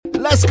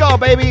let's go,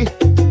 baby.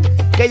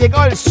 Que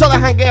llegó el Show De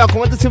Jangueo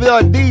con este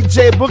servidor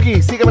DJ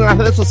Boogie. Sígueme en las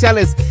redes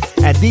sociales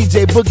a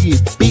DJ Boogie,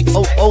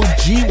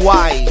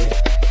 B-O-O-G-Y.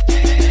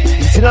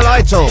 Y si no lo he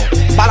hecho,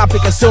 va a la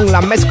aplicación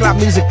La Mezcla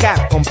Music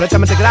App,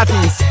 completamente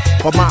gratis.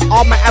 For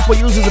all my Apple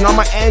users and all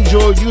my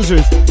Android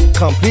users,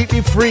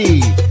 completely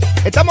free.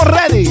 Estamos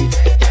ready.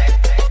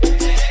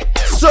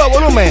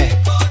 Volumen.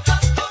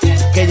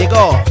 Que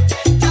llegó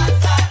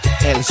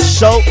el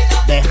Show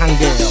De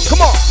Jangueo.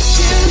 Come on.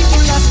 Siento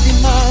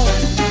lastimado,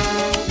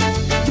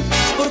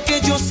 porque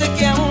yo sé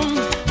que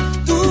aún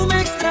tú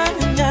me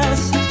extrañas.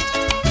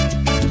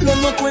 Lo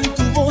noto en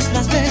tu voz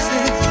las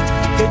veces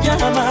que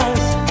llamas,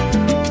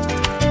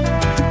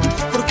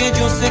 porque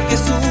yo sé que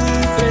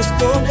sufres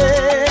con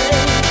él,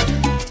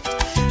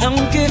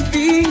 aunque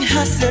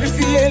finjas ser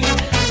fiel.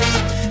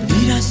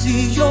 Mira,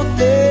 si yo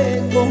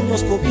te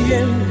conozco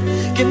bien,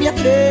 que me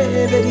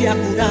atrevería a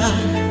jurar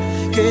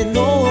que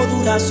no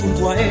duras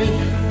junto a él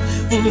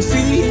un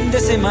fin de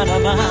semana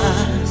más,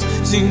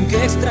 sin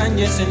que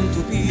extrañes en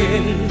tu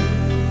piel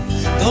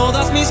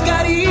todas mis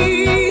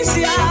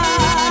caricias.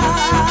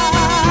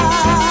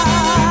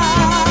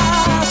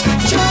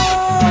 Yo,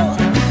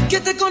 que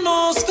te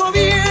conozco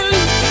bien,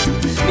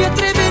 me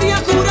atrevería a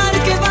jurar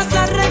que vas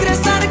a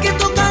regresar, que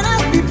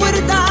tocarás mi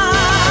puerta.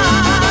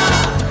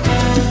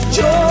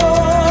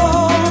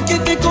 Yo, que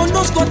te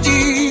conozco a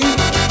ti,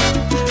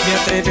 me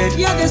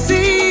atrevería a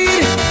decir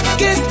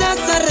que estás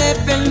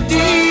arrepentida.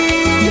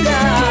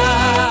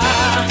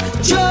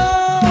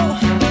 Yo,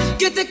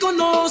 que te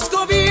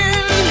conozco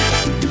bien,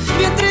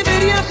 me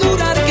atrevería a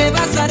jurar que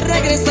vas a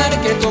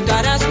regresar, que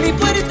tocarás mi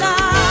puerta.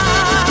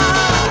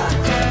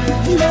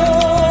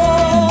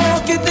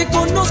 Yo, que te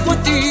conozco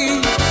a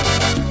ti,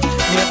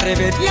 me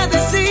atrevería a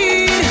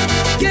decir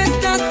que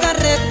estás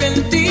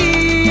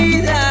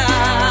arrepentida.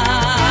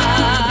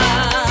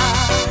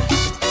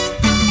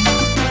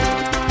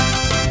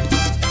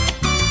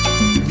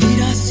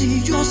 Mira,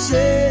 si yo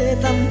sé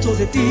tanto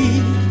de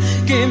ti,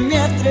 que me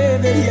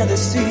atrevería a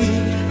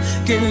decir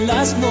que en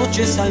las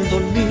noches al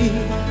dormir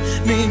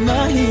me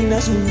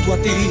imaginas junto a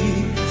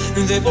ti,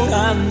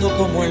 devorando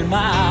como el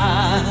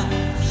mar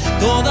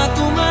toda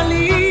tu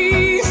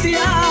malicia.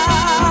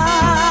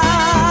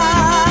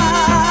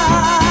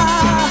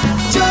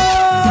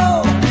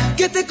 Yo,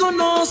 que te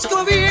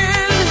conozco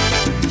bien,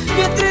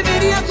 me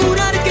atrevería a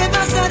jurar que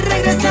vas a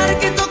regresar,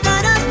 que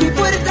tocarás mi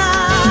puerta.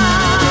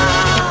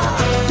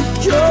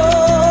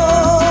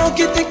 Yo,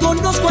 que te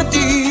conozco a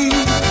ti,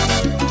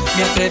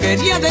 me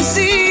atrevería a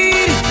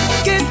decir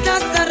que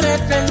estás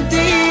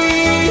arrepentida.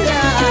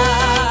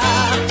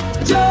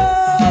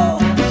 Yo,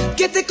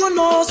 que te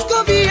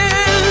conozco bien,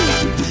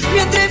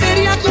 me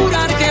atrevería a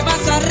jurar que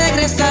vas a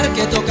regresar,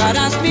 que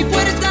tocarás mi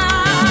puerta.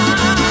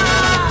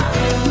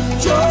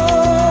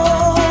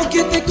 Yo,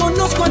 que te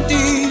conozco a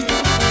ti,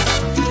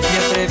 me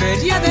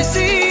atrevería a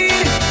decir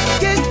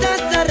que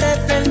estás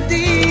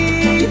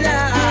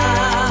arrepentida.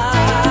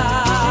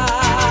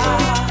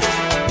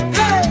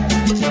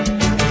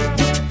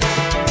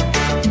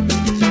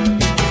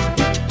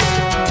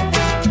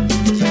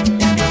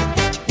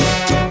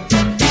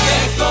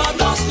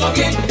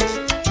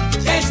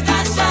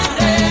 Estás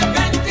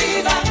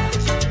arrepentida.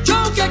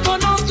 Yo, que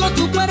conozco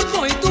tu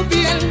cuerpo y tu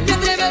piel, me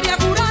atrevería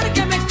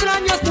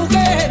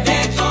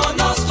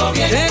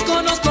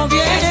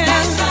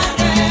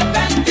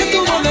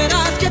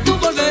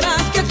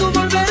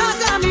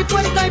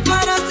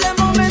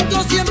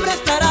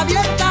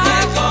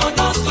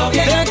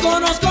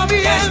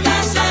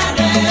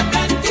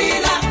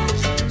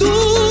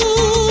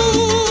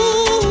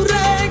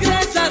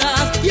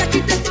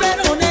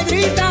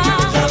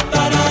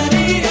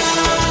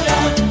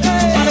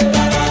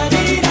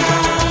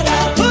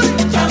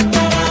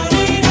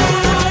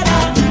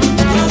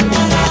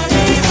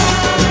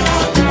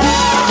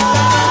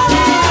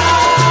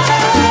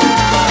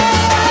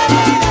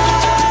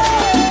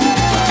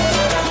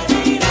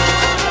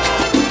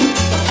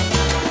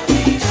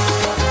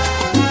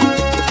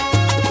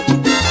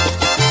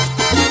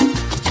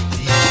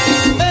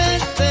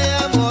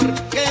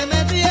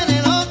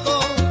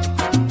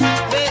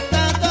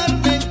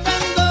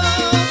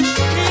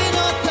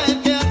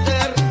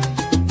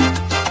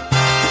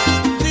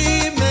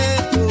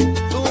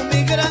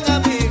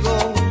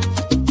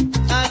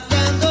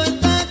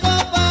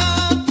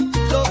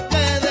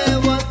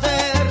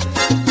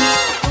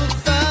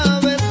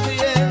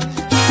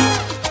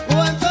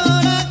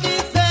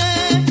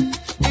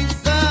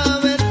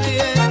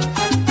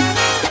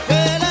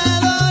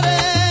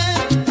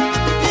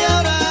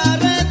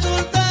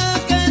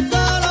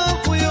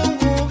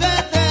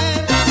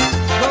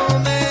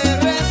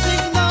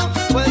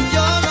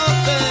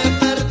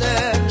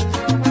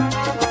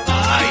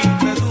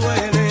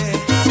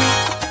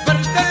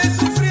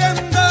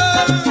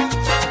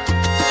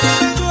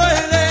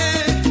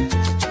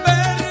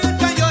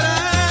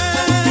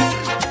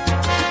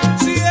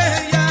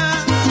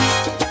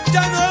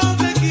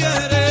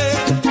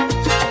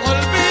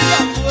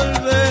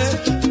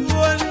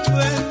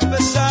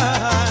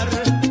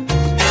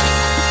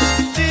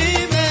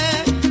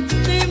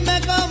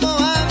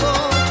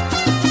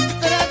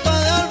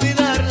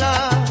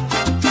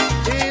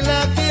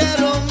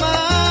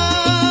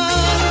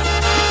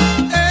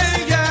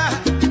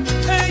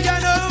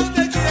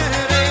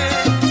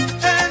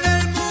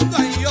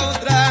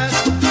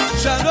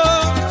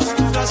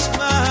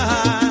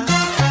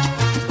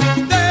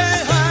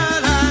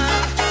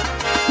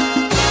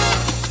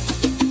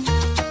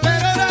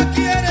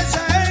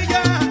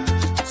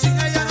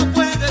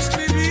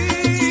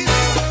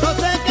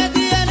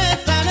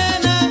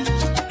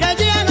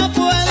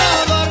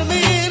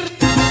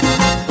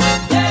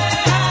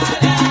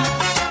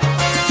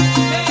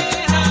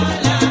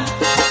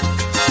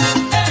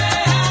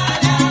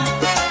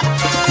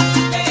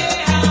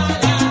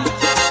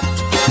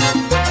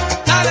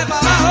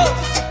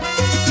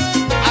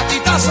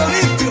paso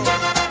limpio.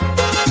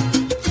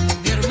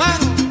 Mi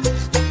hermano,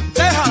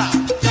 déjala.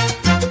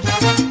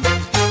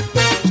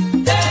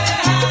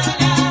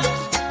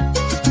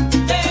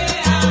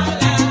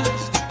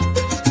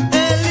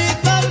 El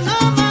licor no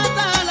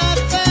mata las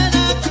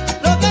penas,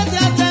 lo que te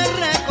hace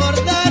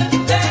recordar.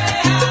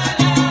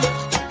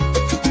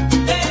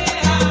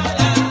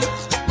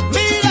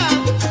 Mira,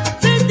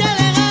 si te ha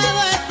dejado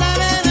esta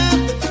arena,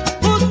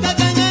 busca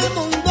que en el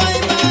mundo hay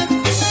más.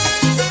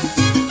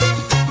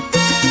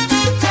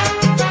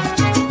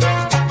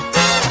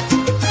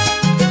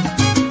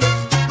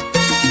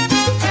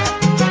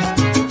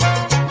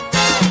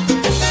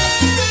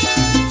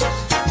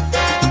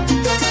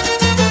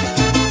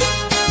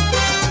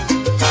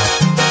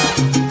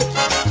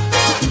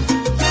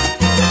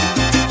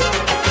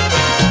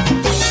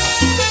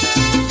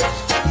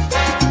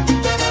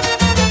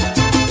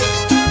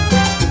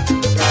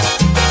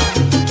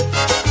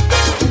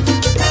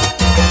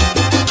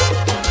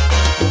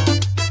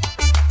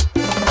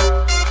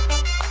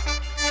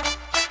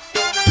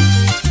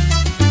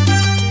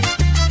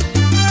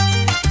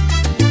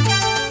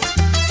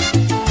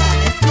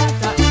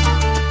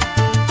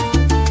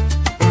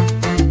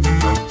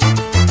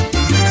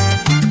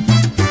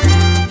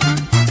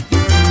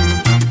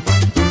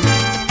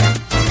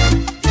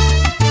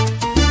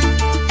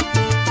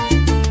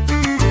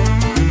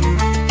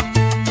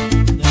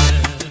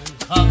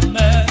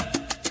 Déjame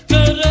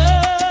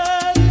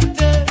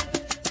quererte,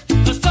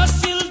 no es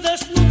fácil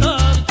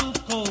desnudar tu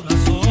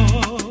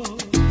corazón.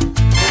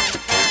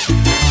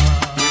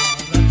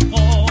 Para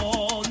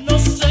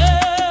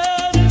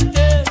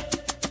conocerte,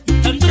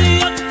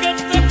 tendría que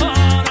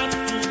trepar a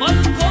tu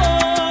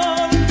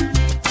balcón.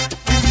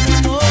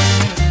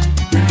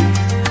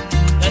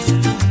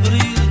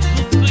 Descubrir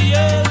tu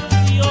piel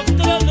y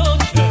otra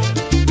noche,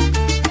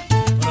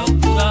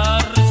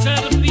 procurar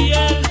ser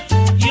fiel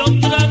y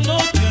otra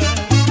noche,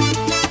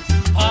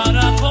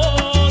 para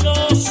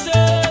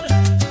conocer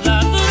la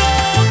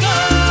droga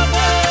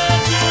de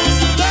tus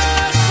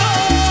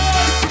besos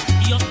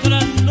y otra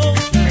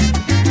noche,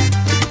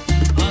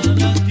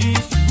 para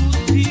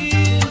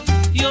discutir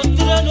y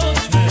otra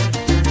noche,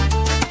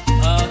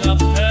 para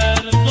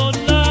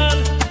perdonar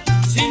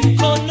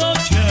 5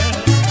 noches,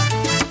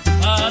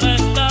 para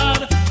estar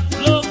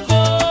loco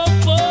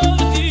por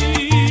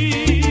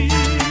ti.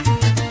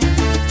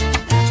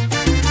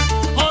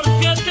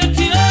 Porque te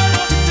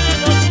quiero, te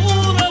lo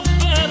juro,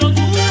 pero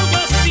dudo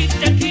si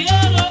te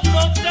quiero o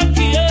no te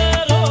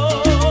quiero.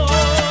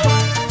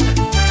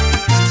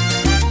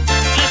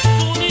 Es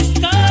un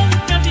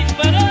instante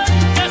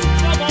diferente, es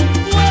como un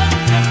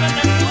cuento que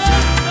te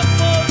cuento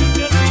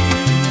porque sí.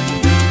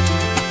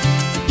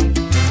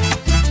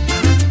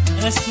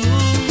 Es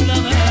un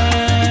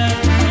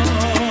lamento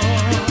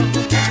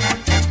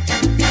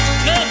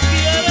que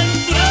quiere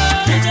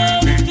entrar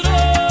dentro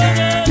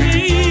de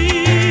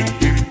mí,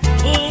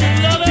 un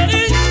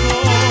laberinto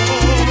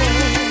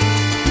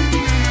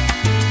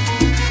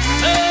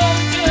te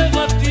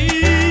lleva a ti.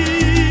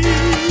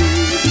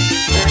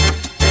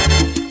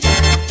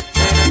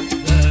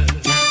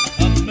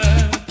 Déjame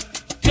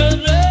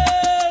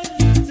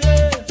quererte,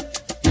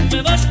 me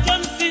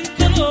bastan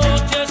 5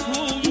 noches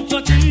junto a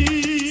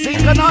ti.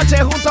 5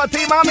 noches junto a ti,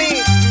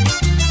 mami.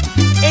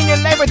 En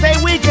el Labor Day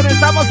Weekend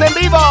estamos en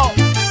vivo.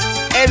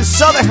 El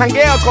show de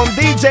jangueo con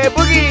DJ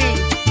Boogie.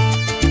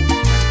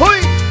 ¡Uy!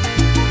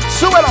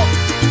 ¡Súbelo!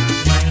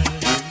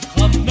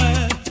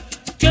 Déjame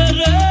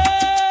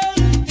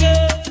quererte,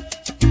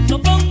 no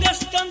pongas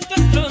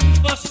tantas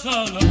trampas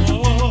al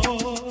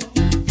amor.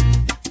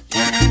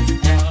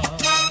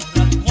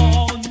 Para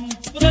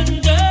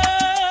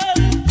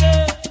comprenderte,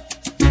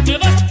 me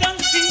bastan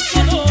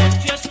 5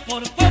 noches,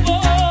 por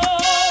favor.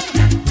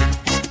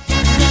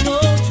 Una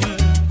noche,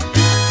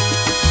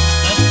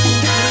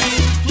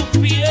 descubrir tu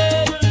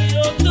piel y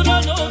otra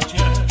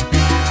noche,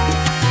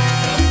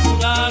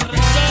 procurar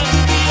ser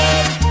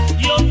fiel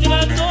y otra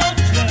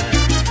noche,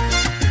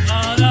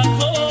 para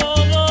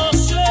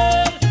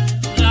conocer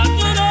la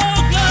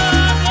droga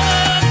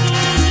de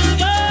tus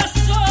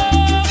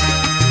besos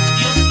y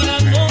otra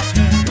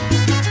noche,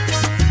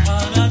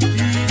 para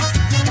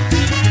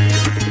discutir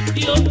y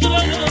otra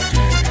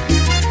noche,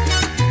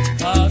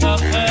 para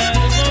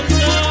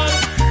perdonar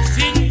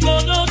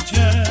 5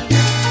 noches,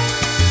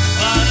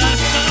 para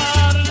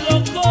estar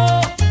loco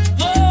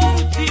por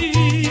ti.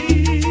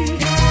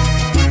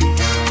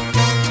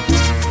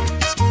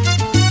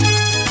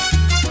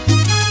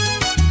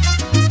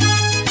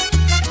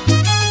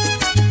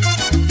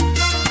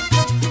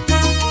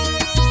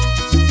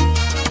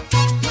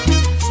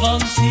 Son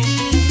 5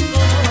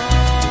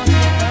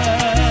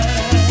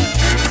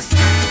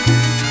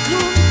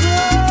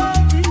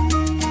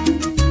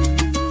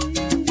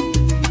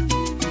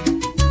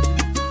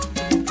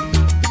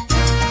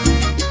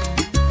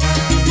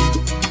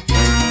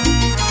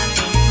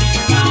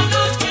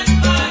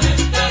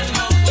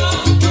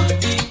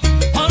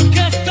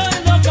 porque estoy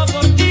loco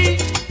por ti.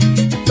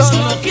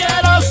 Solo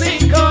quiero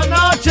 5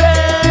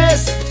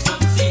 noches. Son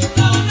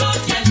 5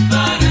 noches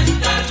para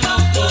estar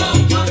loco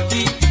por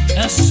ti.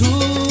 Es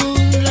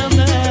un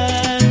lamento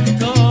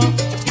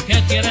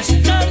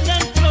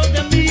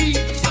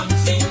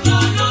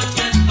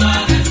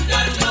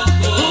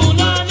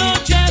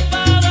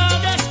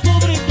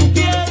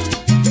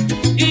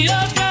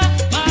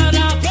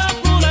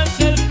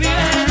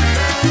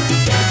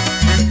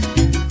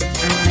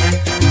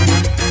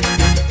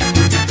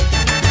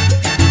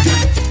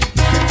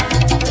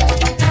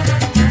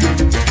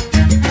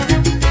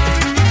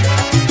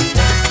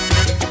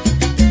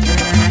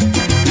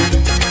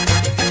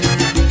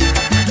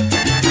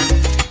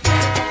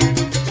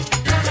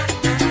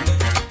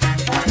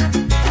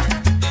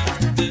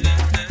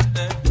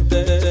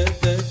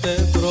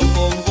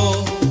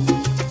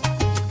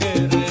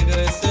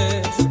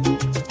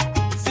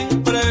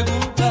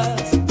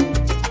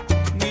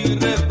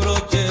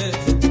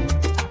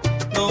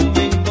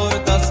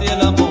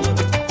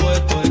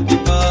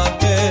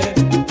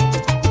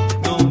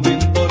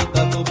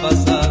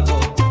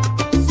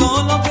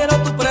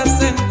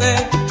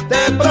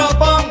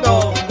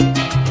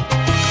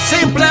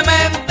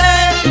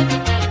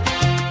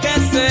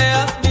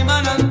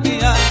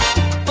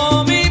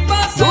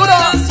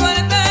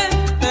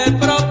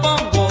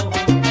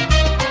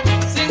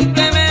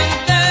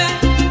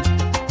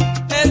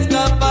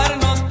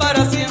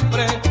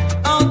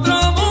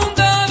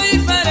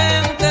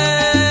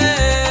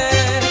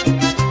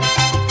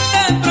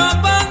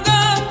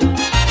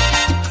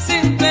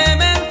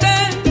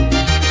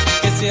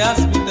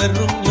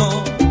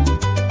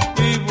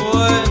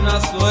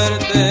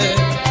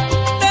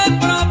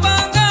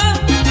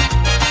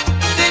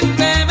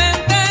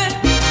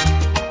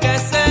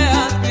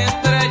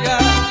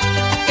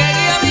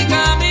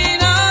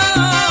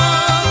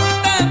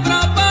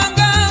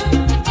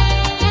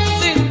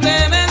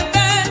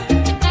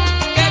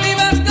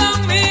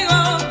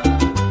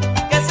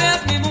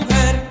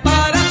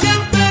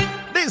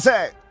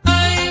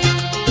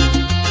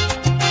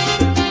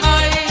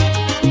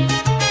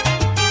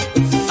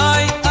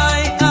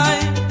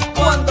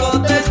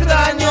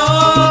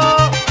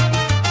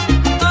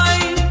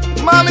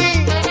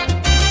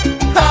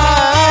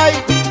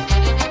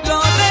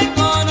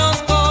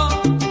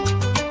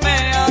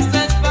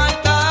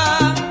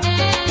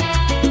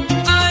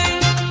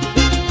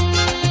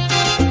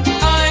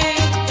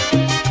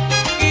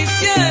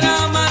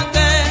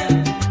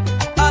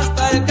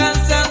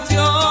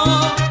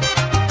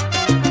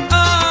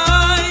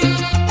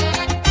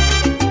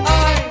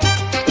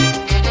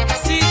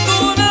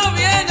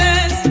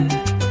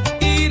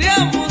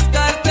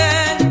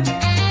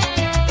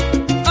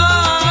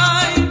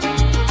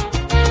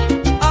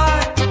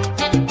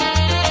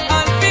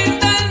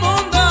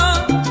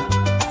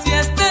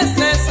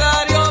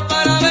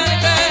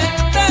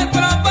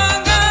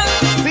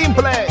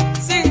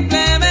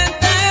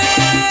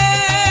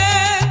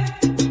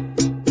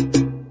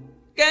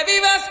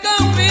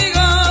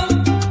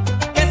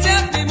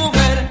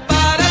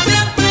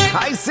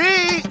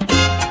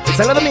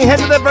Saludos a mi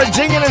gente de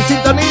Virginia en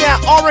sintonía,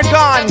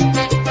 Oregon.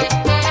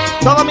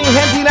 Toda mi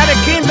gente United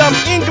Kingdom,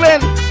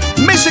 England,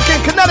 Michigan,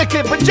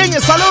 Connecticut,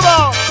 Virginia,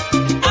 saludos.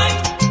 Ay,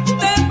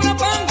 te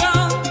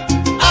propongo,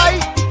 Ay,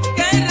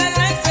 que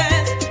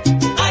regreses.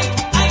 Ay,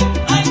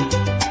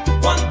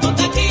 cuánto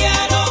te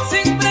quiero.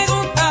 Sin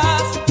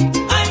preguntas,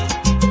 ay,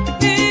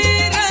 ni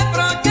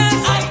reproches.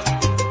 Ay,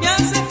 me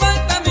hace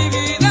falta mi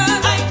vida.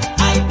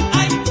 Ay,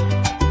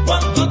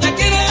 cuánto te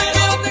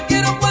quiero. Te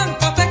quiero,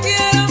 cuánto te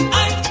quiero.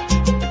 Ay,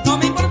 no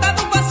me importa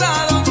tu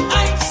pasado.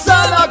 Ay,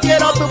 solo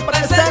quiero tu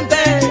presente.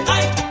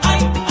 Ay,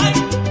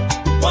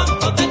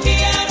 cuánto te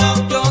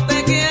quiero. Yo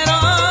te quiero.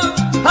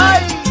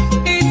 Ay,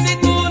 Y si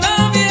tú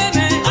no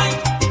vienes,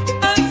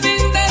 al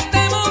fin de este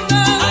mundo,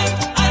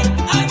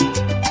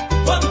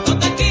 cuánto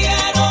te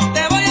quiero.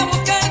 Te voy a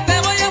buscar, te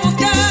voy a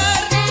buscar.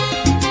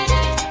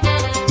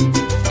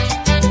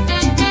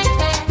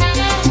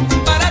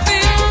 Para ti,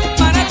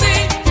 para ti,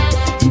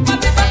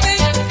 para ti,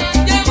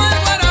 llevo el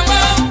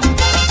guarabao.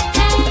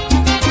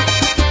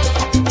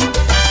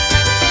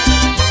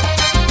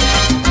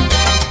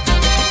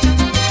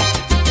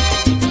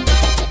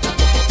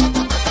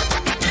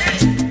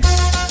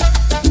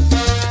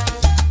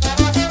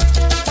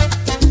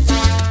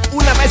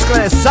 una mezcla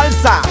de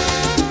salsa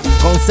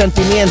con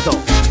sentimiento.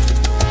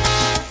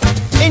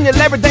 In your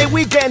everyday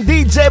weekend,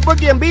 DJ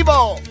Boogie en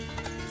vivo.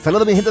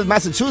 Saludos a mi gente de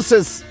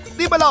Massachusetts.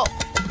 Dímelo,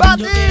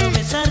 Patty. Yo quiero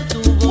besar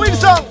tu boca,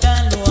 Wilson.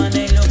 lo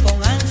anhelo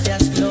con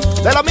ansias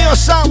locas. De lo mío,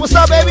 Sean. What's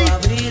up, baby? Quiero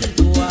abrir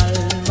tu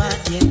alma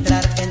y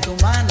entrar en tu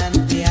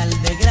manantial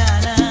de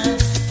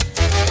granas.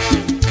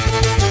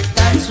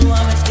 Tan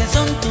suaves que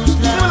son tus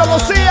Dímelo,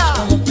 labios, Lucía.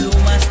 como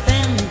plumas de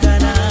un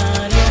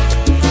canario.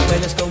 Tu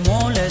pelo es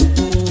como la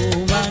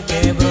espuma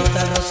que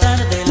brota al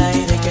rozar del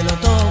aire que lo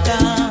toca.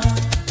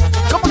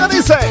 ¿Cómo que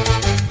dice?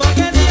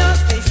 Porque Dios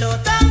te hizo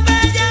tan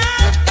bella,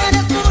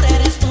 eres pura,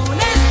 eres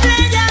una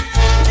estrella.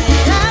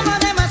 Te amo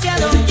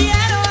demasiado,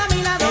 quiero a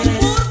mi lado,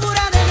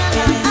 púrpura de mi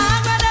alma,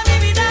 agua de mi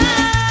vida.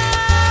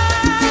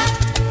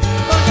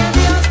 Porque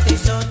Dios te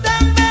hizo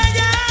tan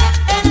bella,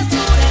 eres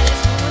pura, eres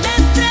una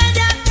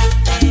estrella.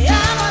 Te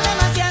amo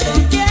demasiado,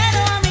 quiero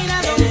a mi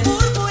lado,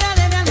 púrpura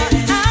de mi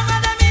alma, agua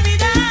de mi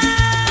vida.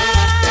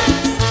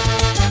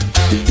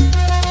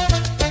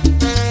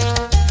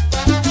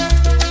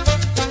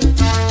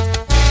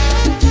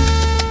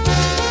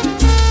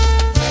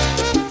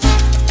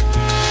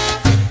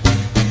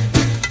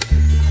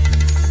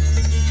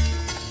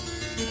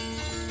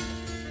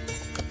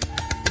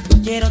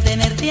 Quiero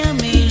tenerte a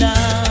mi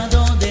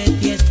lado, de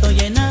ti estoy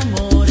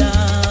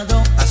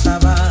enamorado.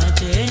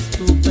 Azabache es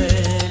tu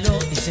pelo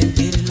y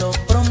sentirlo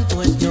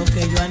pronto es lo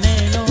que yo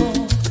anhelo.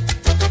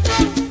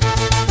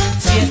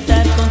 Si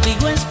estar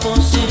contigo es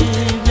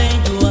posible,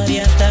 yo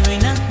haría hasta lo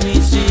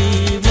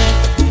inadmisible.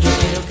 Yo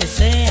quiero que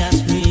seas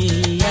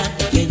mía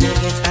y que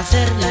llegues a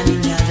ser la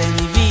niña de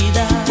mi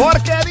vida.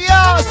 Porque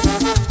Dios.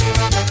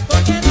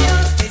 Porque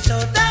Dios te hizo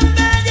tan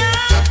bella,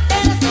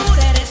 eres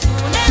pura, eres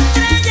una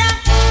estrella.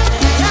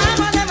 Te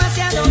amo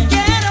demasiado,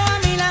 quiero a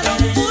mi lado,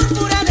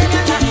 púrpura de mi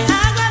alma,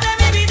 agua de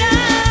mi vida.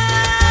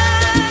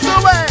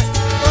 Sube,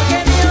 Porque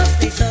Dios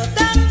te hizo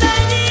tan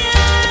bella,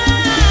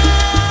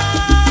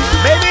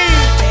 baby.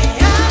 te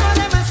amo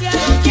demasiado,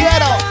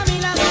 Quiero. a mi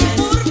lado,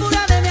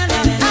 púrpura de mi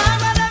alma,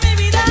 agua de mi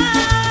vida.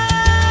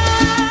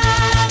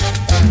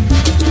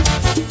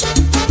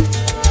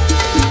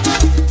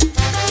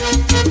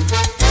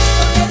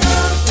 Porque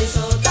Dios te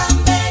hizo tan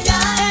bella,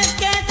 es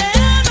que te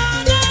amo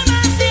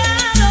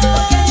demasiado.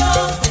 Porque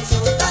Dios te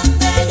hizo tan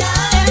bella,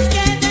 es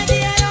que te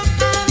quiero a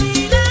mi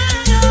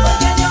lado.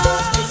 Porque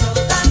Dios te hizo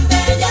tan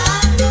bella,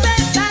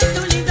 besar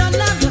tus lindos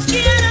labios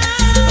quiero.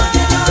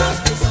 Porque Dios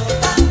te hizo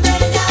tan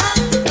bella,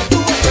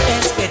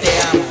 es que te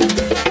amo.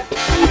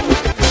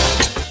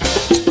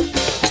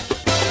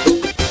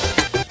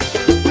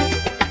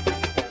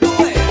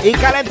 Y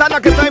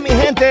calentando que estoy, mi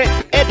gente.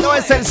 Esto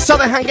es el Show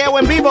de Jangueo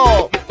en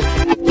vivo.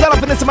 Todos los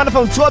fines de semana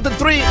from 12 to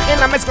 3 en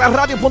la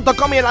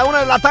mezclaradio.com y a la 1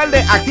 de la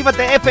tarde.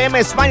 Actívate FM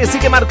España.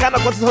 Sigue marcando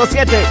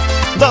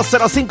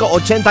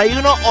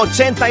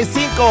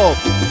 407-205-8185.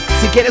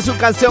 Si quieres una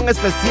canción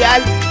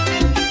especial,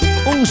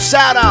 un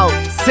shout out,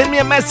 send me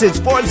a message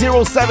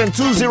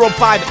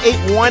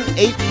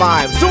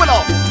 407-205-8185.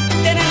 Súbelo.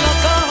 Tienes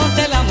los ojos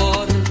del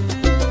amor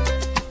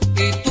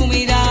y tu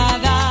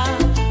mirada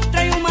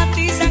trae un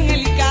matiz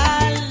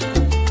angelical,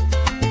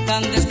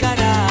 tan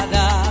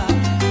descarada.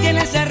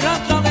 Tienes el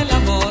rostro del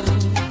amor,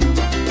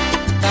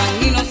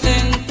 tan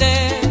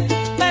inocente,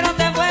 pero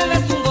te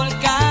vuelves un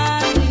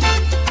volcán.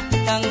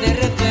 Tan de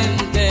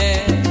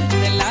repente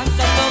te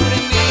lanzas sobre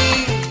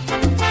mí,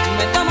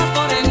 me tomas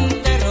por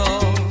entero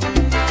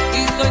y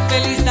soy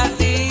feliz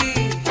así.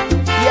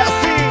 Y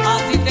así.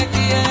 Así te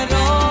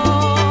quiero.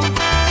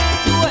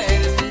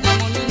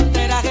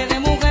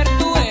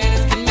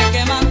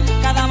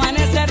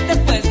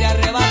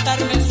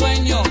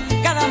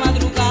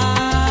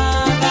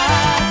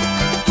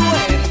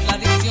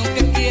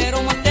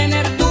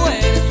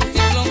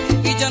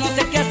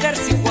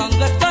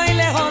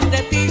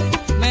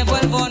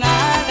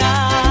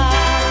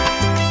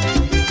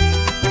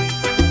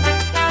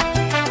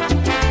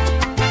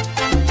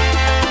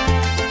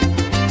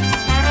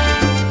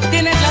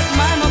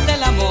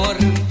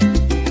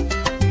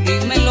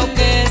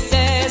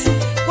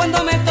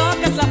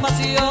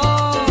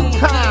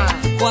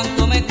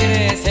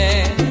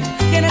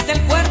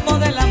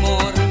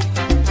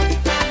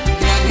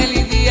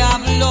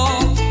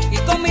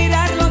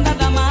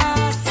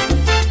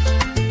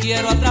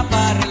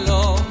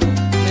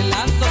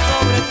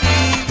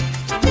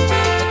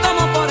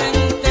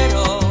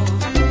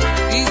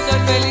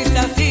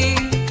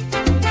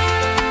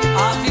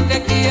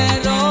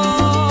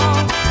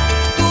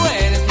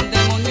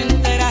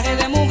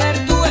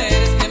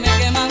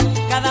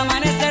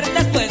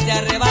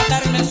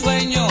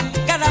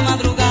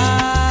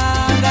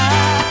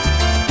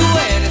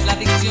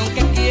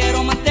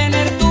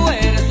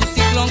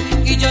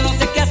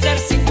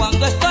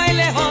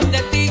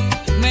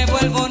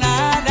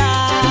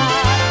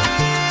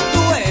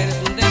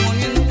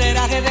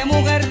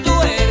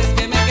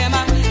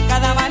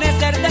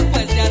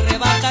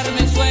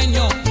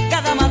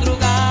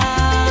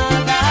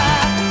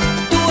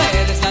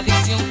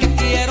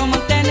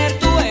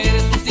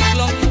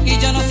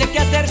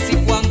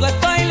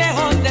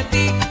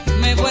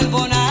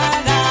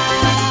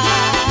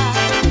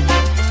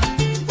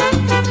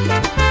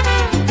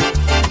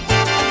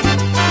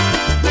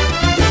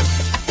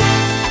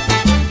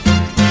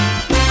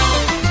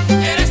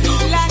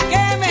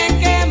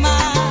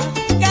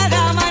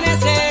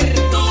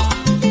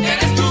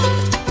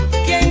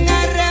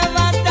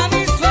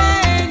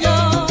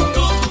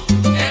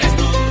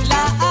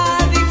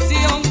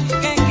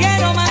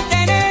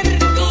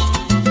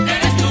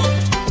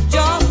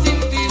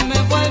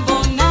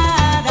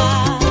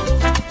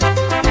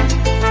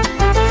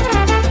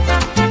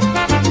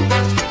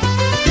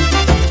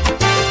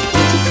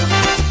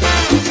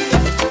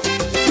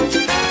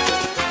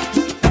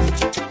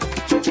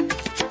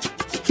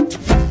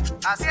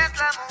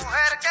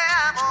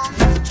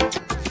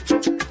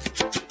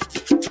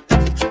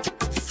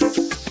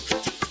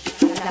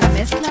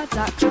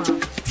 SodaHangueo.com.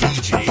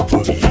 DJ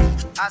Boogie.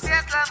 Así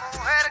es la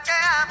mujer que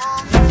amo,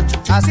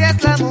 así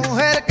es la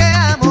mujer que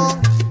amo,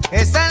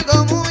 es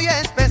algo muy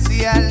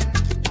especial,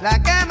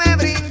 la que me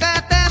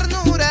brinda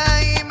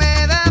ternura y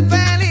me da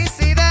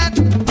felicidad.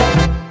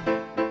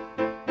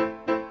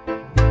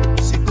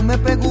 Si tú me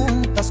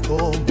preguntas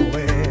cómo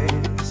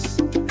es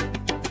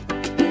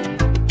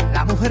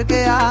la mujer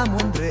que amo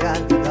en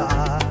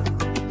realidad,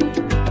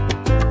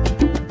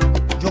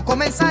 yo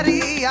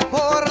comenzaría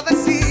por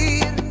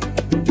decir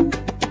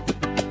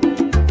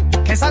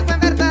que es algo en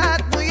verdad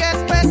muy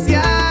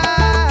especial.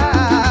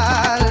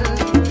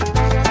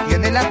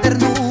 Tiene la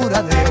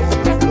ternura de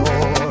una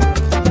flor,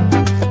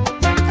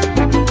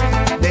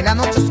 de la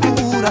noche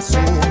oscura su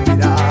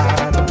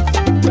mirar,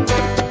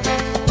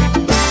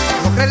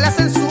 no cree en la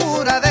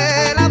censura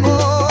del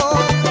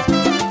amor.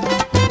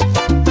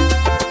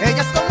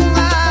 Ella es como un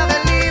ave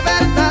en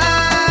libertad.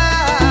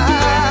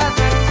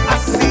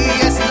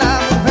 Así es la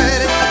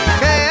mujer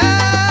que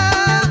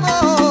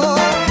amo,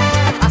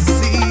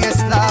 así es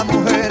la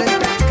mujer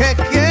que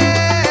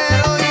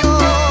quiero yo,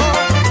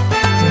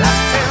 la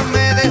que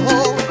me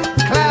dejó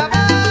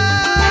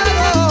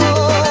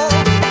clavado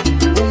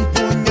un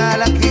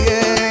puñal aquí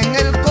en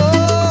el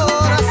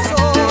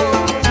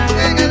corazón,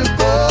 en el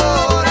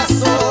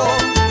corazón,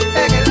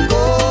 en el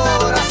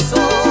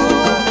corazón.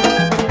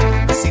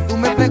 Si tú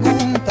me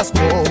preguntas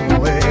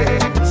cómo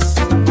es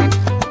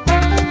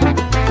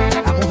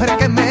la mujer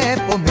que me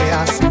pone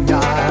a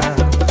soñar,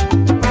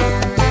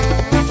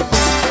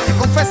 te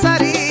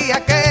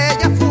confesaría que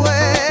ella fue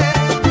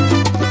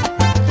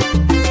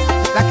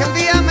la que un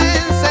día me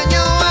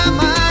enseñó a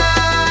amar.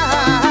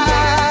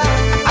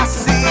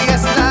 Así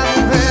es la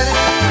mujer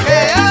que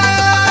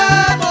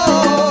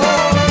amo,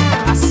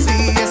 así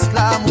es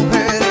la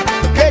mujer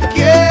que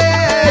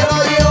quiero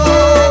yo,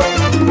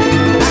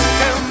 la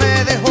que me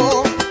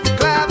dejó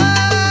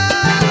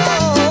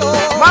clavado,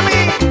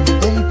 ¡Mami!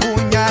 un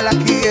puñal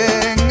aquí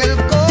en el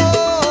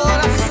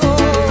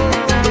corazón,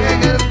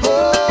 en el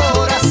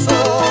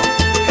corazón,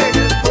 en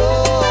el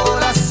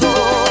corazón.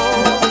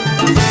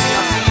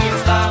 Así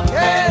es la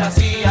mujer,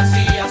 así,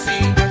 así, así.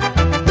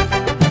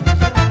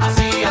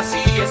 Así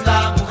es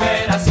la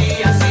mujer,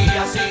 así, así,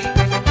 así.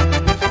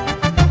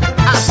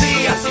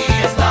 Así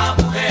es la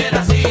mujer,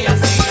 así,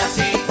 así,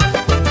 así.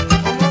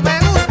 Como me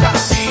gusta.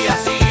 Así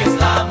es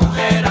la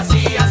mujer,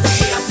 así,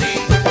 así, así.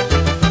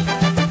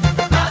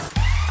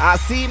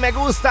 Así me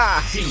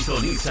gusta.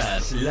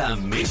 Sintonizas la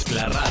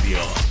mezcla radio.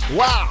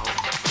 Wow.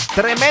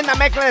 Tremenda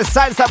mezcla de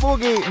salsa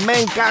boogie.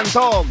 Me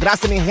encantó.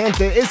 Gracias, mi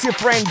gente. It's your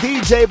friend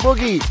DJ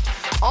Boogie.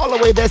 All the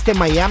way desde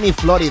Miami,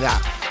 Florida.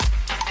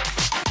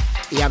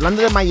 Y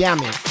hablando de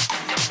Miami,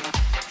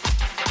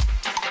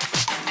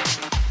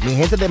 mi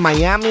gente de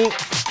Miami,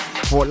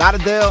 Fort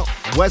Lauderdale,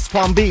 West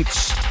Palm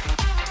Beach.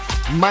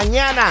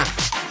 Mañana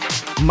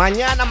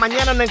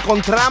nos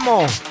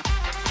encontramos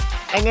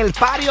en el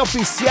party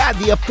oficial,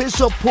 the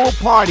official pool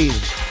party,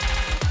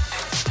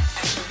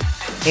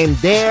 en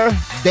Dare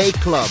Day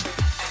Club.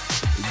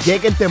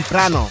 Lleguen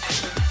temprano.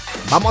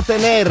 Vamos a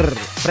tener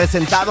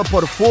presentado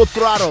por Full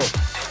Throttle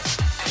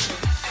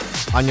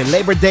on your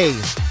Labor Day,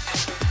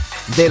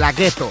 De La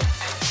Ghetto,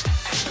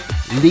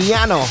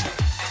 Liano,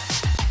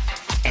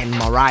 and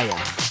Mariah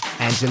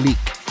Angelique.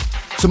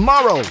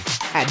 Tomorrow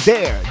at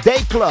Dare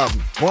Day Club,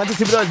 con el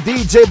distribuidor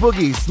DJ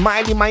Boogie,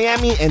 Smiley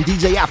Miami, and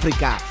DJ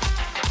Africa.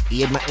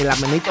 Y el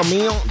amenito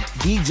mío,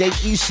 DJ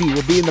Ishi,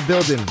 will be in the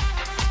building.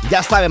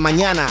 Ya saben,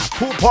 mañana,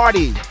 pool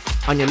party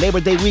on your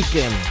Labor Day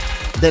weekend.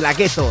 De La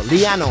Ghetto,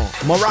 Liano,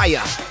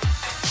 Mariah,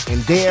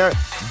 and Dare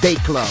Day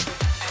Club.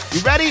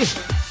 You ready?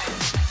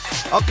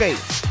 Okay.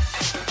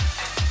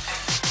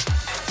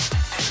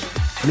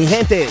 Mi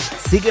gente,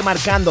 sigue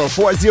marcando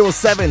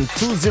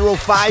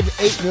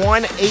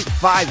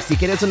 407-205-8185. Si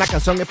quieres una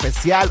canción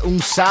especial, un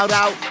shout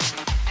out,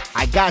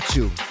 I got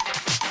you.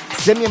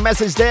 Send me a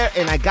message there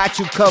and I got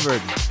you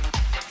covered.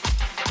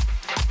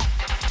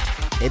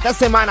 Esta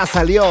semana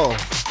salió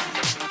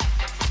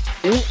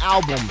un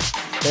álbum,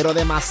 pero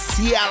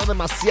demasiado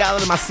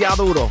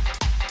duro,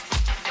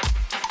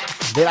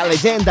 de la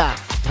leyenda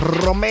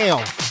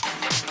Romeo.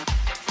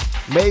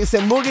 Me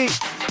dicen, Mugi,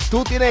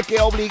 tú tienes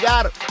que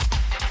obligar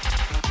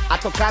a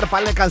tocar un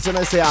par de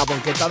canciones de ese álbum,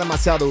 que está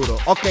demasiado duro.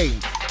 Ok,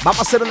 vamos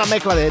a hacer una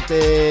mezcla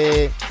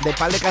de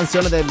par de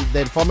canciones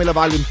del Formula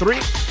Volume 3.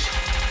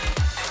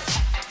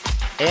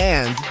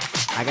 And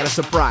I got a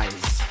surprise.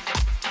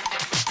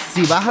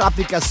 Si bajas la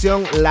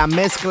aplicación La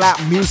Mezcla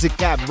Music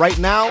App right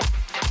now,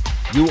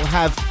 you will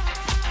have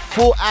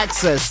full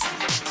access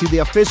to the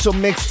official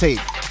mixtape.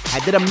 I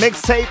did a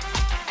mixtape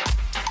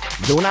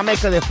de una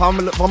mezcla de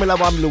Formula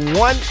Volume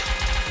 1,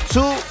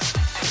 2,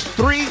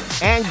 3,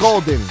 and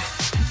Golden.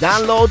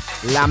 Download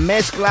La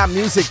Mezcla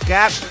Music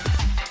App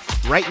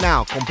right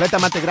now,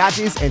 completamente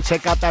gratis, and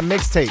check out that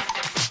mixtape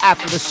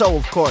after the show,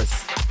 of course.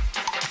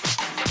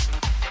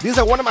 These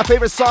are one of my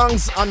favorite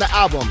songs on the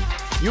album.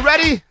 You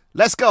ready?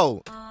 Let's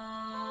go.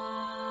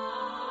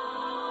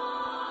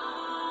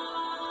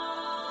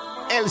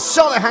 el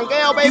show de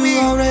jangueo, baby.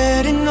 You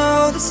already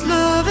know this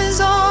love is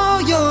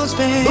all yours,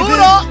 baby.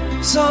 Duro.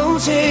 So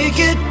take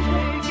it.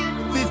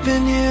 We've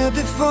been here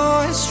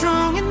before. It's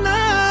strong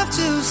enough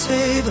to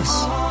save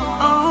us.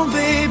 Oh,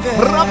 baby.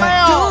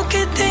 Romeo. Lo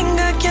que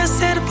tenga que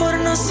hacer por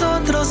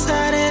nosotros,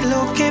 haré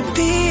lo que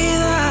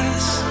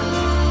pidas.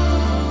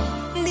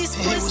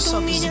 Hey, what's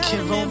up? This is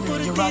Kid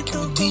Roman. You're rocking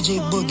with DJ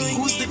Boogie.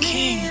 Who's the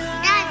king?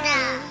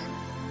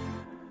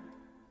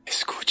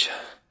 Escucha.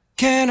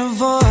 Can't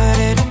avoid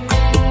it,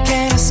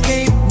 can't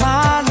escape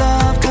my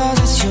love, 'cause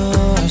it's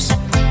yours.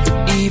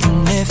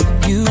 Even if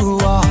you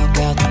walk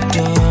out the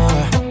door,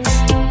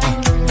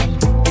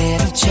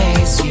 it'll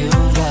chase you,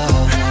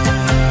 love.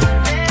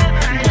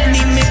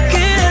 Ni me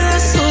queda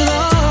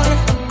sudor,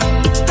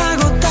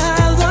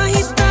 agotado,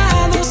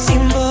 agitado,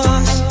 sin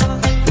voz.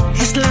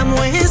 Es la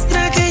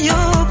muestra que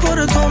yo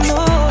por tu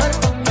amor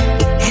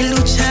he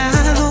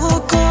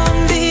luchado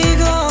con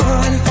vigor.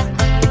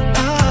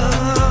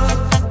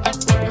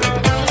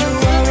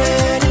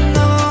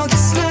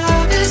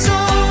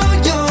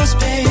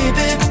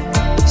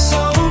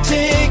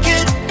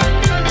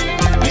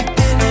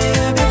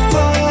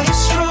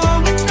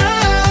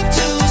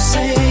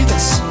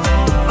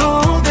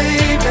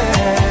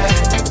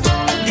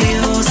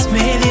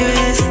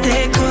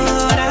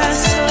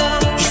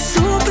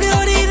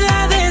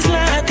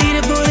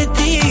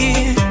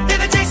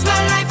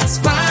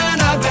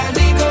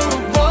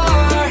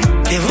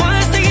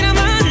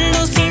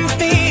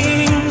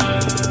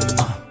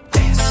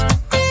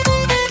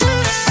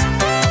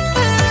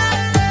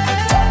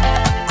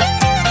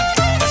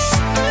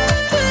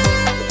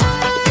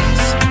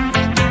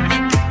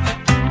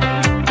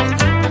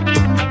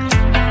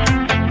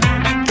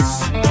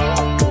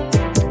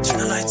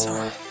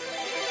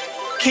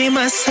 ¿Qué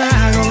más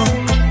hago?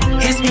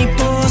 Es mi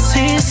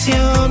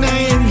posición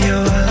ahí en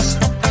Dios.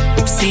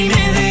 Si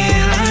me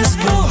dejas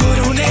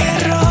por un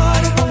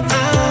error,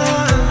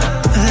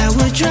 that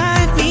would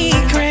drive me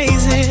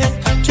crazy.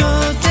 Yo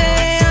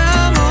te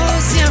amo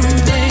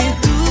siempre,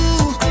 tú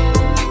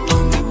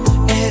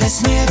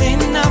eres mi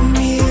reina,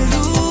 mi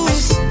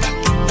luz.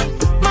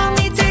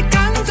 Mami, te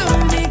canto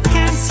mi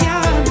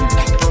canción.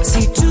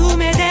 Si tú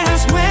me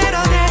dejas,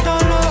 muero de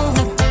dolor.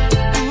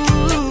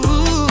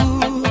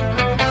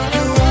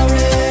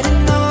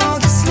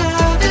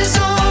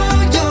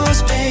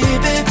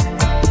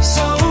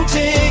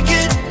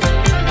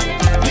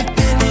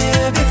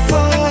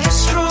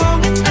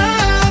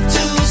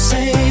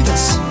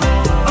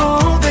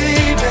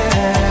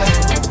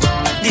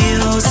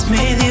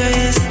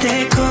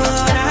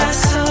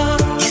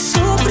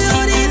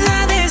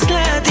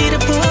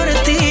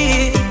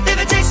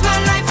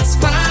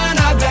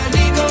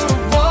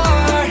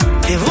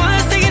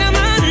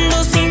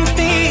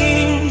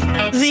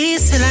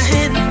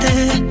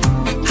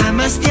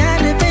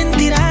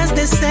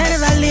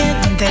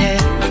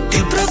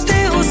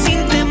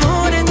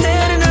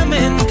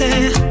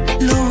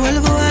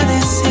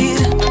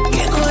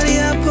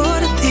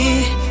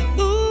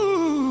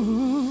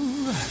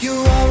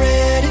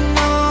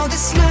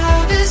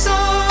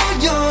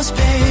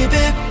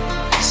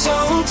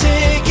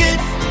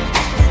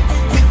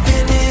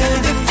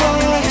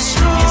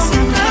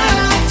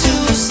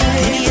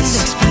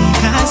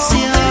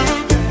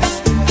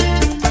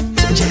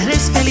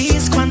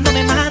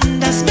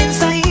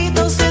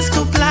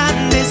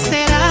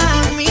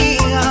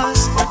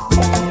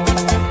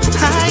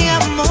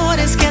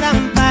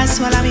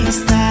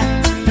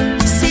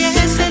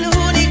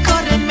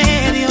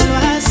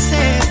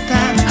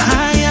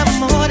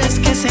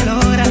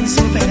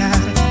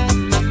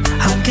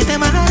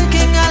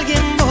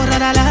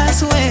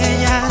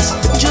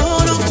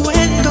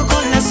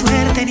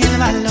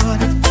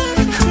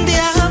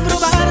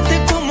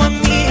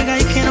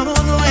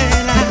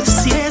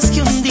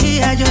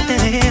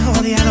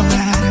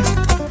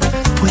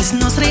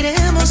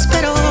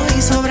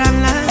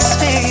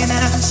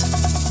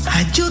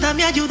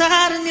 Ayúdame a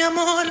ayudar, mi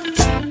amor,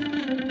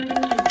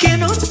 que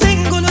no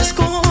tengo los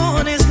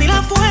cojones ni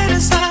la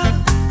fuerza.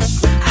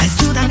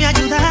 Ayúdame a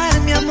ayudar,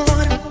 mi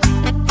amor.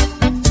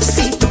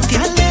 Si tú te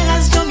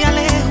alejas, yo me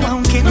alejo,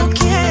 aunque no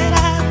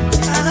quiera.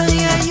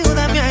 Ay,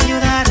 ayúdame a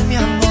ayudar, mi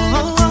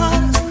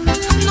amor.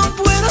 No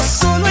puedo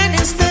solo en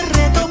este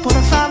reto, por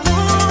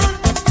favor.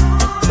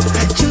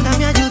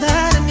 Ayúdame a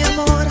ayudar, mi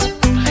amor.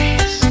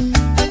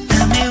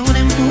 Dame un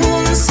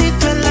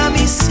empujoncito en la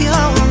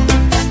misión.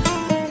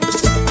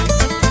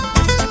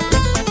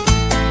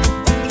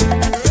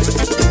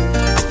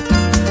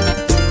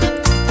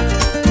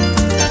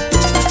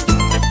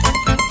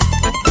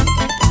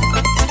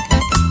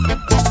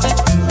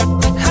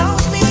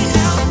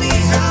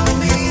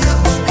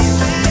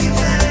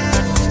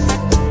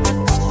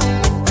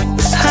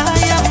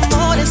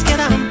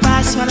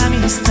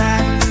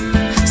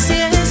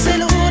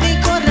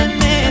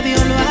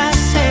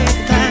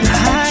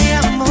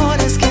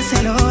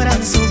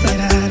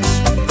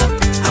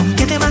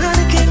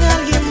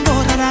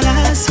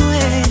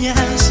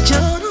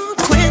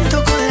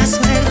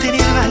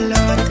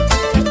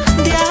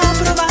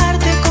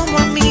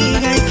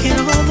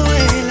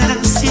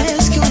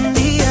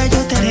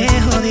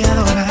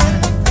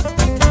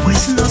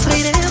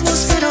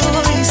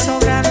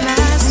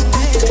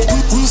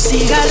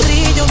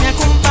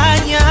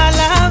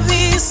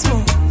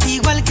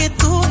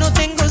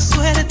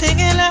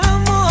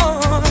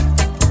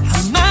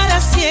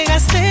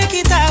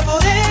 cuesta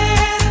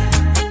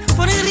poder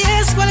poner en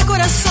riesgo al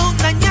corazón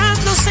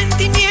dañando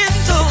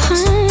sentimientos.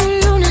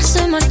 Luna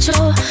se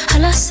marchó a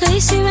las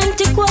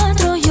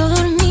 6:24. Yo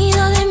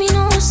dormida de mí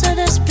no se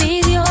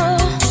despidió.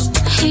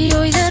 Y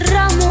hoy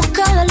derramo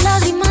cada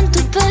lágrima en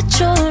tu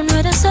pecho. No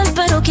eres él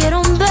pero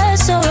quiero un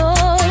beso.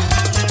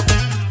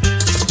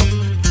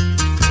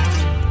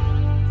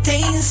 Te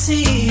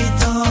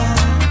incito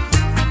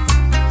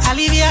a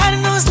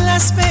aliviarnos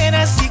las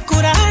penas y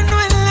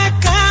curarnos en la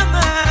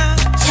cama.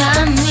 Te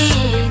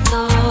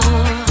admito,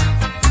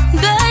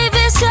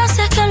 baby, si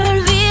haces que lo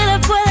olvide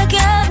puede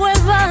que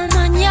vuelva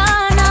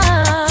mañana.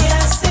 Te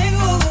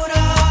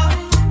aseguro,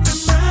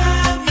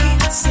 mami,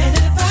 ser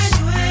el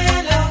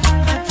pañuelo,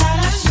 mata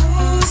la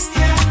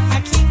angustia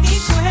aquí en mi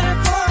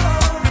cuerpo.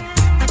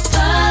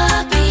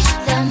 Papi,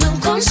 dame un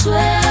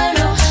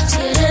consuelo, si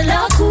eres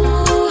la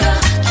cura,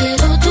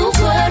 quiero tu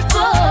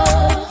cuerpo.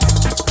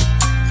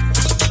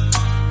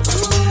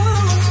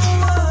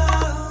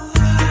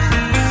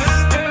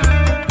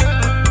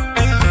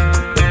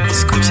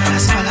 Escucha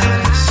las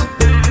palabras.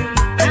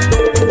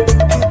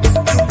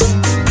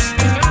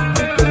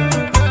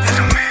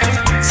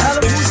 Tell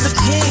him who's the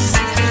king.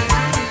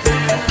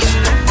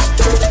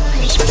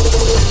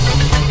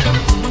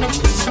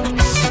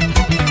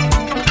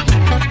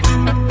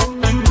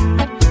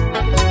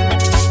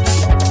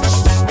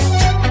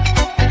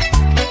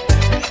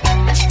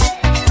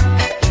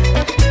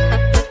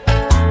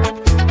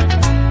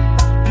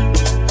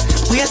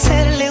 Voy a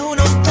hacerle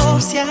una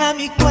autopsia a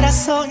mi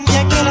corazón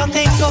ya que lo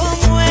tengo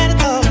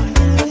muerto.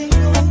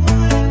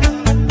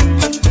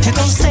 Te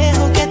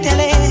aconsejo que te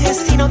alejes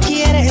si no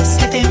quieres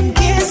que te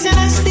empiece a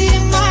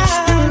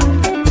lastimar.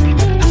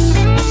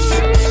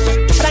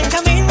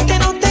 Francamente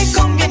no te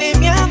conviene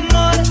mi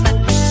amor.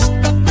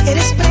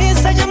 Eres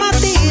presa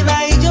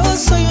llamativa y yo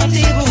soy un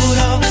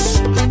tiburón.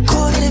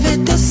 Corre,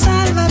 vete,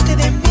 sálvate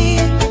de mí.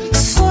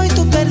 Soy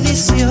tu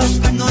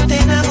perdición, no te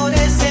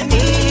enamores de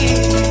mí.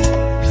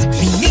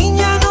 Mi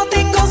niña, no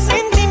tengo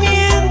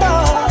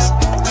sentimientos.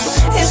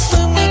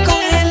 Estoy muy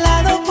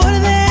congelado por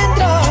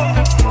dentro.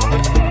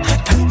 A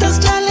tantos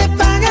ya le he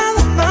pagado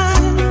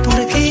mal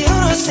porque yo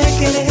no sé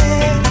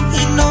querer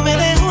y no me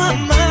dejo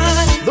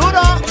amar.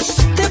 ¡Duro!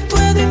 Te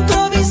puedo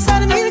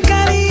improvisar 1000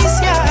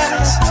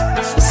 caricias.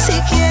 Si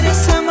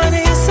quieres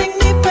amanece en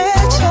mi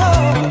pecho.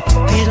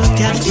 Pero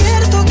te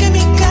advierto que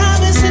mi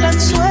cama es el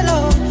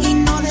anzuelo y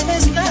no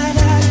debes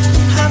nadar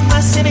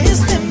jamás en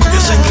este mar.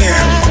 Yo sé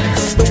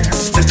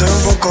que estoy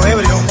un poco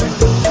ebrio.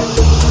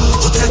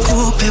 Otra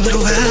copa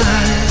brugal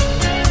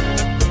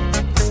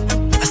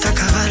hasta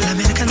acabar la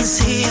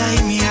mercancía y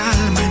mi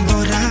alma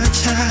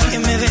emborracha. Que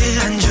me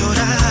vean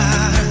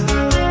llorar.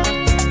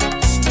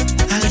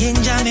 Alguien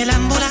llame la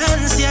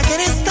ambulancia que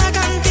en esta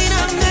cantina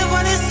me voy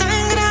a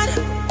desangrar.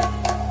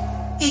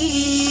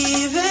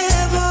 Y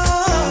bebo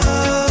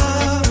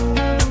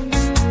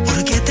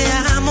porque te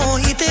amo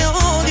y te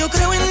odio.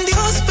 Creo en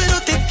Dios pero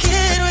te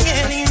quiero en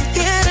el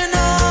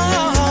infierno.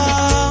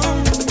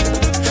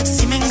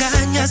 Si me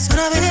engañas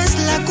una vez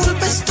la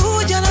culpa es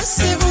tuya, la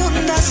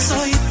segunda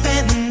soy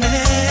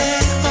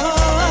pendejo.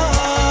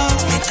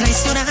 Me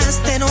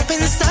traicionaste, no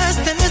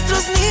pensaste en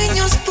nuestros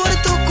niños por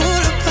tu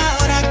culpa.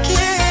 Ahora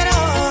quiero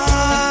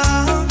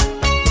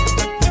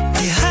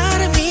dejar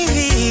mi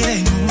vida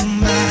en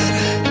un bar.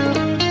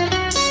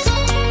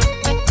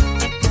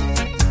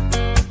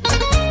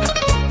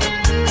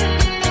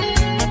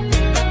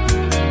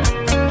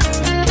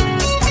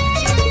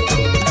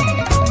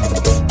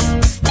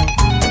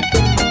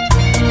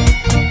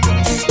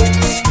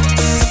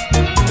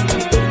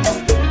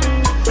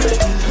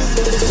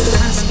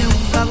 Hazme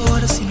un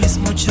favor si no es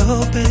mucho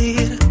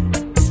pedir.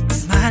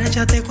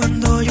 Márchate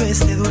cuando yo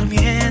esté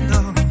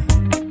durmiendo.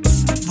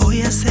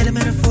 Voy a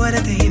hacerme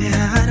fuerte y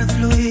dejar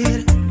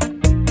fluir.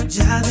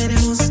 Ya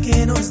veremos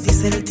qué nos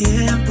dice el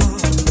tiempo.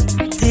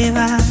 Te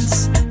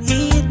vas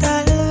y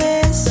tal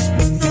vez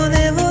no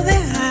debo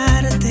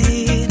dejarte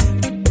ir.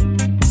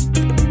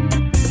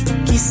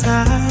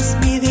 Quizás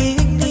mi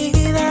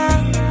dignidad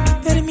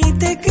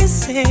permite que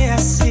sea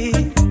así.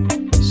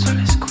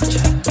 Solo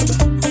escucha.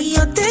 Y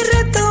yo te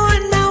reto a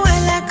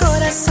Nahuela,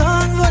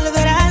 corazón,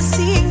 volverás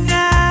sin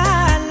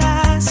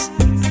alas.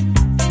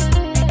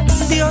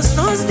 Dios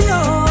nos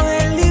dio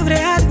el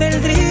libre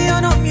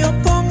albedrío, no me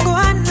opongo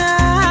a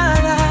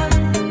nada.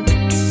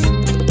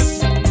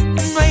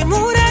 No hay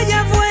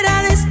muralla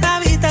fuera de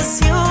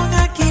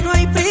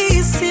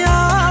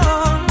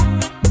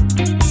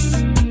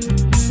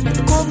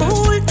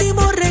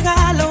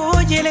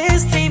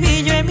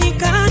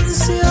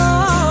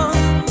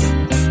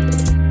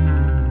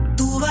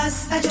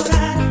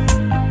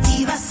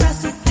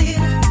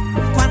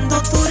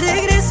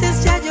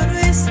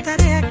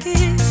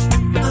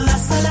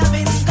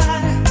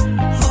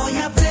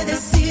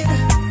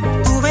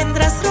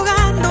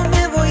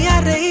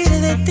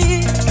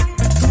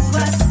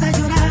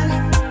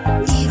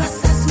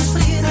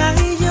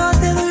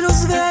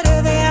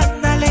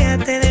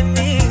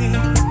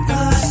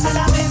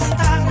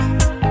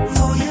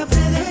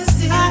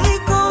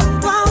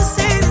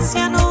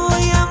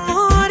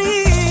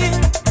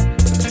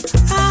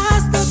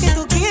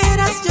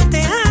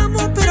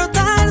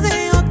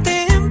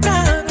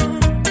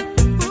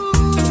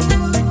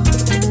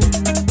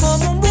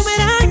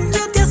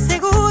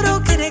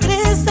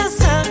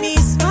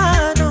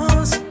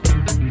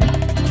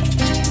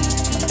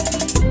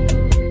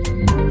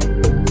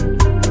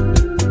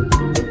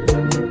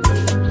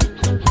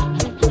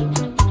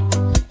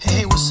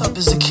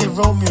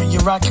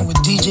you're rocking with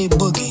DJ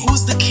Boogie.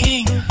 Who's the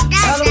king?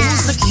 Tell him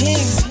who's the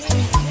king.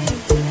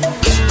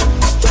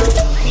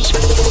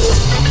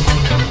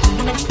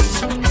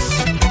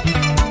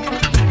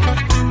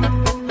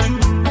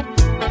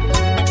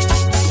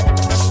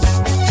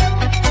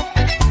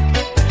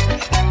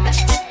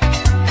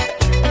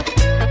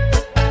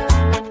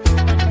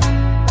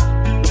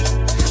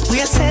 Voy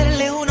a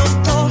hacerle una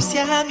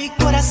autopsia a mi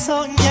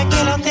corazón, ya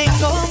que lo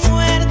tengo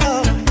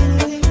muerto.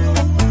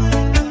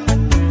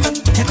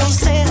 Te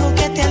aconsejo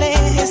que te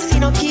alejes si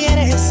no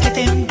quieres que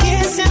te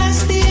empiece a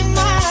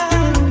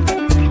lastimar.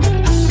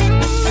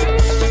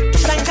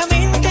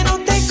 Francamente no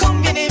te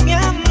conviene, mi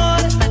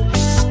amor.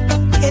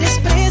 Eres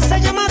presa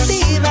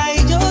llamativa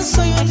y yo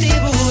soy un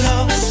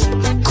tiburón.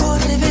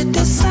 Corre,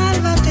 vete,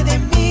 sálvate de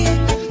mí.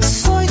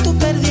 Soy tu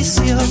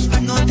perdición,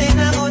 no te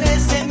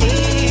enamores de mí.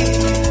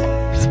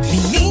 Mi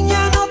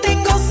niña, no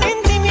tengo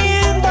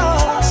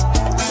sentimientos.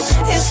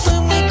 Estoy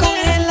muy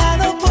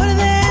congelado por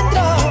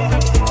dentro.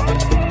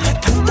 A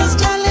tantos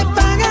ya le he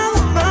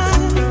pagado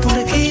mal,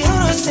 porque yo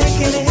no sé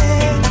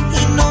querer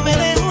y no me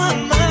dejo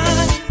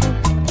amar.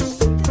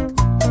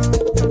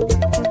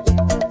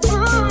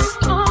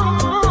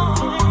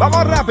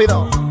 Vamos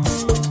rápido.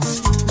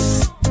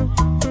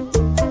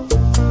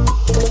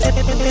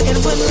 El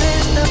vuelo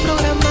está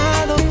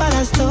programado para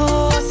las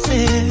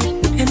 12.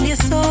 En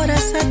 10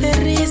 horas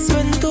aterrizo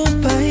en tu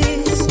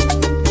país.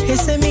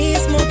 Ese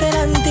mismo hotel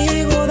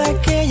antiguo de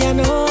aquella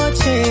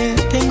noche.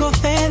 Tengo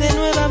fe de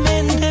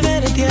nuevamente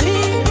verte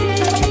ahí.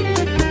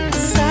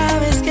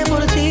 Sabes que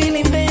por ti le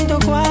invento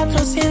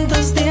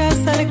 400 días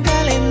al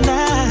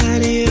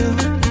calendario.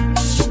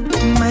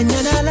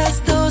 Mañana a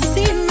las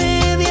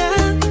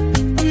 2:30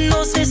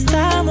 nos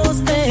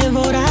estamos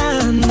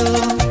devorando.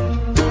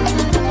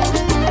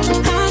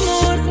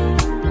 Amor,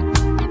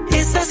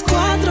 esas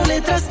 4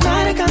 letras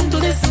marcan tu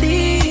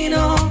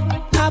destino.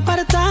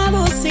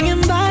 Apartados, sin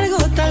embargo,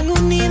 tan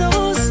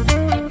unidos.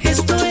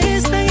 Esto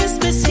es tan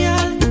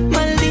especial.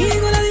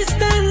 Maldigo la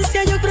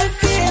distancia, yo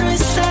prefiero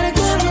estar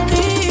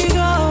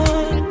contigo.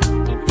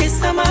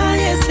 Esa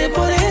magia, ese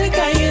poder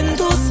cae en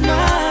tus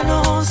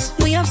manos.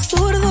 Muy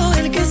absurdo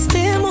el que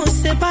estemos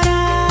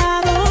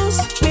separados,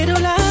 pero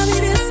la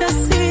vida es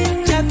así.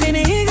 Ya te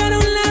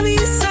negaron la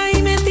visa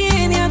y me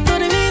tiene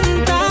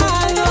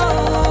atormentado.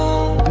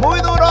 Muy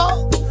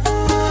duro.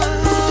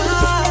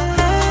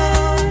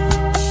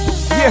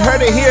 You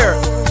heard it here.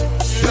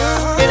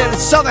 En el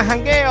Show de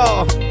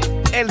Jangueo,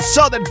 el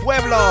show del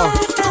pueblo.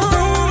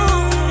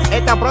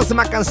 Esta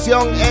próxima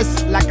canción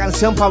es la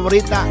canción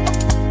favorita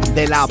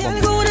del álbum.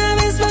 Alguna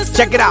vez vas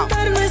Check it a out.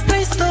 contar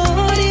nuestra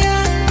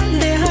historia,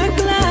 deja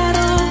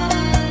claro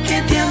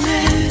que te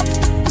amé.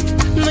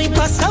 No hay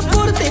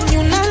pasaporte ni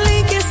una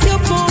ley que se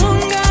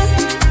oponga.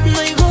 No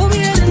hay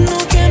gobierno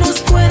que nos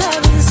pueda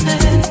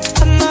vencer.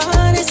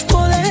 Amar es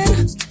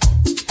poder.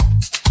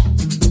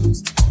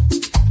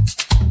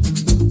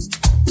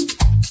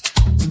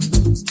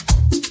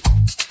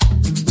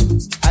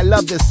 I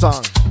love this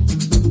song.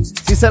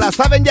 Si se la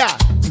saben ya,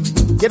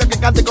 quiero que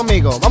cante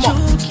conmigo. Vamos.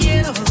 Yo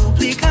quiero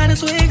duplicar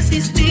tu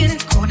existir,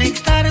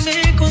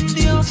 conectarme con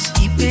Dios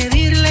y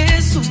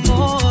pedirle su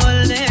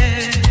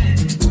molde.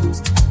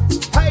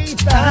 Hey,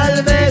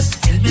 tal vez.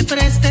 Él me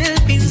preste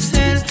el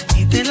pincel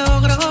y te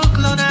logro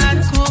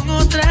clonar con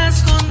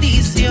otras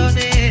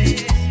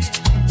condiciones.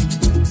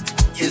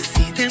 Y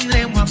así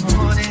tendremos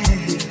amores.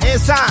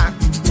 Esa.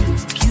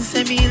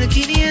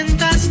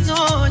 15.500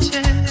 noches.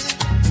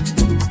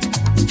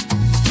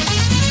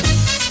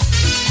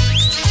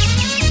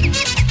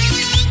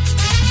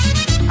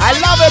 I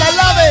love it, I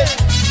love it.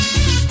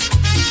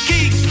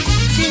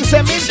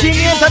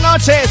 15.500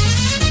 noches.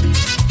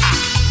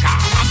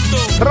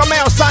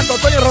 Romeo Santos,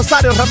 Toño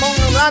Rosario, Ramón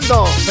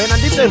Orlando,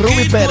 Fernandito y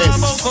Ruby Pérez.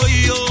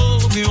 Yo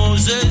me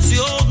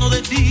obsesiono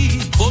de ti.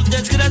 Por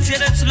desgracia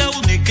eres la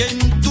única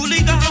en tu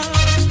liga.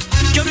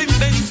 Quiero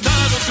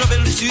inventar otra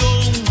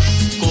versión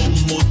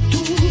como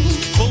tú,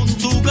 con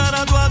tu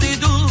cara, tu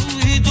actitud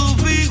y tu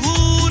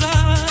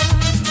figura.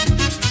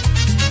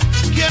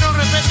 Quiero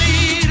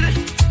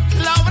repetir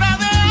la obra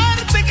de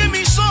arte que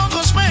mis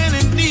ojos ven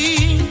en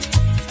ti.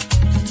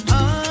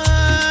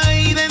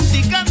 Ay,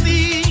 idéntica a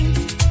ti.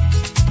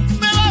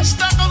 Me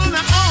basta con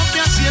una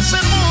copia si es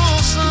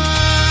hermosa.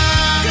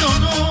 Yo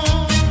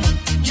no.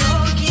 Yo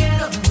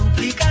quiero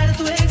duplicar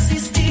tu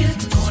existir,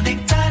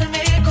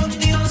 conectarme con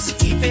Dios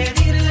y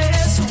pedirle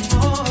su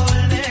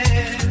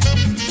molde.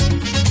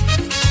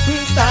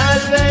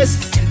 Tal vez.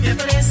 Él me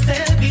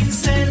preste el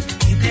pincel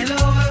y te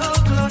logro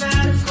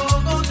clonar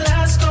con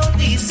otras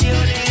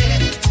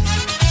condiciones.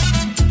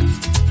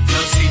 Y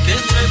así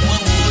tendremos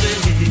amores.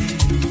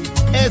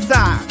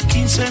 Esa.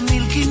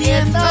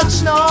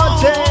 15.500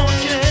 noches.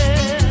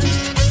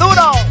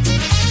 Duro.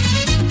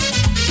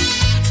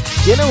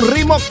 Tiene un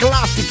ritmo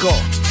clásico.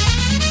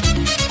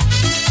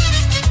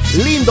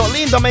 Lindo,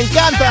 lindo, me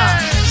encanta.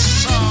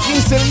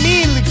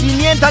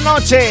 15.500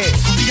 noches.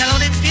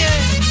 Pillador en pie.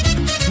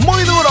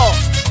 Muy duro.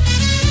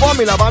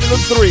 Fórmula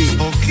Babylon 3.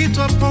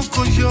 Poquito a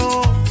poco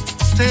yo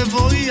te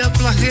voy a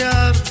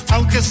plagiar,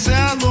 aunque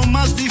sea lo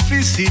más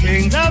difícil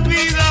en la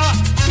vida.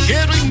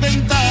 Quiero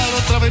inventar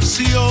otra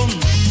versión,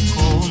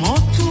 como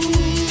tú,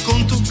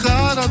 con tu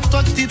cara, tu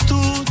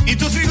actitud y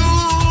tu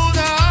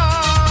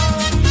figura.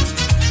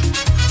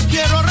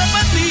 Quiero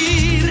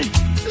repetir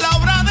la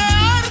obra de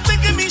arte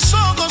que mis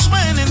ojos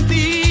ven en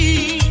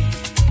ti.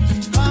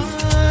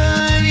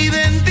 Ay,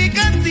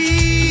 idéntica a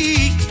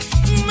ti,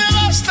 me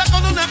basta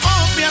con una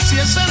copia si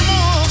es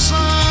hermosa.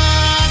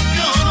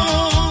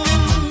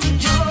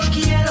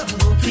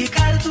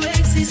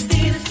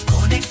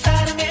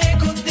 Conectarme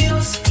con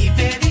Dios y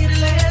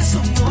pedirle su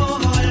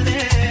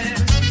molde.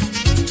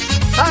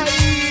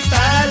 Ay,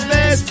 tal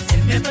vez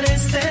Él me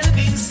preste el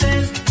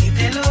pincel y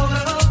te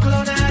logro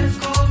clonar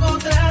con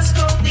otras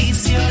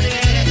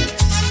condiciones.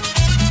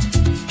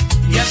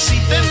 Y así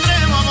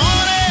tendremos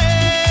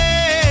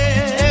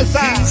amores.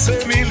 Esa.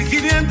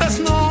 15.500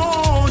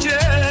 noches.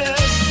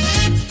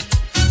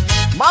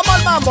 Vamos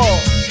al mambo.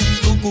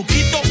 Tu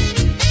cuquito,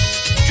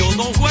 yo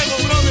no juego,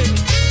 brother.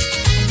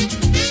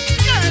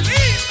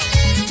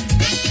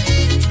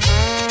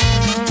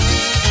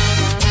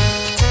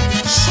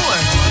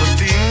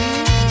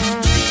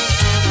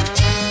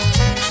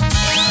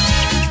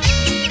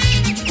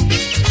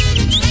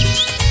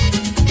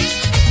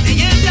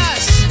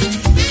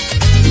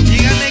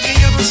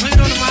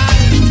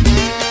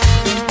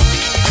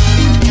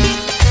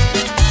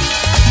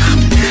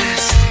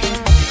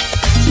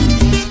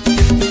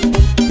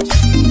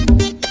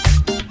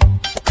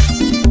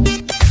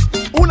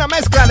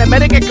 De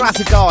merengue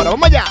clásico ahora,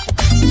 vamos allá.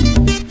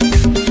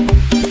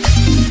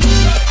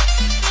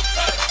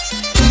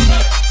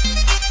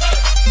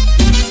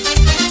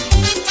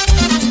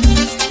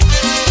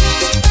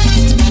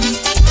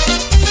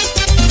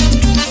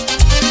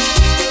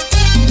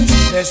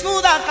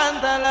 Desnuda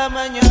canta la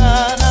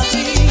mañana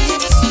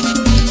gris.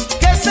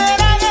 ¿Qué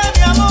será de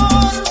mi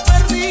amor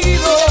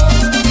perdido?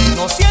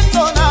 No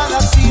siento nada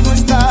si no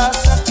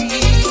estás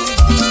aquí.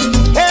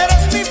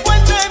 Eres mi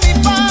fuente, mi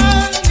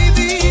pan, mi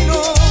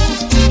vino.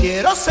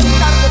 Quiero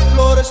sentar de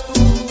flores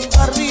tu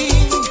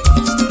jardín,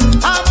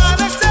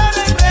 amanecer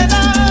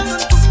enredado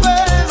en tus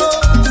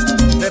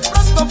pelos. De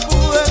pronto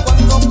pude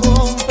cuando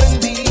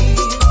comprendí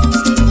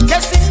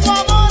que sin tu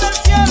amor el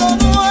cielo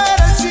no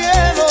era el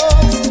cielo.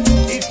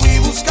 Y fui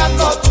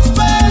buscando tus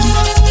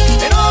besos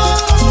en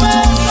otros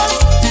besos,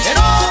 en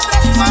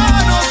otras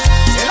manos,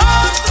 en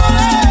otro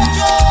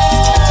lecho.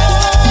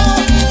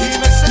 Y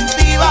me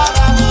sentí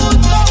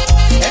vagabundo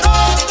en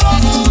otro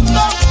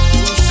mundo,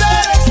 un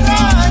ser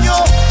extraño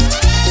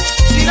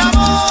sin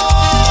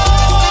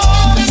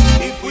amor.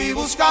 Y fui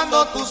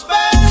buscando tus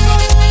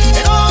besos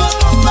en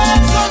otros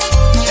besos,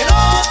 en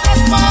otras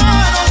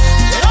manos,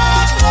 en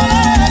otro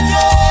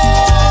lecho.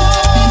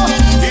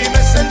 Y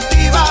me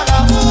sentí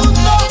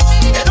vagabundo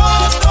en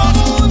otro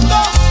mundo,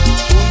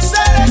 un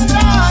ser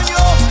extraño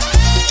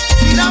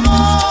sin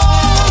amor.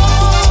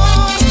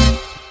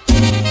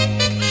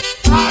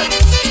 Ay.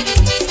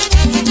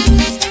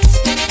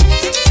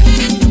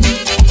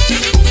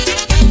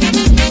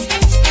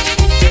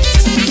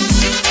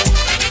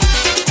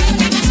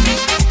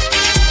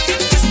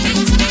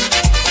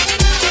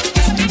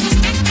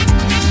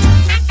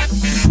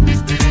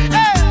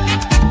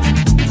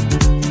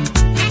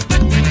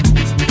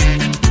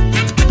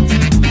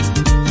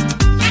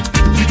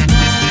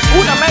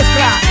 Una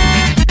mezcla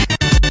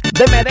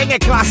de merengue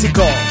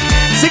clásico.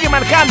 Sigue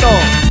marcando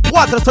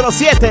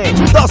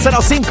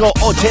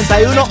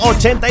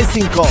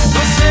 407-205-8185. No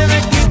se me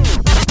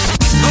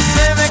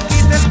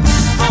quite el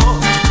gusto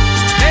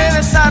de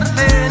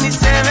besarte, ni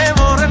se me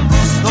borra el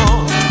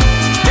gusto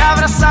de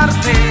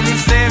abrazarte, ni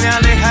se me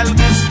aleja el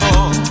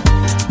gusto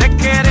de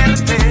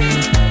quererte.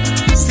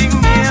 Sin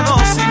miedo,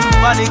 sin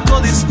pánico,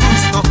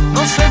 disgusto,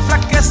 no se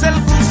enflaquece el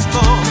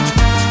gusto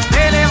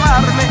de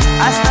elevarme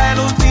hasta el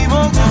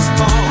último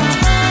gusto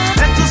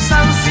de tus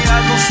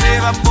ansias. No se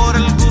va por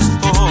el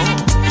gusto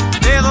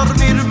de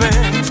dormirme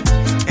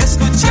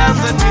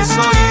escuchando en mis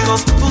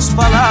oídos tus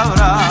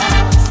palabras.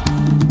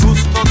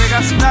 Gusto de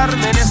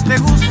gastarme en este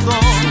gusto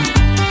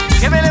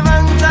que me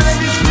levanta de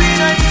mi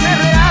espina y de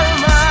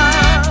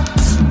realma.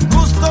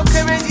 Gusto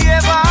que me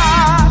lleva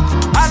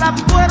a la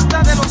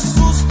puerta de los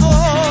sustos,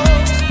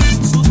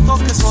 sustos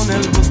que son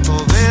el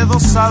gusto de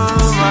dos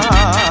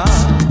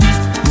almas.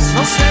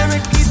 No se me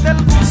quita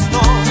el gusto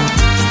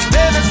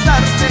de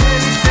besarte,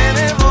 ni se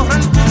me borra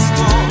el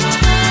gusto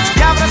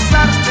de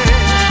abrazarte.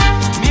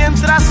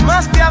 Mientras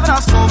más te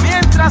abrazo,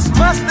 mientras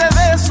más te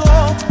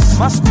beso,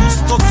 más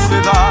gusto tú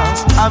le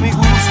das a mi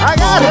gusto.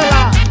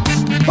 ¡Agárrala!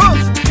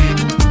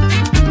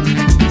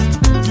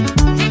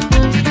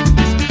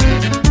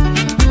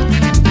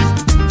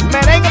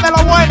 Merengue de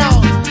lo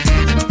bueno.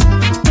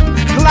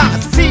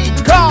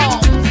 Clásico.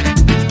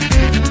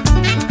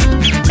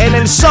 En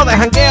el show de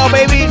jangueo,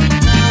 baby.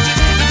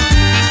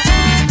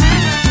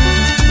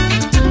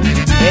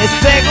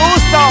 Ese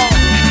gusto.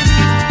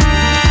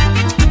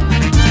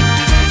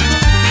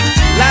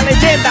 La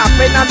leyenda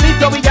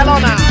Fernandito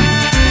Villalona.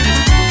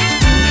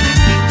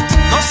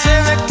 No se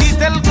me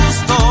quite el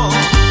gusto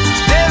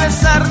de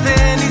besarte,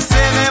 ni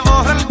se me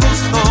borra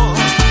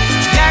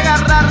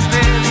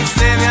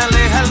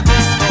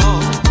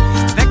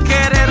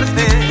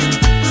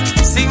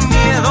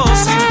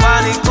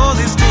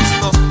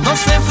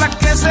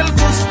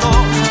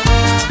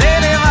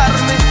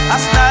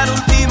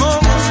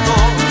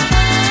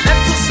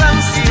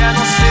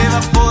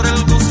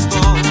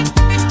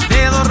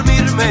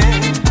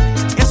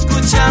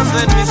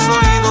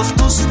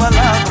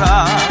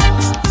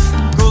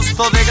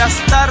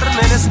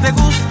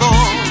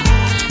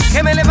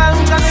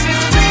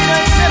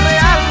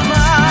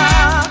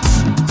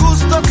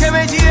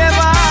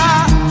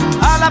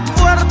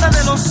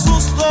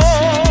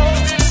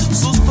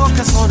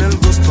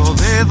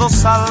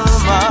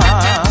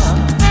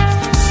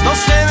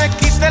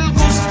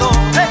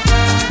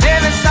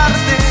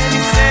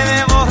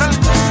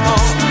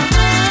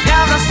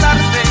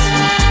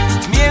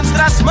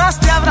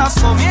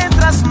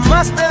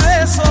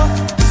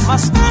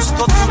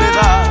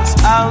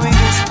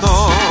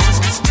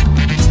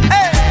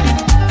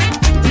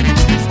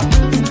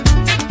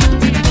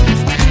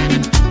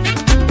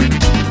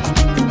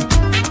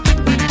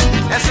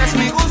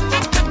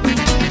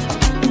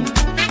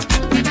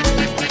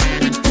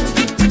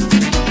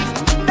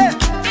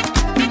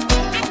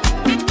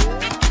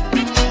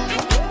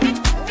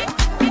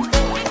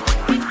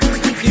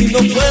no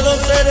puedo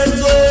ser el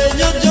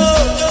dueño yo,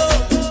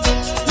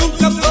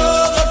 nunca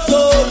puedo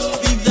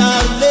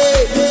olvidarme,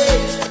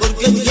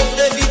 porque yo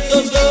te di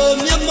todo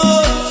mi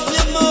amor,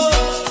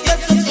 y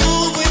eso tú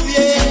muy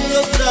bien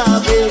lo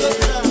sabes.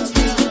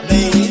 Me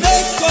iré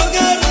con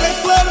el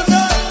recuerdo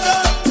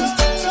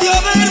de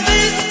haber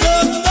visto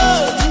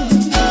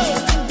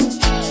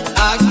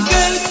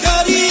aquel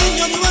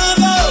cariño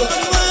nuevo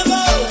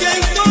que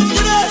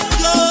encontré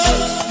yo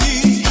aquí.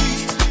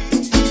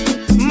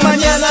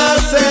 Mañana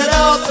será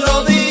otro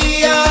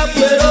día,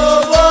 quiero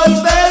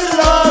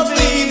volverlo a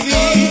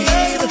vivir,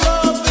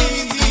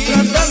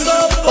 tratando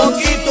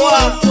poquito a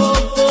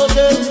poco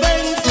de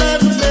pensar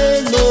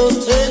menos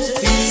en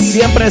ti.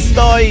 Siempre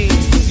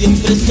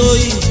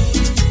estoy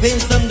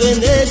pensando en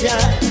ella,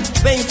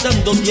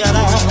 pensando qué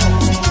hará.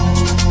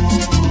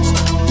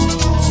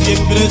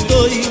 Siempre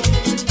estoy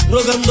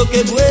rogando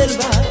que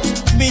vuelva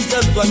mi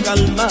llanto a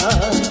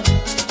calmar,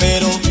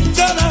 pero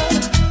cada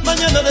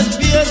mañana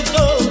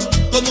despierto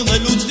con una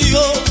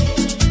ilusión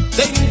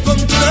de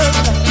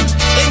encontrarla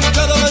en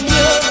cada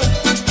mañana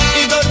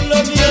y darle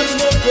mi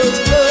amor por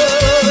ver.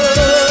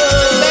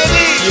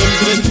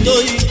 Siempre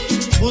estoy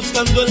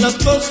buscando en las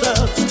cosas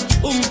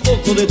un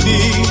poco de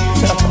ti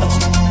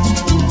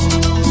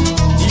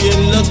y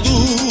en la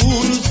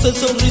dulce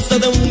sonrisa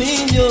de un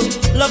niño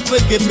la fe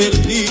que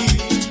perdí.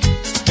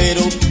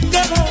 Pero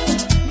cada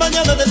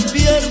mañana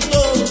despierto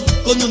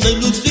con una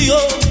ilusión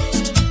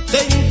de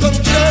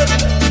encontrar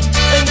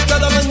en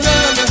cada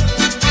mañana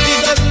y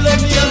darle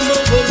mi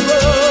amor,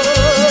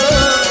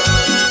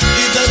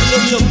 y darle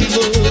mi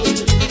amor,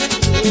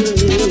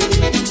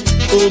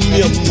 oh mi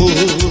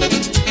amor,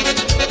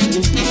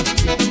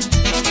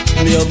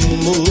 mi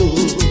amor.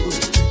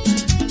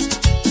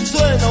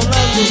 Suena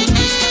Orlando.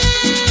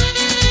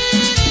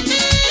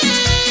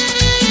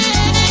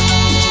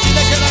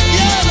 Dile que la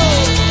quiero.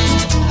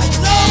 I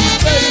love you,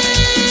 baby.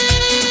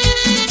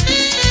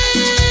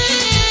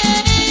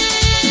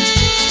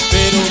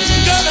 Pero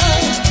cada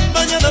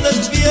mañana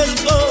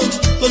despierto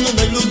con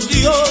una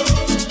ilusión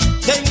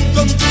de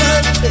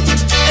encontrarte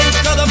en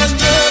cada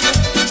mañana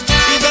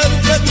y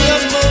darte mi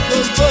amor,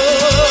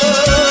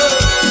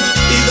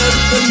 y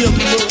darte mi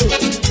amor,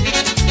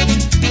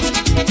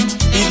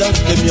 y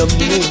darte mi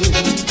amor,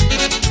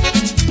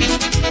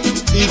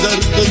 y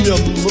darte mi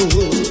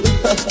amor.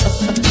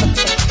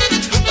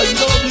 I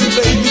love you,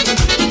 baby.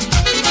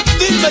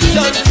 Dime,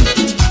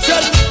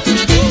 Charlie,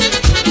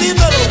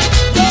 dímelo,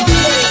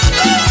 dame.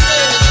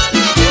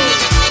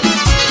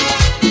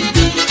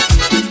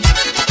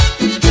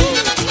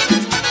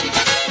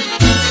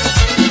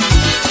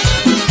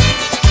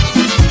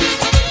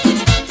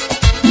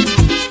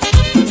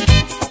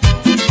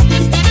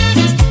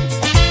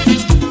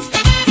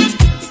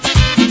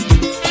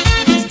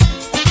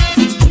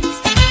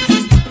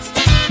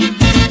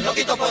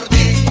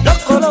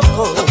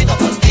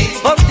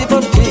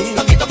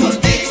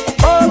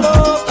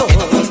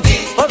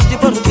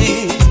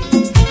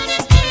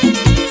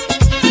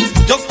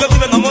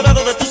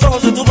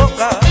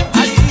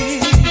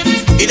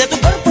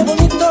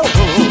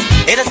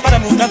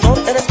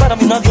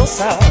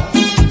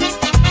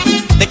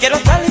 Te quiero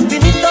hasta el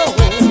infinito.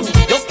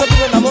 Yo que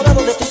vivo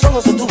enamorado de tus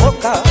ojos, de tu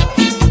boca,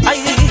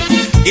 ay,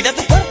 y de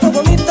tu cuerpo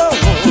bonito.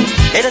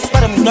 Eres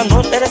para mí un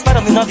amor, eres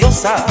para mí una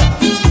diosa.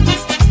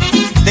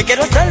 Te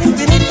quiero hasta el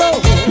infinito.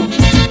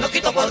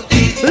 Loquito por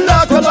ti,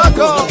 loco,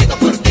 loco. Loquito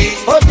por ti,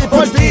 por ti,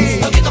 por ti.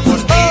 Loquito por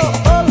ti,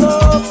 oh,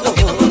 loco.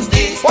 Loquito por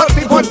ti, por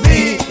ti, por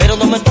ti. Pero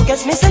no me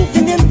toques mis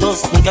sentimientos,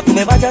 nunca tú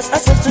me vayas a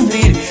hacer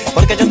sufrir,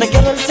 porque yo te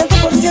quiero al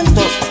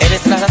 100%.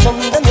 Eres la razón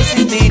de mi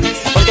existir,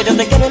 porque yo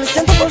te quiero al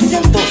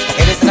 100%.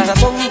 Eres la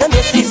razón de mi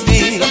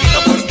existir.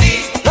 Loquito por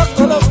ti,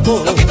 loco,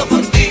 loco. Loquito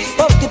por ti,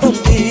 por ti, por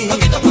ti.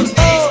 Loquito por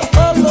ti,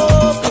 oh,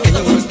 loco.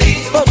 Loquito por ti,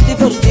 por ti,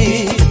 por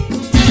ti.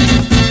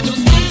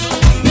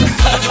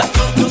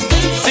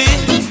 Sí,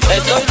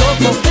 estoy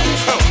loco,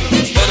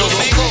 pero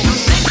sigo.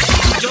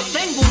 Yo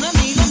tengo un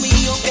amigo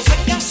mío que se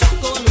casó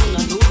con una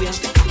rubia,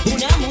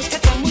 una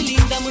muchacha muy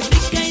linda, muy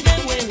rica y de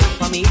buena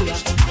familia.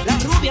 La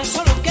rubia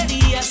solo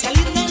quería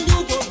salir del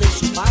yugo de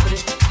su padre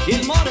y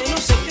el moreno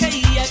se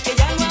creía que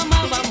ya lo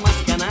amaba más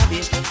que a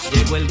nadie.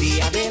 Llegó el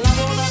día de la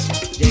boda,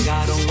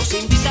 llegaron los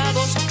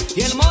invitados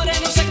y el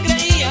moreno se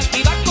creía que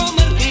iba a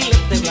comer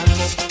filete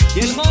blanco. Y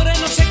el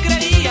moreno se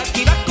creía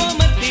que iba a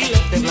comer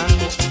filete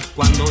blanco.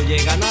 Cuando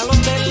llegan al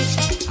hotel,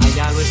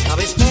 allá lo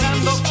estaba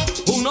esperando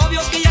un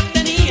novio que ya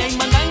tenía y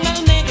mandan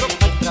al negro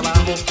para el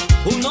trabajo.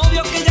 Un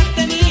novio que ya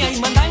tenía y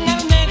mandan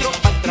al negro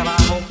para el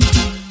trabajo.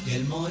 Y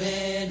el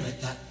moreno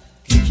está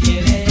que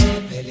quiere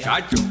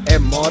pelear. Chacho, el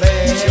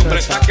moreno siempre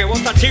está que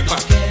bota chipa.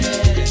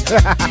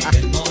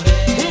 El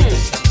moreno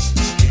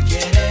que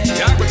quiere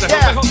Ya, pues te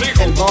son hijos.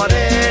 el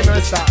moreno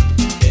está.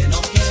 que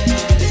no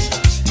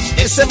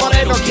quiere. Ese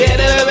moreno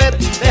quiere beber,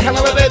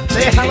 déjalo beber,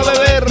 déjalo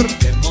beber.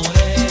 El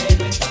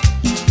moreno está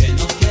que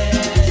no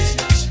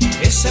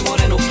quiere. Ese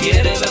moreno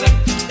quiere beber,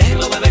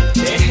 déjenlo beber,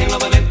 déjenlo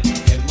beber.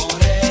 El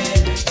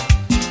moreno está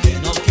que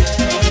no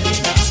quiere.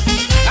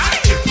 ¡Ay!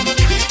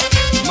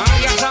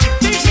 María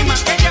Santísima,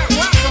 aquella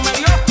guaso me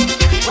dio.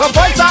 ¡Con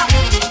fuerza!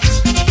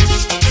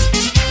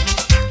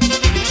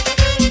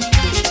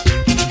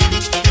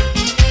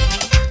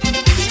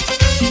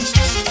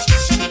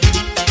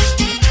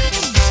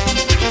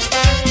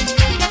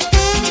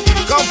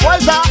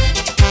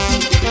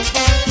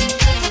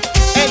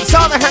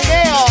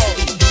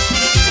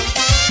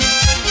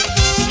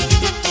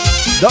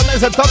 donde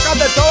se toca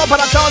de todo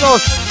para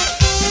todos.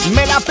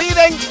 Me la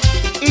piden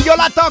y yo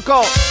la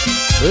toco.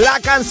 La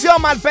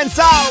canción Mal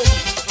Pensado.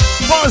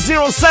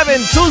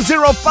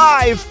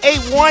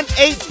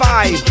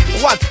 407-205-8185.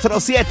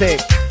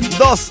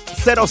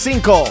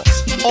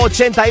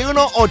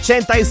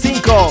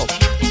 407-205-8185.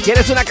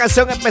 ¿Quieres una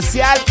canción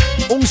especial?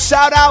 Un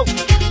shout out.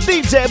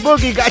 DJ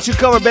Boogie got you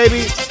covered,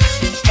 baby.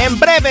 En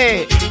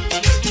breve,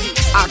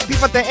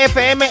 Actívate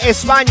FM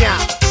España.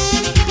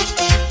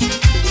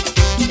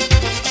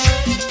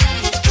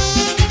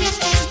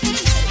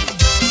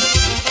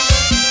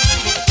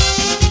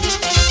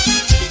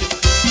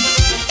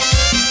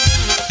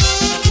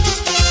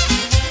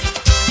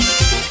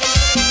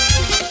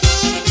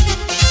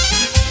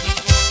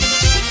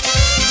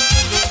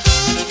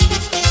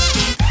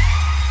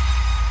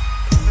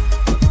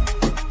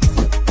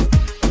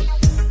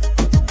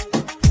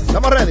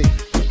 ¿Estamos ready?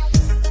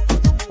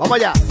 Vamos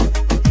allá.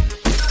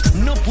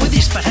 ¿No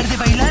puedes parar de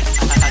bailar?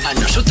 A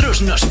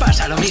nosotros nos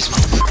pasa lo mismo.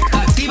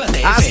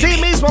 Actívate Así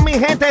FM. mismo, mi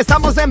gente,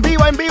 estamos en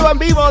vivo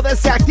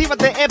desde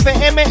Actívate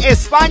FM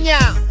España.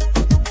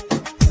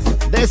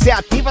 Desde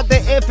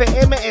Actívate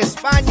FM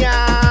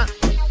España.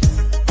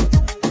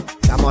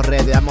 Estamos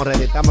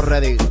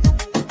ready.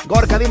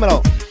 Gorka,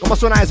 dímelo, ¿cómo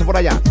suena eso por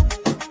allá?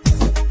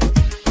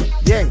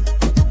 Bien.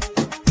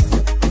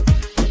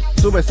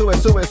 Sube.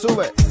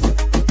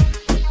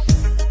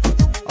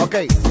 Ok.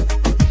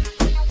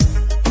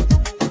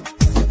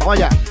 Vamos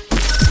allá.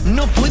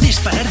 ¿No puedes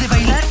parar de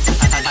bailar?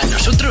 A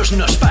nosotros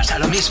nos pasa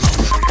lo mismo.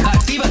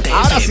 Actívate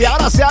Ahora FM.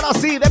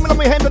 sí. Démelo,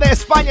 mi gente de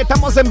España.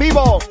 Estamos en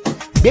vivo.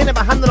 Viene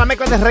bajando la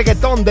mezcla de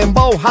reggaetón,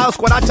 dembow, house,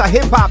 guaracha,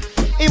 hip hop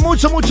y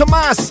mucho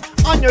más.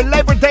 On your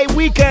Labor Day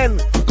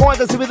weekend. Con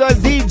el servidor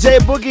DJ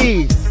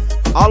Boogie.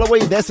 All the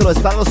way desde los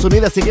Estados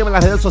Unidos. Sígueme en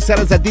las redes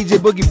sociales de DJ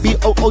Boogie,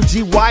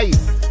 BOOGY.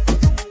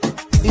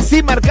 Y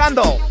sí,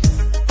 marcando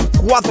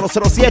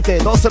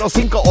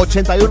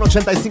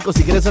 407-205-8185.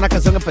 Si quieres una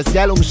canción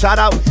especial, un shout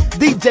out,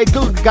 DJ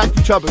Boogie got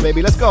you trouble,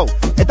 baby. Let's go.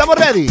 ¿Estamos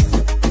ready?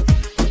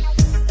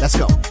 Let's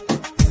go.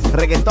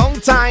 Reggaeton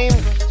time.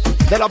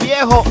 De lo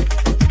viejo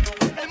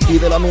y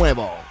de lo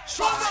nuevo.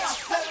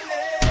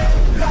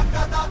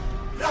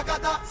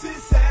 Si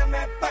se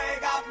me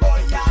pega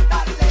voy a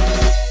darle.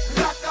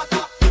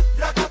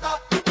 Racata,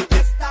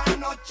 esta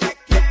noche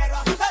quiero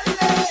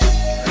hacerle.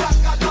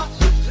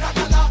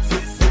 Racata, si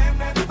se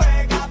me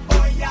pega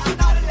voy a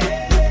darle.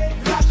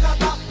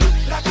 Racata,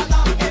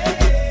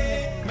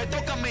 Me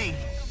toca a mí.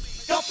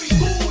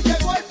 Capitú,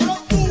 llegó el flow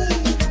tú.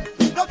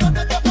 No te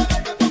pegas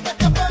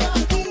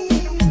tú.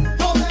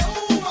 W,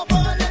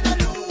 apagarle la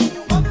luz.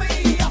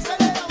 Mami,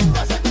 acelera duro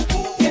ese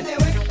cucú. Tiene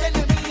 20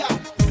 enemías,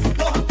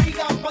 dos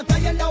amigas,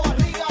 pantalla en la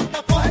barriga,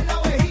 tatuaje en la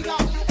vejiga.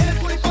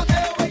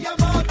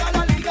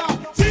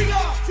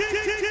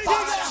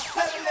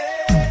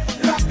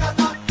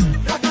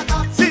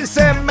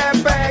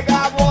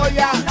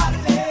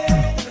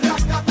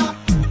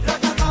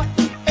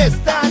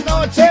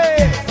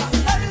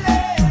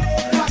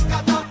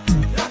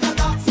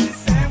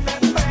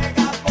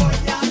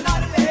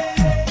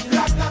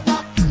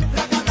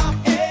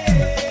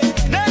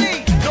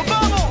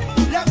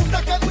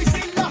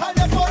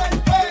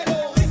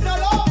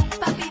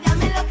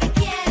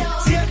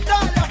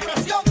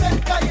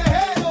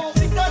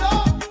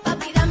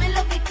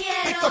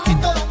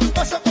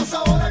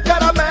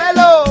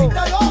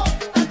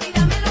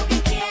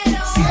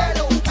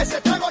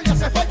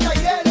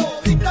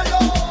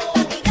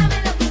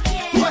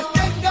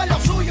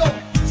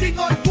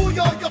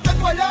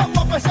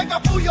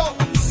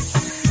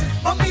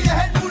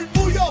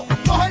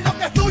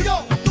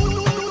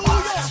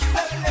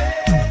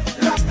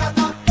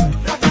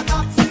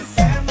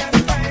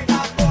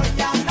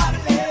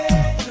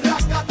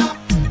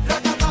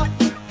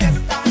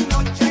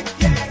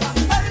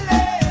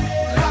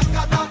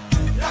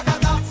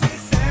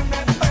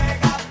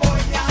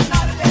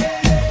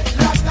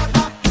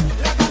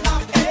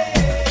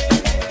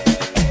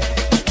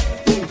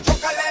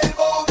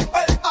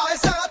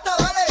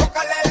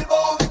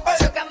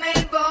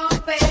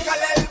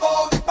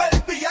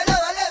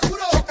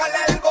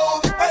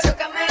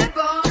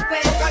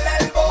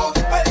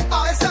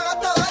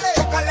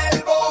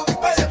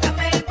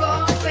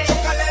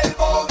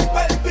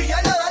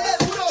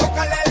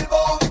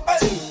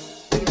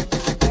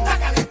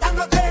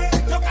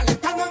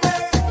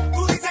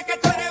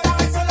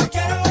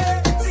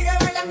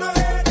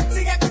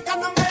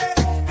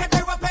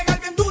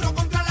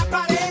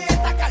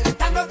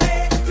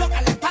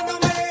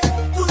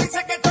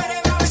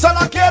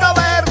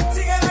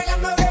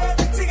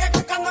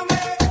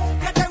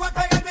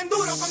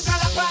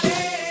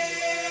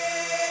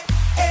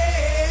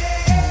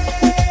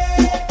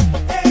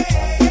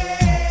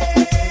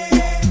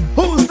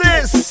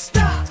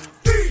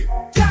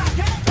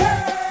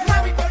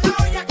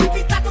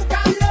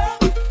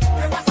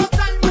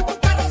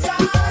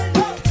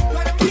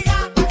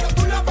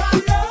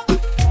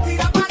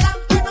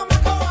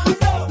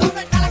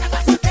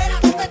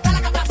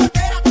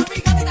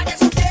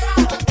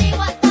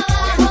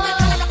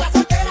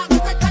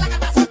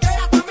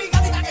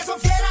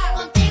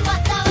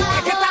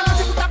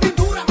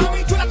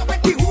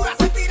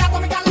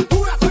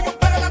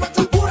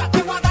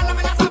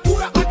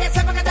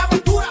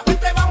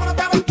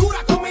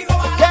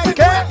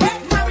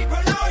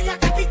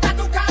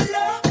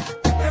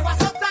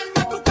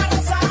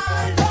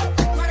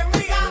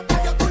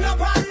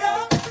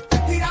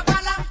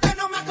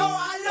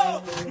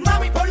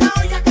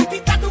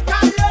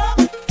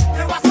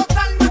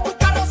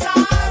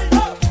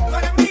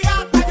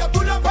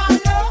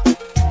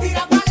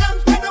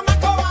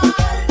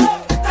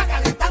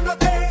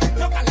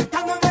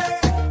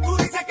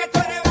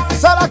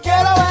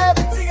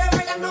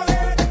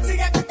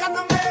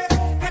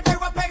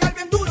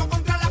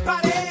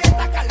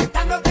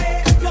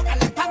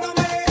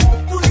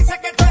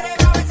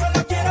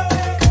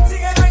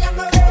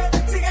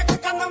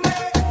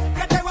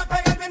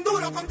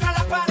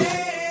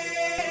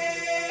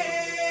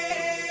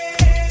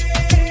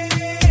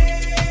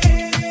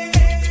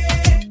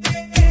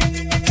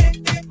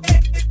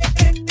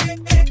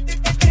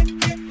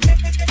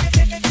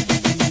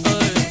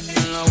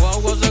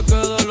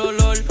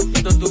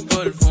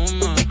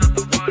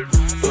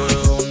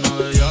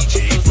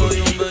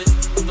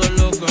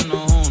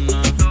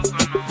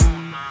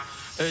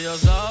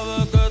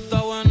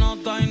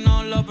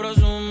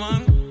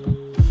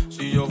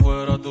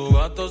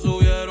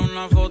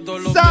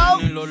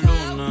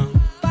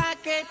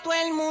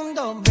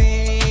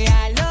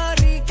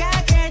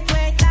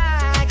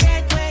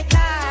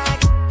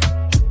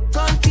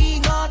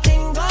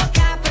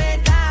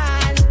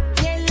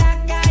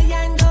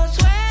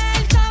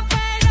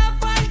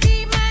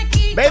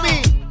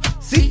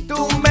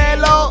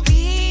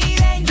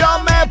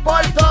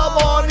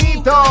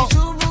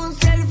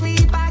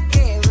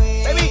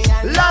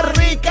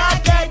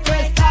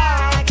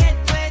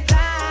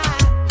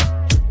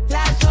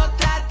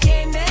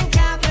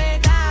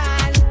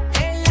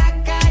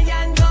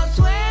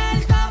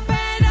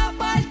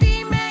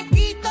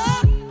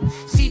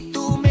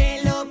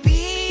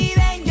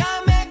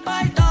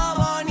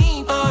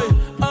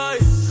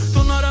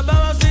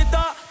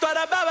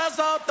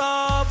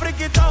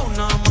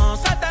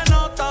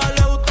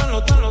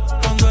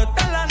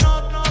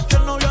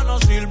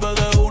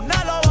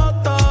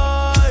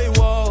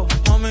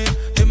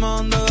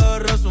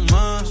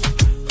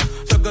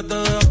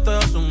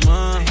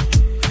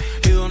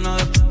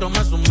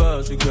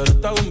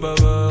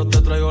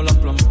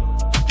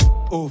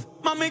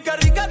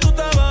 tú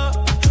te vas.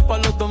 Pa'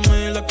 los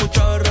 2000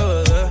 escucha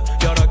RBD.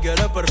 Y ahora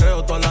quiere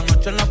perreo toda la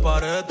noche en la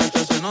pared.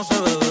 Si no se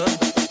bebe.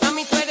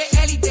 Mami, tú eres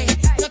élite,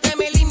 no te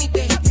me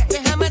limites.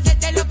 Déjame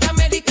hacerte lo que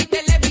América y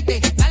te levite.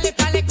 Dale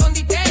pa'l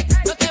escondite,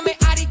 no te me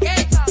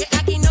ariques. Que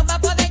aquí no va a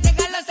poder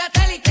llegar los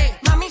satélites.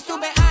 Mami,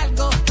 sube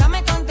algo,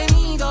 dame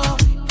contenido.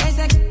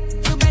 Ese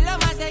sube lo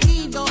más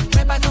seguido.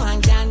 Me paso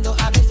jangueando,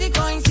 a ver si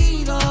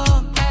coincido.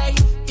 Ey,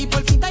 y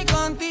por fin estoy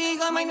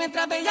contigo, mami,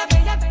 nuestra bella,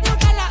 bella,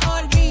 nunca la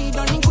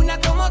olvido. Ninguna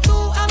como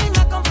tú, a mí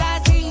me ha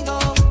complacido.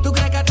 Tú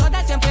crees que a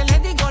todas siempre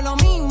les digo lo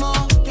mismo.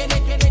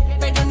 Quiere,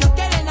 pero no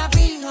quieren a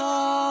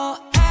fijo.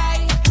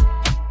 Ey,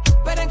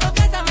 pero en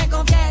confianza me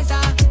confiesa.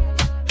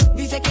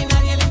 Dice que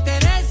nadie le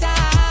interesa,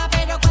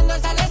 pero cuando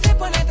sale se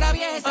pone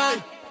traviesa.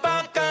 Ay,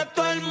 pa' que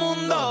todo el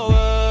mundo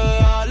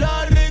vea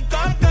la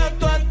rica que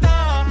tú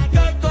estás,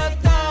 que tú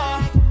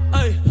estás.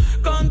 Ay,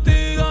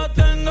 contigo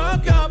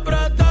tengo que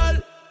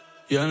apretar.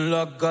 Y en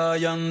la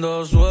calle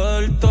ando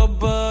suelto,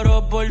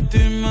 pero por ti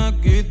me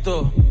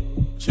quito.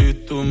 Si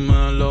tú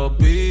me lo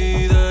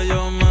pides,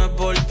 yo me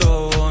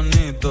porto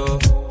bonito.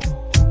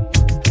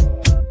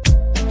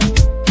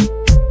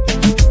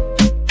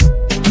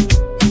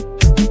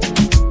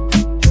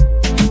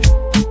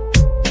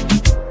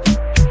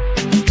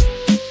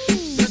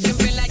 Yo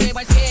siempre la llevo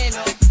al cielo.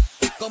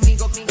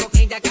 Conmigo,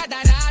 ella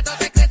cada rato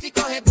se crece y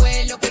coge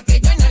vuelo. Porque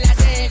yo no la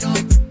celo.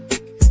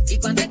 Y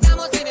cuando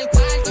estamos en el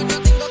cuarto, no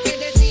tengo que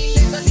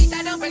decirle, solita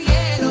rompe el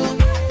hielo.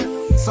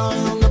 Sabe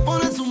dónde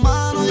pone su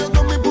mano, yo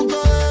con mi punto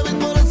débil,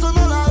 por eso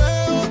no la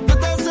dejo.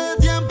 Desde hace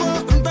tiempo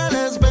te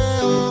les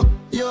veo.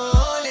 Yo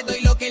le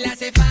doy lo que le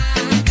hace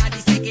falta.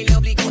 Dice que le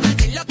obligo a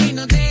hacer lo que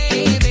no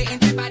debe.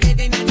 Entre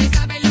paredes nadie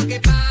sabe lo que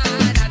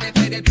pasa.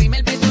 Después del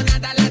primer beso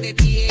nada la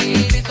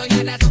detiene. Soy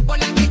la razón por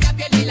la que ella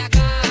pierde la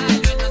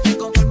calma. No se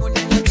conforma,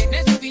 una no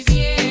tiene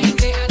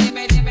suficiente. A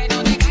debe,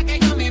 no deja que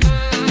yo me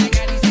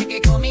vaya. Dice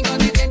que conmigo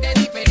se siente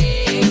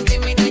diferente.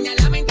 Me daña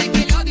la mente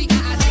que lo diga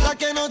así. la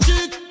que no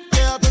chic,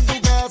 quédate en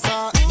tu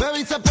casa.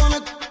 Baby se pone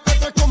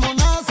detrás como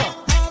NASA.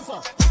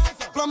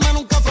 Planes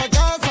nunca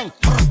fracasan.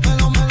 Me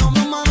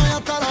mano y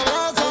hasta la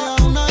grasa. Ella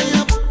una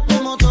hija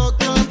como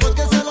Tokio. Después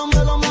que se lo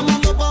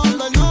mandó pa'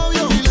 donde el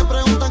novio. Y le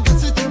preguntan que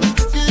si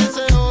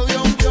dice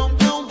obvio.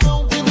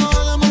 Si no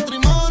es de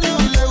matrimonio.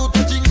 Y le gusta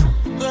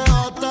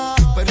rebata.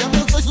 Perreando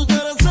soy su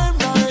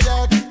Teresenda.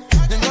 Ella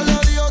tengo le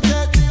digo que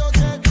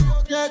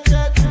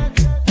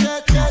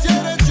si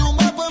eres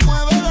chumba pues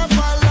mueve la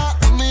espalda.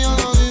 A mí yo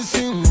no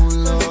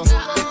disimulo.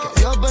 Que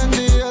Dios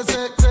bendiga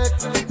ese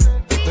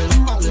pero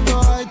un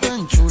maldito ay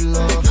tan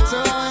chulo. Se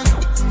va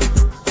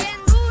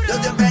Yo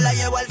siempre la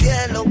llevo al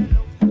cielo.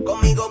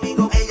 Conmigo,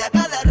 ella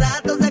cada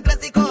rato se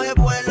crece y coge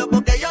vuelo.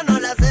 Porque yo no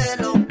la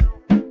celo.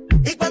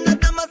 Y cuando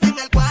estamos en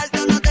el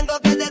cuarto, no tengo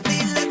que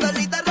decirle,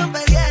 solita rompe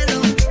el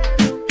hielo.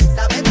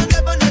 Sabe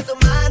dónde pone su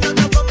mano,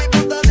 yo con mi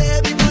punto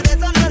débil, por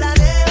eso no la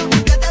dejo.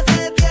 Desde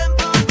hace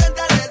tiempo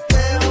frente al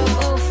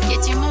espejo. Uf, qué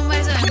chimbo un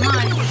beso de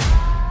mal.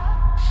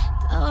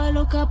 Estaba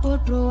loca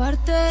por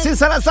probarte. Si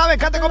se la sabe,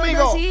 cante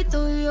conmigo.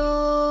 Besito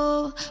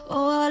yo,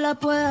 ojalá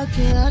pueda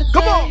quedarte.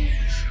 ¿Cómo?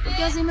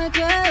 Porque así me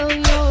quedo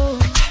yo.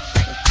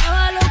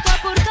 Estaba loca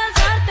por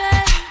casarte,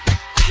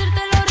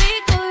 hacerte lo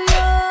rico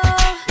yo.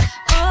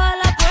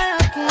 Ojalá pueda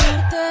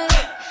quedarte,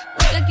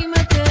 porque aquí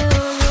me quedo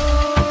yo.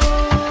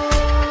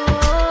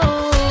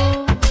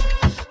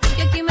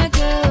 Porque aquí me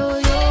quedo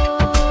yo.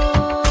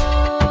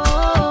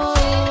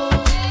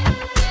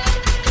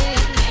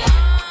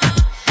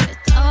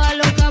 Estaba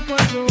loca por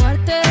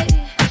probarte,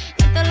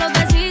 darte los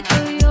besitos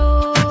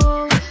yo.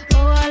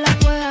 Ojalá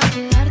pueda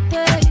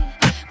quedarte,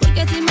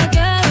 porque si me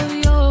quedo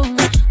yo.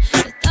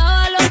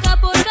 Estaba loca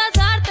por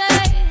casarte,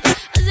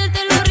 hacerte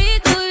lo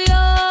rico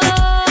yo.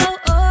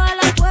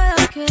 Ojalá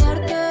pueda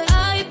quedarte.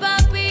 Ay,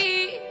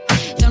 papi,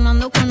 yo no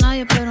ando con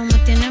nadie, pero me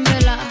tienen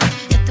vela.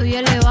 Estoy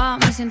elevada,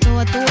 me siento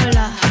a tu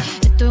vela.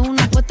 Esto es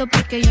una apuesta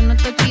porque yo no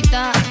te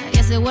quita. Y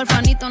ese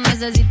huerfanito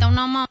necesita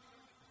una mamá.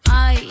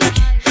 Ay,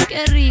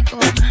 qué rico,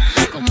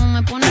 como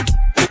me pone.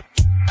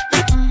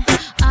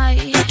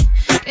 Ay,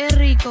 qué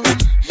rico,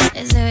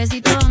 ese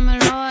besito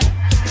dámelo.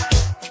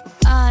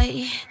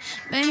 Ay,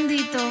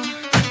 bendito,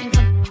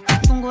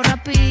 pongo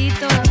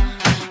rapidito.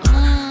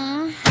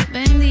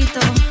 Bendito,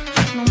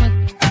 no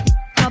me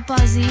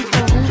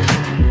papacito.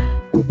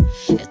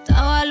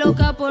 Estaba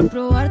loca por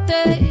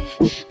probarte,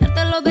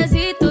 darte los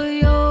besitos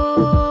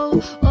yo.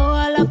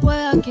 Ojalá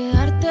pueda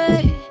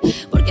quedarte,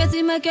 porque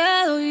así me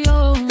quedo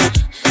yo.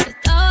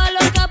 Estaba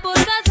loca por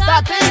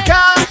casarte,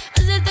 Tatica.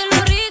 hacerte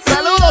lo rico.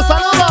 Saludos,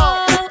 saludos.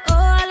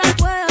 Ojalá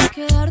pueda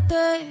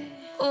quedarte.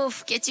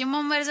 Uf, qué chimbo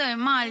un verso de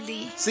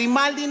Maldi. Sin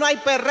Maldi no hay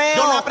perreo.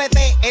 Yo la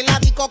apreté en la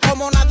disco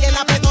como nadie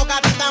la apretó,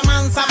 gatita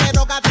mansa.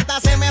 Pero gatita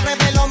se me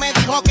reveló, me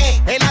dijo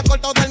que el alcohol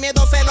todo el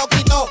miedo se lo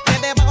quitó. Que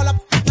debajo la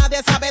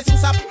nadie sabe si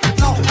usa.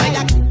 No,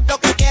 ella lo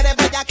que quiere,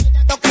 bella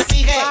lo que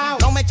sigue.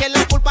 No me eches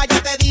la culpa,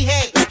 ya te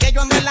dije. Que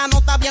yo en verdad no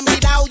está bien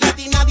mirado y a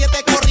ti nadie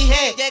te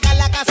corrige. Llega a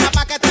la casa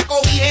pa' que te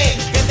cobije.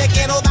 Que te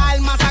quiero dar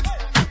más a...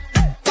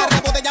 Que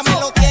rebote ya me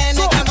lo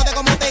tienes. Cántate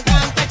como te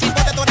encanta.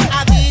 Chipote tú eres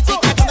adicto.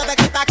 Que cuando te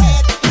quita que...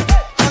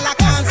 Con la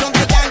canción de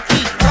Jangueo.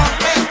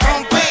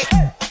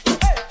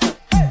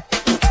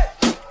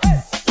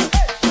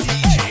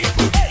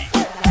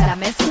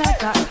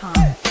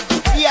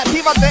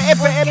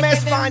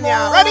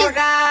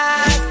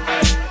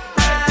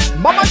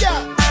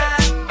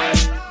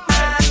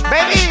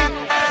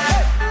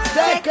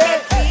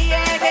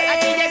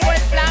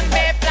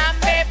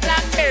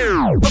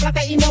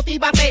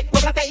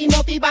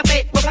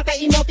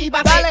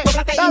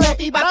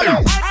 Dale.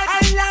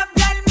 Al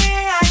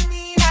hablarme, al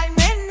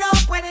mirarme, no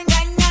puede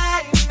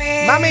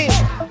engañarme. Mami,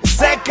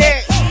 sé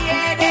que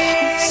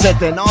se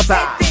te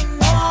nota.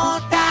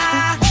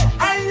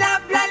 Al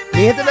hablarme,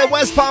 Mi gente de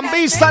West Palm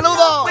Beach,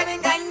 saludos. puede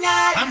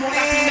engañarme. Vamos a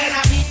la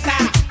primera vista,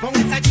 con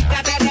esa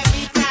chica de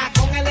revista,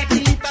 con el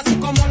estilito así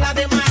como la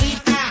de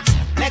Marita.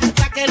 Le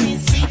gusta que le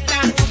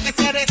incitan, que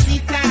se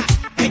recita.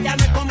 Ella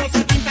no es como se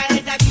pinta,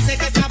 ella dice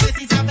que sabe,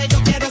 si sabe,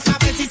 yo quiero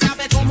saber si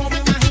sabe cómo me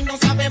imagino,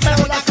 sabe, me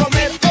voy a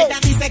comer. Ella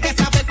dice que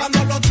sabe,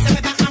 cuando lo dice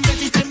me da hambre,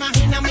 si se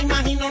imagina, me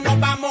imagino, nos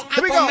vamos a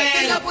comer.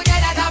 Si yo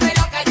pudiera saber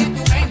lo que hay en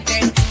tu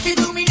mente, si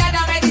tu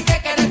mirada me dice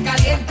que eres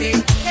caliente,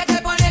 que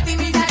te pones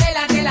tímida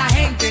delante de la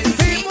gente,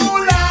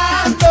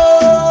 simulando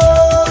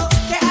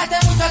que hace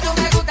mucho tú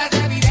me gustas,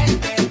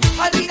 evidente.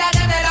 Olvídate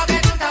de lo que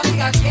tus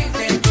amigas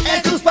piensen,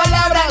 En tus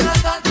palabras, no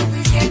son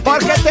suficientes.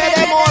 porque te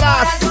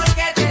demoras.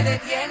 Porque te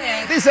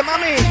detienes. Dice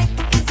mami,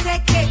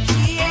 Sé que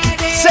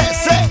quieres. sé.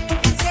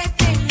 Se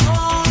te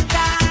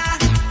nota.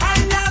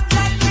 Al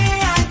hablarme,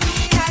 al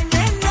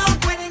mirarme, no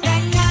puede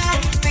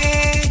engañarme.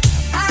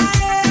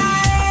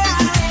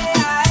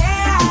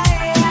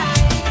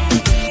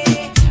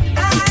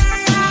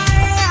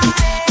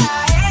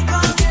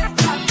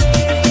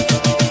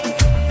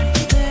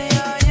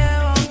 Ella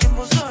lleva un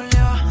tiempo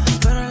sola,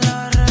 pero en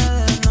las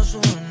redes no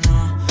sube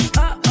nada.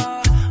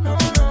 No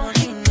podemos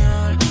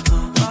alinear.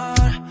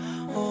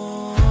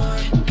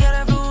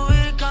 Quiere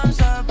fluir,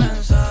 cansa de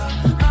pensar.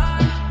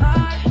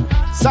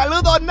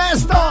 Saludos,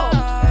 Ernesto.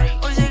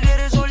 Hoy se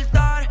quiere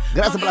soltar.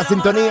 Gracias por la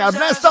sintonía,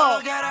 Ernesto.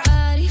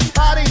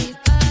 Party,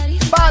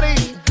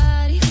 Party,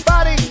 party,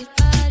 party.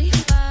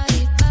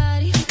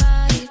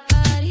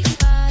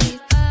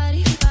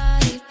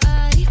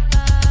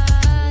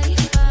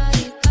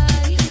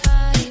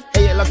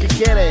 Ella es lo que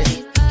quiere.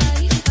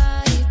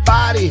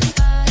 Party,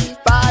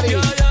 party.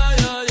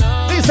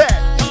 Dice.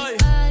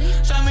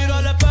 Se miró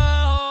al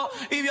espejo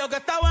y vio que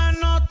está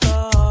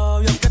buenota,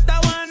 vio que está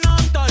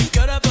buenota y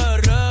quiere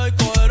perrear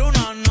y coger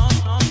una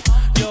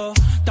nota. Yo,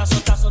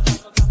 tazo,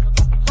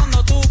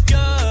 cuando tú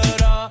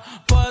quieras,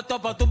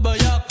 puesto pa' tus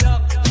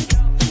bellacas,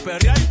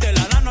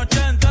 perreártela la noche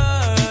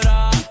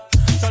entera,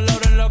 solo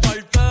abren la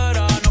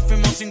cartera, nos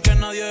fuimos sin que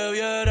nadie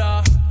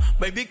viera.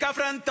 Baby, que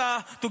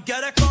afrenta, tú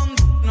quieres con,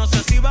 no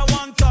sé si va a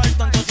aguantar,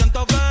 tanto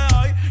siento que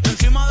hay, y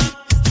encima de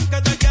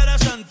que te quieres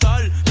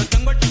sentar, te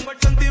tengo el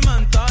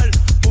sentimental,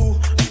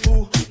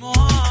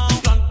 mojado,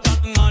 tan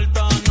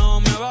alta no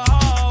me he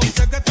bajado,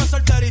 dice que está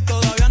soltera y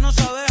todavía no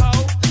se ha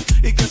dejado,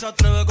 y que se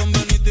atreve con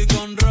Benito y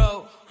con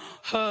Raúl.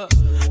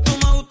 Tú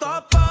me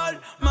gustas par,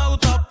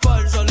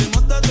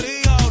 salimos de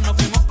trío, nos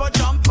fuimos pa'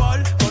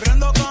 champar,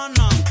 corriendo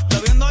cana,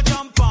 bebiendo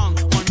champán,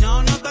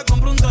 mañana te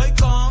compro un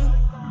Taycan.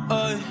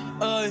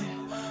 Ay,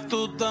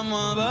 tú te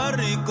mueves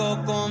rico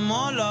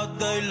como la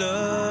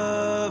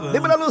Taylor.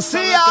 Dímelo,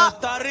 Lucía.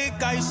 Está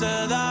rica y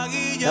se da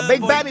guille. The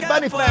Big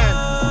Bunny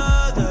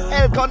fan.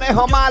 El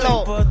conejo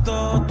malo.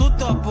 Tú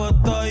estás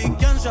puesta y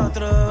quién se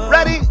atreve.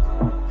 Ready?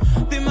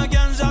 Dime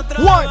quién se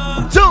atreve.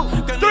 1, 2,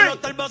 Que en el 3.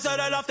 hotel va a ser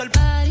el after.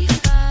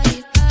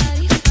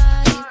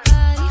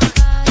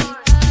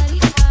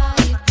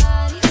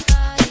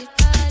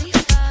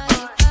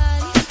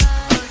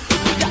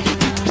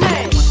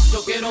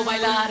 Yo quiero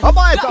bailar,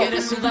 Vamos a esto.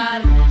 quieres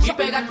sudar y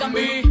pegarte a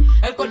mí,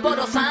 el cuerpo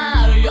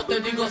rosar. Yo te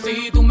digo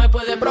si tú me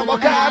puedes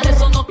provocar.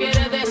 Eso no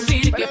quiere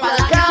decir que para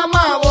la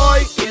cama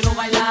voy. Quiero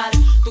bailar,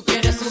 tú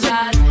quieres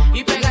sudar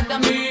y pegarte a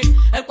mí,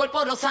 el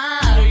cuerpo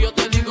rosar. Yo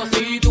te digo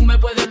si tú me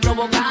puedes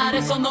provocar.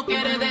 Eso no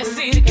quiere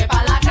decir que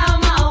para la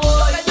cama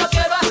voy. Lo que yo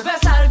quiero es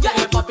besar, yeah.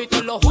 Papi,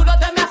 te lo juro,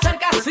 te me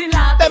acercas y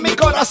late De mi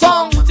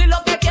corazón. Si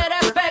lo que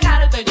quieres es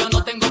pegarte, yo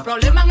no tengo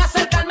problema en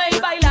acercarme y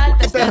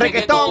bailarte. Este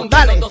reggaetón,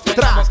 dale.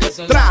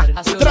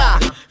 Tra.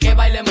 Que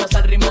bailemos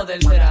al ritmo del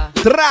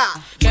Tra.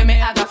 que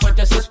me haga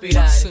fuerte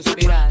suspirar.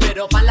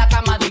 Pero pa' la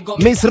cama digo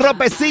Mis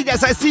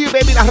ropecillas, así,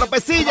 baby, las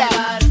ropecillas.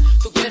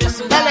 tú quieres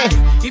sudar Dale.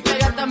 y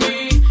pegarte a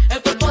mí,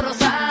 el cuerpo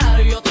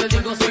rosar. Yo te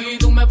digo si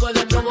tú me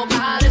puedes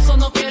provocar. Eso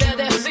no quiere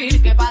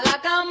decir que pa'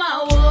 la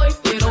cama voy.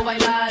 Quiero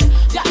bailar,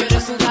 ya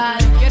quieres sudar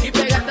y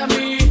pegarte a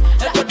mí,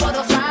 el cuerpo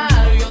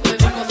rosar. Yo te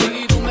digo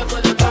si tú me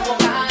puedes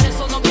provocar.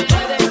 Eso no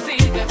quiere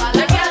decir que pa'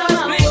 la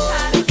cama voy.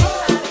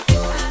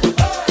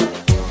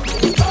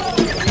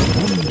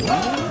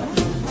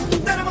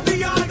 Tenemos tú y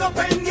yo algo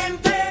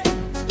pendiente.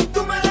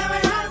 Tú me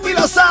debes algo Y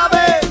lo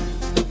sabe.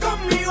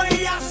 conmigo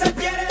ella se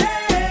pierde.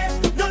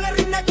 No le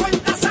rinde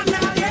cuentas a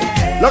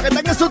nadie. Los que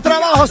están en su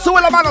trabajo,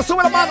 sube la mano,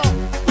 sube la mano.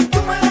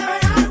 Tú me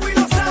debes algo y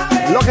lo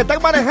sabes. Los que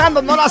están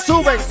manejando, no la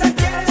suben.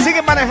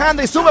 Siguen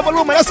manejando y sube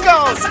volumen, let's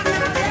go.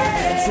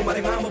 Suma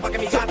de mambo pa' que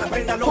mi gata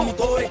prenda los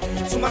motores.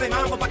 Suma de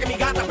mambo pa' que mi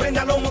gata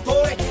prenda los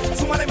motores.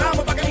 Suma de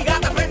mambo pa' que mi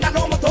gata prenda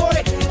los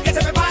motores. Que se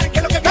prepare,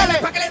 que lo que viene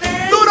pa' que le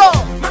den. Duro.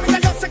 Mamita,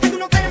 yo sé que tú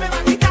no te me vas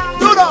a quitar.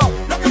 Duro.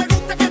 Lo que me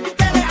gusta es que tú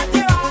te dejas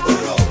llevar.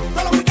 Duro.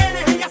 Todos los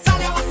weekends ella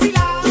sale a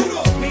vacilar.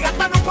 Duro. Mi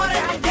gata no para de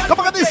janguear.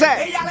 ¿Cómo que dice?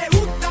 Ella le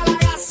gusta la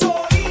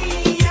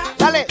gasolina.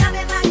 Dale.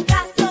 Dame más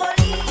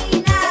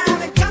gasolina. Como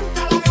le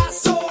encanta la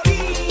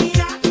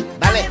gasolina.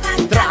 Dale.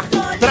 Tra.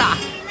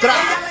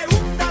 Ella le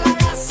gusta la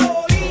gasolina.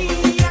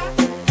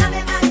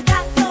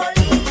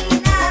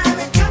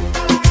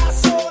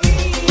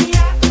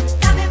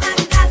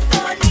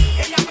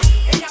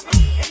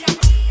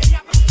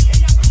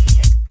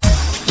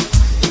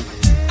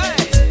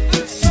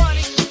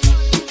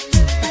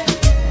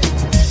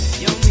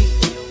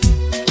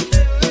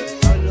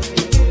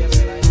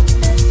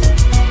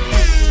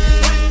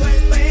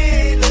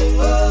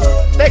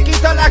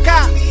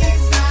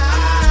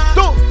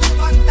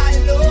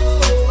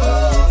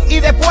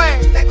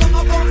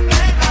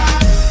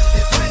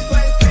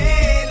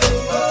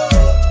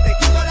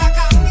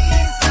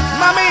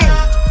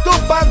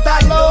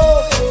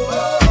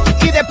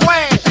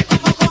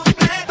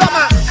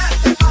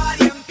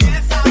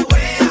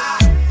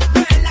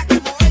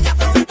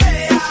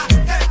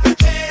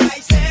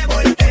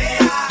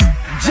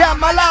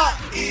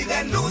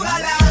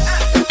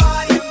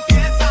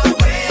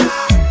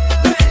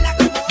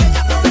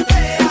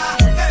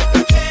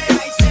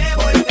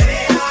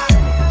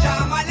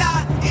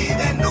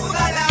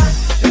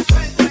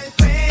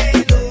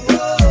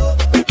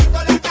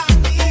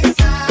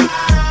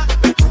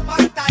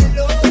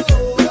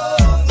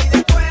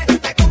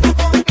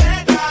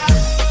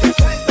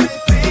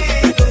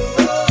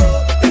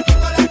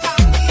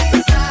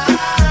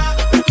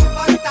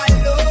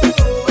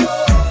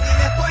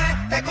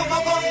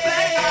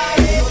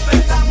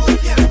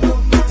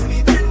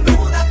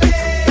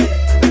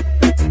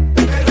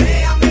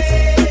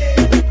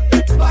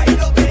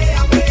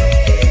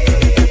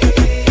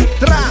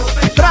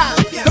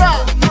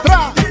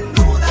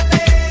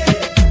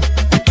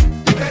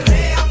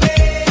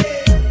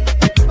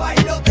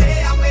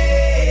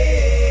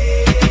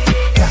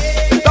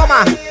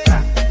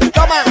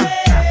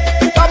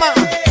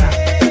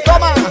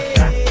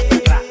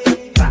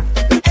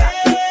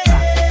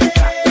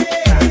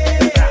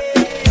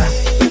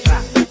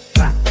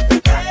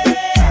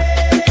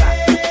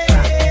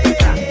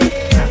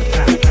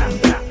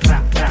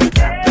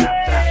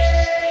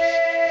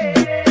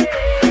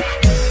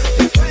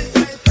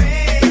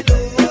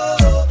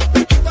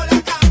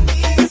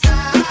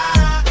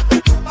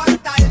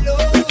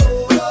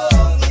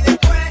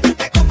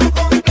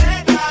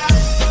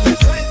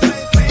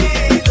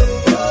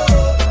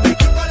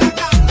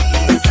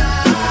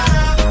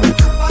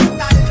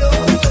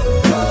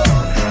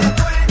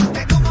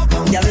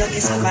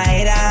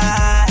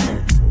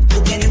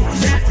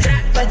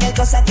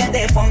 cosa que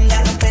te ponga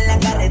a romper la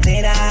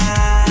carretera.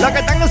 Lo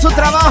que tenga en su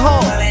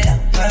trabajo.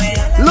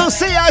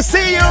 Lucía, I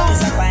see you.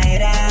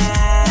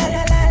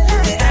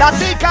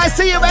 Tatica, I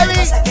see you, baby.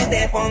 Que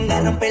te ponga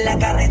a romper la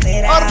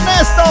carretera.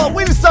 Ernesto,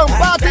 Wilson,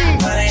 Patty,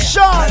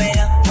 Sean.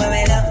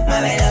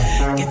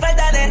 Qué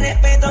falta de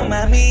respeto,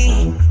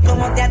 mami.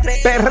 ¿Cómo te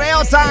atreves?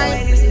 Perreo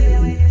time.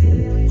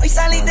 Hoy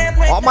saliste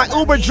pues. All my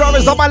Uber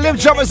drivers, all my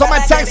Lyft drivers, all my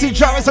taxi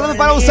drivers. Saludos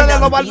para ustedes,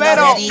 los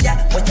barberos.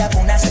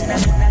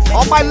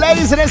 All my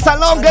ladies in el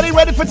salón getting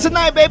ready for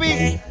tonight,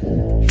 baby.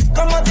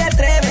 ¿Cómo te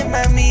atreves,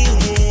 mami?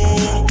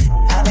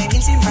 A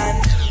venir sin man.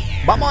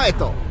 Vamos a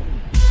esto.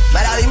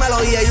 Mira, dímelo,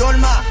 DJ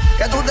Olma,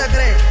 ¿qué tú te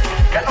crees?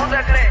 ¿Qué tú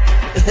te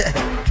crees?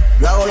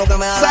 Yo hago lo que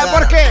me da la ¿Sabes gana.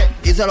 por qué?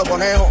 Y se lo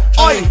conejo.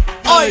 Hoy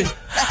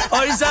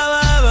se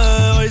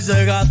bebe, hoy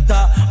se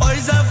gasta, hoy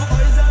se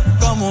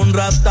como un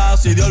rata,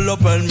 si Dios lo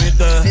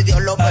permite. Si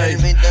Dios lo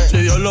permite. Si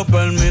Dios lo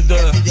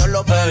permite. Si Dios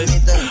lo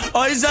permite.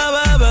 Hoy se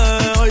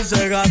bebe, hoy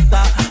se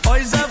gasta,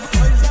 hoy se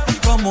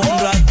como un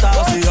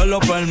rata, si Dios lo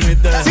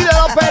permite. Si Dios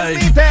lo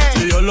permite.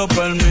 Si Dios lo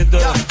permite.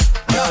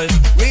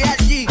 Real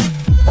G,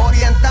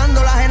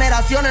 orientando las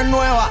generaciones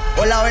nuevas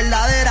por la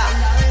verdadera.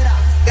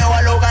 Que voy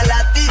a lograr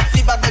la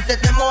tipsy pa' que se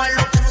te muevan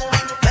los.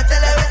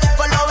 Métele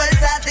con lo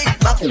versátil,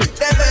 más que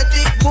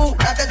Betty Boo,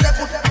 la que se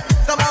puso.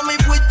 Como mi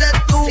fuiste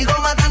tú, sigo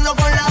matando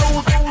con la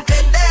U.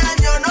 Este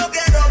año no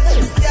quiero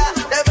bulla.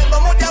 Te ven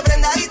con mucha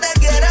prenda y te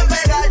quieren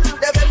pegar.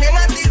 Te ven bien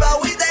activado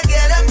y te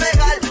quieren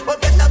pegar.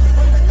 Porque estás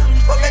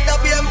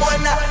bien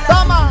buena.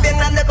 Toma. Bien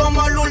grande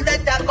como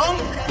Lourdes Chacón.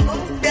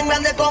 Bien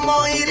grande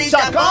como Iris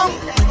Chacón.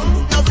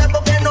 No sé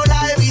por qué no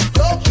la he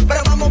visto,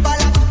 pero vamos para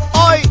la.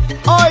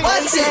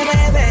 Hoy se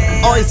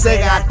bebe, hoy se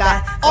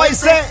gata, hoy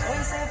se.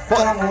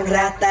 como un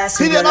rata.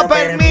 Si Dios lo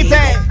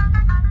permite.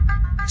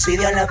 Si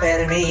Dios lo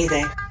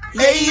permite.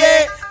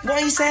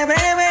 Hoy se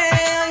bebe,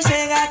 hoy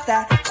se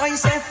gasta, hoy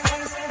se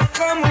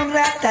como un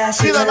rata.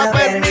 Si Dios lo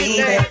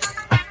permite.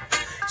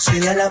 Si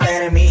Dios lo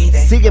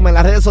permite. Sígueme en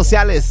las redes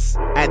sociales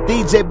a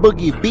DJ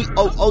Boogie,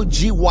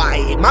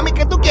 B-O-O-G-Y. Mami,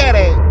 ¿qué tú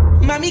quieres?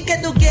 Mami, ¿qué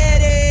tú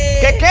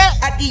quieres? ¿Qué?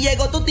 Aquí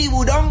llegó tu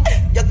tiburón.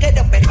 Yo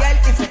quiero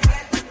perrearte,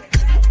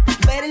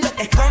 ver lo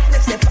que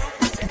escondes.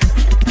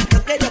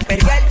 Yo quiero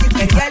perrearte,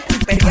 perrearte.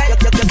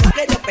 Yo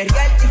quiero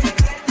perrearte.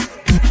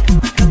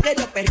 Yo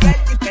quiero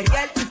perrearte.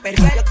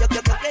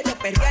 Yo quiero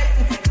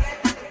perrearte.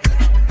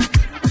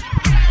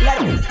 La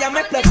ya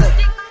me explotó.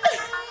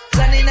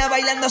 La nena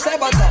bailando se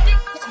botó.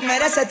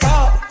 Merece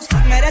todo,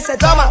 merece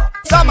todo.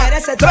 Toma,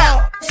 merece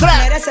todo,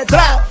 merece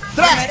todo.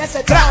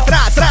 Merece todo.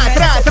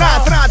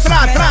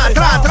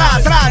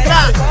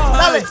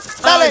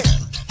 Dale.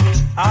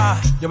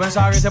 Yo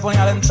pensaba que se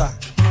ponía lenta.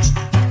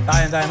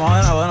 Está bien,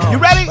 bueno. You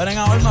ready? Ven en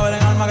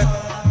alma que.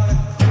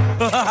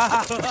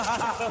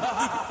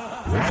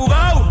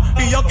 Jugao,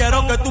 y yo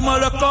quiero que tú me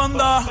lo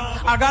escondas.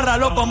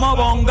 Agárralo como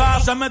bonga.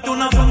 Se mete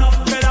una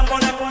que la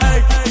pone con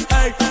ey.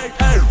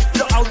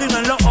 Los audines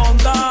en los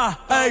ondas.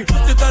 Ey,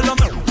 si te lo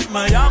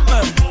me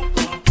llames.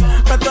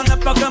 Que tú no es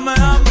pa' que me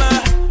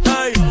ames.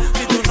 Ey,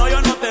 si tú no,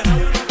 yo no te.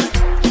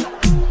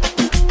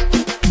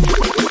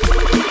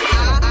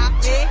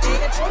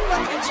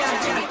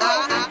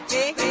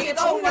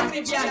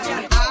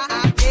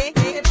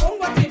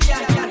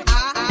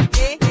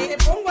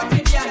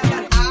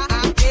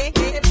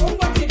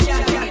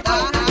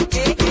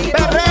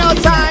 Perreo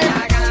time.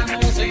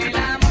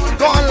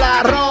 Con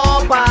la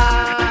ropa.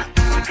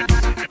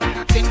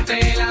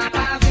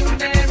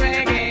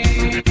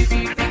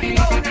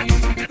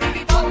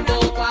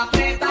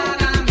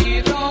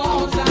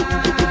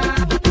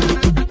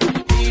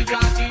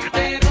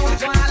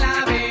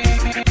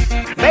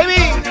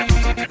 Baby,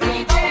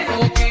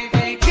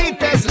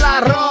 quites la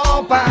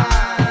ropa.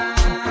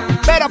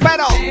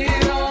 Pero.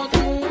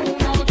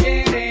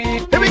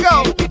 Here we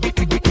go.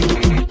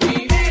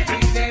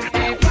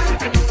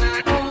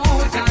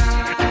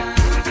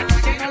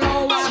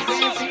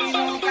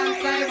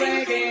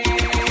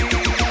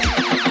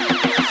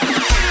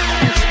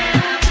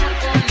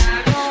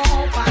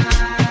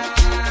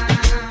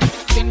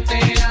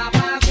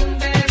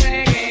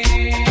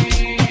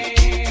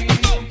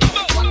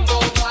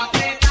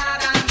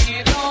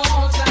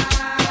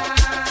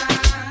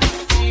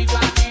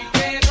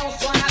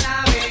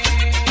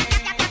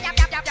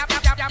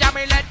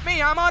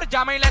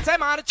 Yamilet se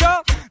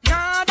marchó,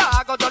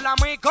 nada controla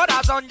mi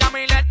corazón.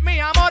 Yamilet, mi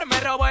amor, me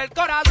robó el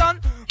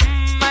corazón.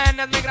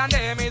 Es mi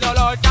grande, mi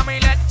dolor.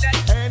 Yamilet,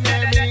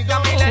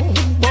 Yamilet.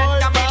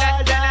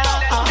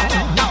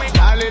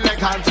 Dale, le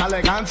canta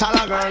a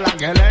la girl a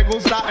que le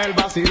gusta el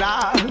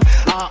vacilar.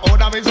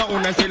 Ahora mismo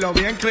un estilo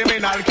bien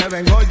criminal que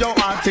vengo yo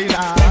a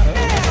tirar.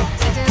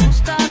 Si te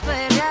gusta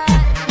pelear,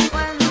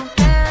 cuando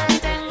te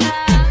detengas.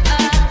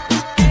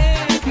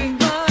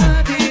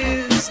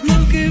 Everybody's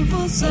looking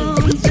for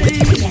something.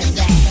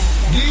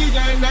 DJ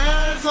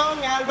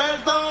Nelson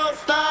Alberto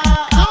está.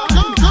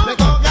 Le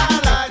toca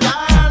la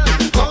yal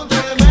con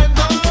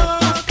tremendo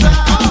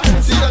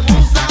style. Si te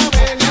gusta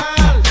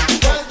pelear,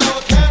 pues no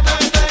te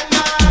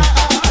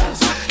detengas.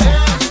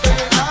 Este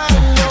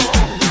año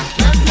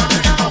es para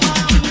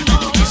acabando.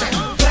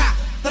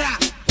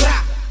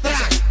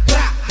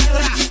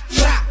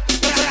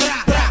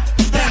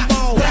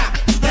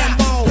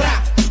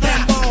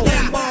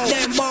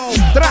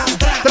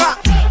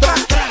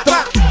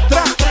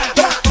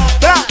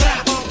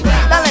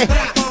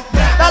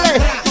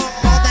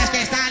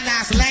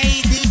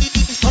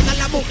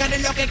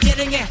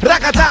 quieren es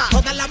Racata.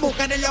 Todas las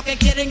mujeres lo que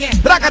quieren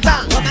es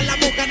Racata. Todas las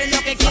mujeres lo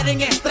que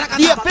quieren es tracata.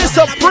 The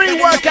official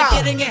pre-workout.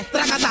 Quieren es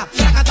tracata,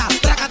 tracata,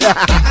 tracata,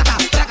 tracata,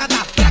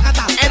 tracata,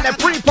 tracata. And the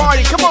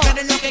pre-party, come on. Lo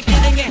que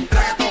quieren es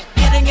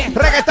quieren es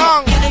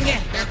reggaetón. Quieren es.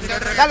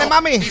 Dale,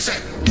 mami.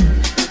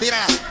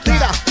 Tira,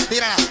 Tira.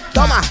 tira,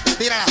 Toma.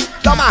 tira,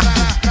 Toma.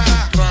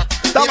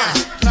 Toma.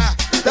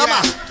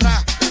 toma,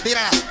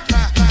 tira,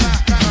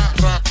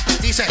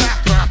 dice,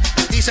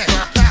 dice,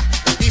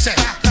 dice,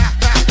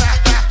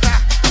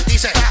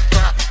 dice,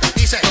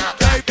 dice.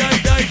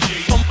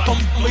 Un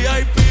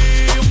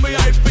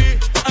VIP,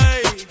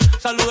 ey.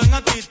 Saluden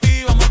a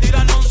Titi, vamos a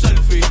tirarnos un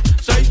selfie.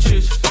 6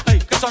 chis, ey.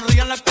 Que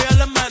sonrían las que ya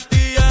les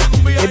metí en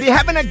un VIP. If you're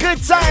having a good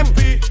time,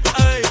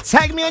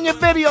 tag me on your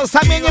videos.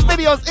 Tag me on your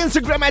videos.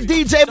 Instagram at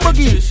DJ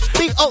Boogie.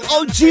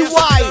 BOOGY.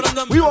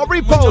 We will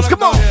repost.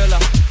 Come on.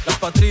 La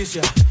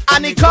Patricia, A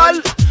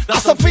Nicole, a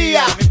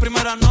Sofía. mi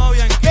primera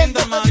novia en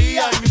Kinder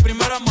María y mi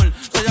primer amor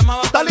se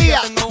llamaba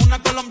Talía. Tengo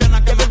una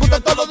colombiana que me gusta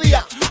todos los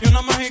días y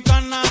una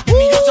mexicana que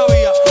ni yo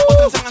sabía.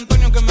 Otra en San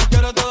Antonio que me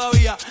quiere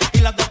todavía y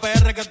las de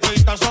PR que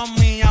todavía son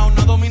mías.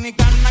 Una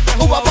dominicana que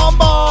Uva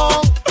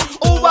bombón,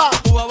 uva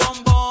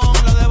bombón,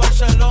 la de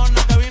Barcelona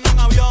que vino en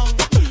avión.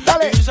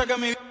 Dale. Y dice que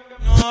mi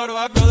no,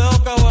 que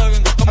dejo que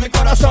jueguen con mi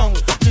corazón.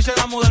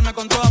 Quisiera mudarme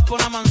con todas por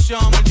una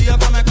mansión. El día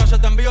que me case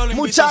te envío la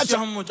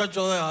invitación.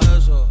 Muchacho, deja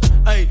eso.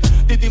 Ey,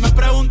 Titi me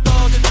preguntó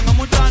si tengo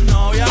muchas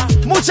novias.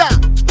 Muchas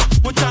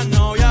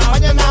novias.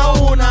 Mañana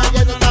una,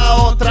 mañana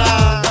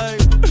otra. Ey,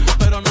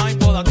 pero no hay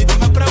boda. Titi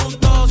me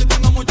preguntó si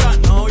tengo muchas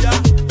novias.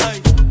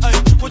 Ey,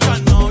 muchas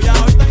novias.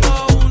 Hoy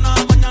tengo una,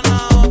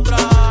 mañana otra.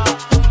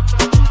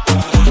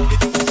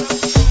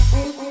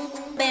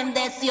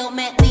 Bendeció,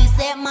 me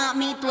dice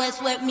mami, tú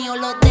eso es mío.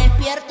 Lo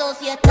despierto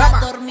si estás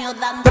dormido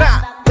dando.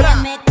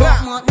 Me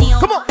como mío.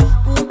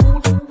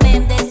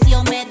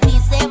 Bendeció, me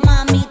dice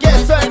mami, tú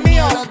eso es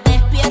mío. Lo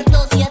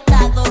despierto si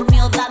estás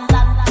dormido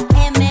dando.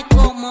 Me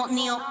como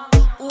mío.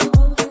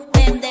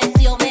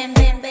 Bendeció, bendeció,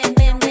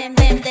 bendeció,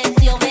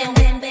 bendeció,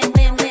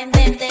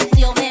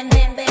 bendeció, bendeció,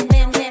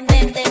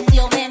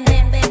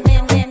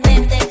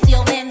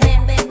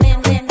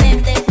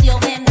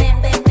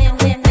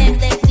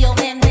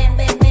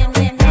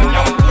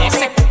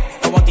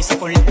 Lo bauticé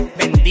con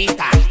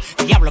bendita.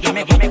 Diablo que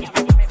me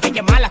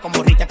que mala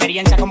como Rita,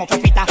 experiencia como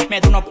Fefita. Me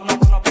dio uno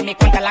en mi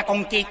cuenta la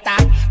conquista.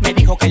 Me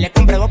dijo que le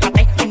compré 2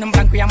 patés, uno en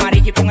blanco y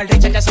amarillo y con el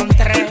Richard ya son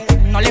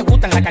 3. No le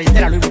gustan la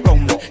cartera Louis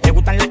Vuitton, le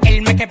gustan las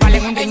Hermes que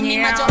valen un En mi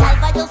riñón. macho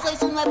alfa yo soy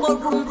su nuevo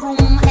rum rum.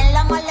 En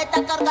la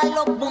maleta carga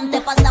los boom.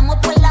 Te pasamos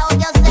por la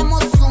olla,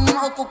 hacemos zoom.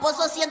 Ocupo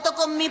su asiento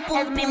con mi pum.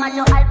 En mi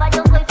macho alfa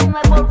yo soy su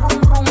nuevo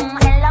rum rum.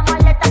 En la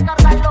maleta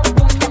carga los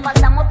boom. Te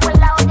pasamos por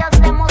la olla,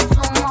 hacemos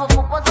zoom.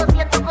 Ocupo su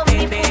asiento con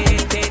mi pum.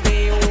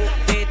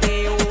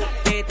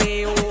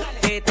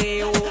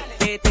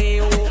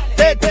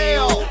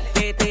 Teteo.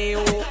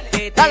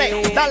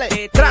 Dale,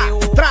 dale. Tra,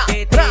 tra,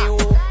 tra.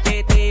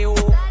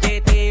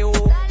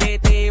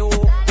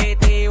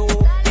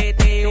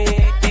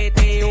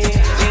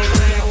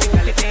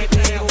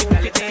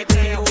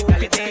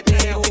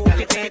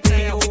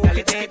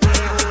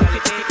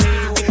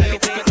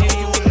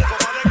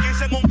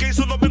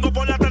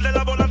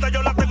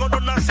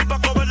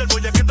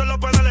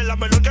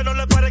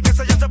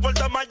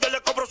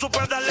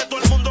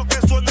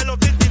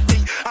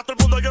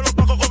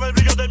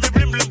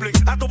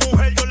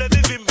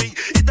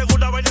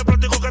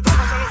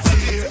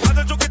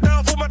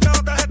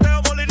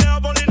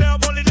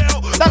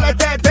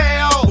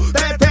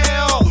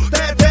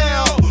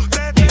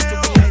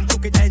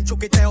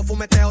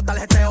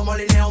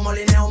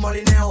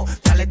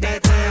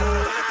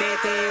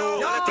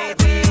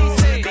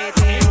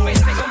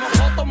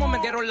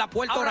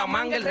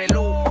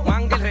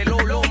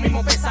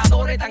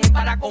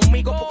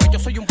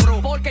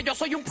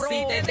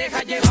 Si te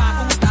deja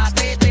llevar, puta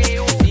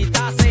teteo. Si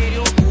estás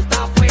serio, tú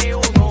estás feo.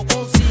 No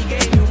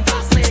consigues ni un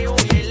paseo.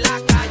 Y en la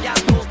calle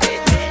no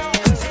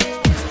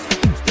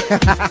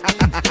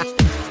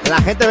te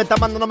La gente me está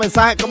mandando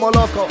mensajes como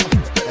loco.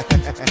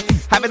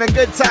 Having a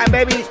good time,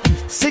 baby.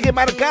 Sigue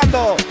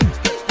marcando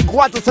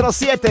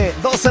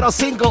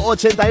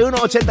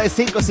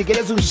 407-205-8185. Si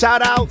quieres un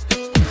shout out,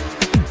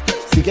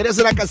 si quieres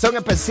una canción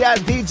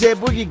especial, DJ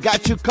Boogie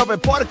got you covered.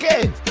 ¿Por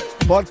qué?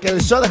 Porque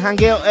el show de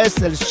jangueo es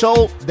el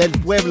show del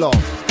pueblo.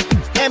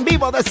 En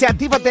vivo desde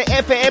Actívate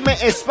FM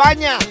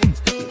España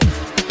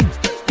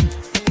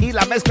y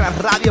la mezcla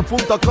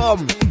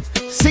radio.com.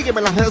 Sígueme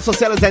en las redes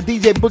sociales de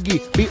DJ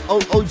Boogie,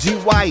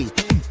 BOOGY.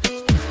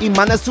 Y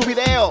manda su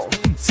video.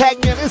 Tag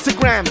me en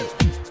Instagram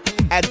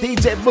at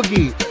DJ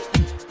Boogie.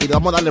 Y le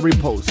vamos a darle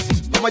repost.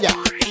 Vamos allá.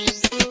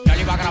 Yo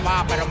le iba a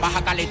grabar, pero en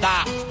baja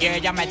calidad. Y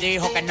ella me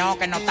dijo que no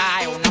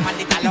está. Es una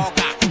maldita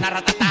loca, una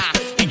ratatá.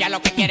 Ella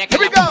lo que quiere es que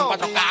la ponga en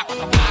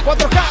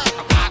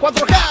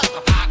 4K.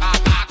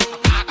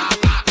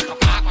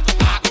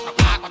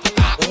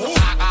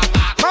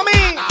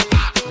 Mami,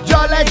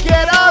 yo le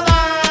quiero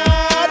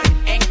dar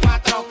en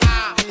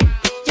 4K.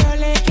 Yo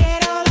le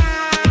quiero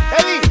dar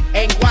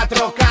en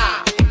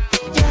 4K.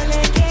 Yo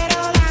le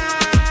quiero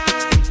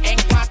dar en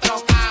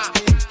 4K.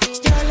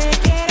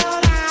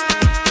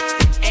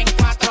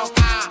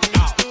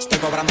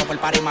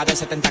 encima de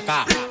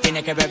 70K.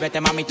 Tienes que beberte,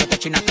 mami, tú te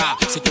china acá.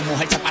 Si tu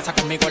mujer se pasa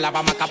conmigo, la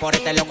vamos acá por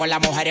este loco. Las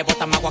mujeres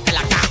botan más agua que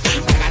la K.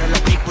 Pegaron los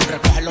people,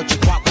 recogen los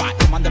chihuahuas.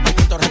 Tomando el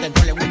Cristo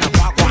Redentor en una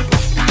guagua.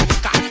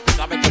 Tú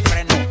sabes que el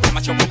freno,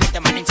 demasiado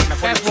poquito, manín, se me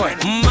fue el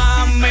freno.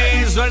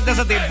 Mami, suelta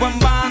ese tipo en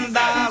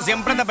banda.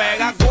 Siempre te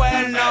pega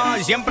cuernos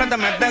y siempre te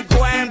mete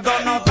cuento.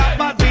 No está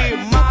pa' ti,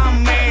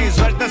 mami,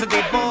 suelta ese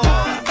tipo.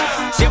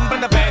 Siempre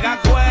te pega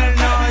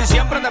cuernos y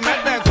siempre te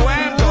mete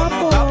cuento.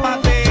 No está pa'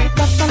 ti.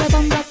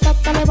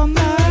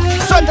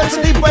 Suelta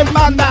ese tipo en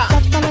banda.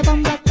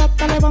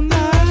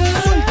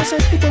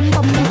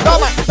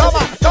 Toma,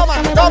 toma, toma,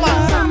 toma.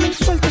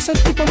 Suelta ese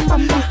tipo en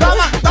banda.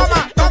 Toma,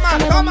 toma, toma,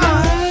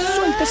 toma.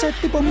 Suelta ese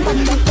tipo en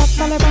banda.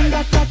 Dale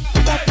banda,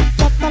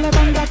 dale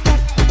banda,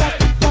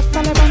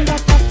 dale banda,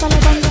 dale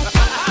banda.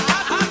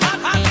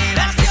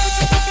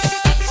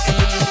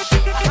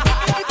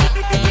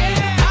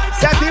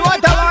 Se activó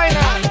esta vaina.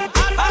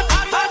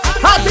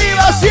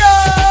 ¡Activación!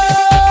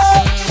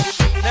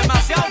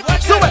 Demasiado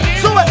fuerte. Sube,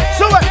 sube,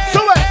 sube,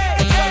 sube.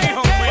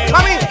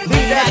 Mami,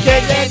 mira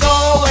que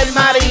llegó el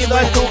marido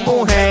de tu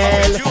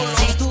mujer.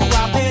 Si tú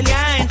vas a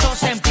pelear,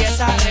 entonces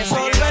empieza a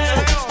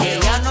resolver. Que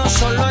ella no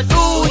solo es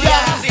tuya,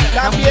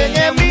 También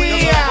es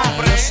mía.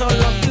 yo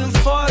solo te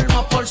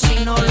informo por si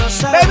no lo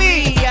sabías.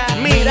 Baby,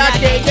 mira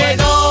que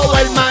llegó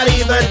el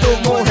marido de tu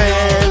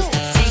mujer.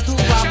 Si tú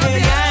vas a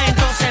pelear,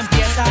 entonces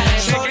empieza a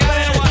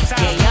resolver.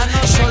 Que ella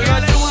no solo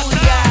es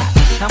tuya,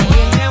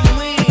 también es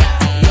mía.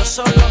 Yo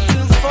solo te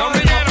informo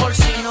por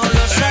si no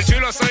lo sabías. El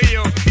chulo soy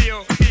yo.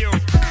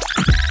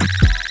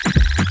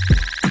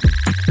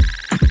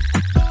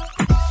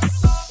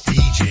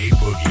 DJ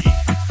Boogie.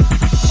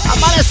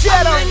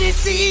 Amanecieron.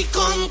 Amanecí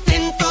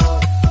contento.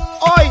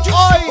 Hoy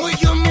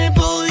yo me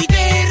voy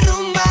de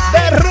rumba.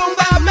 de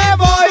rumba me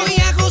voy.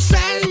 Voy a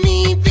gozar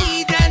mi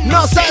vida.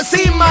 No sé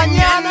si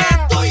mañana.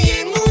 Estoy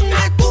en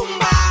una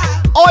tumba.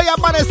 Hoy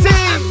amanecí.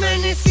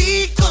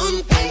 Amanecí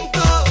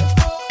contento.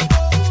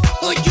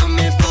 Hoy yo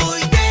me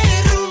voy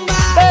de rumba.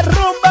 De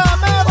rumba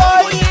me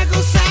voy. Voy a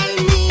gozar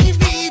mi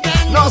vida.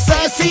 No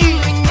sé si.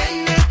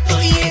 Mañana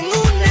estoy en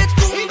una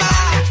tumba.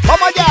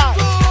 Vamos allá.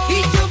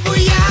 Y yo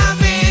voy a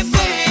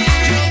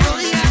beber.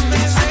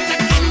 Hasta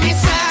que me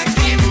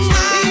saquen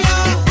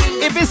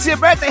malo. If it's your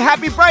birthday,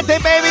 happy birthday,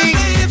 baby.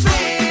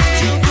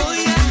 Yo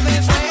voy a beber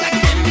hasta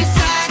que me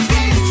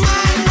saquen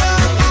malo.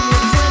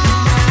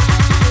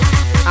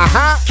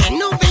 Ajá. Que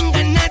no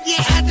venga nadie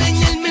a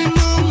dañarme el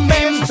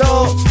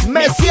momento.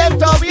 Me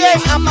siento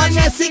bien,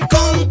 amanecí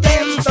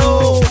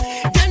contento.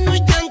 Ya no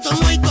hay llanto,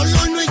 no hay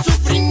dolor, no hay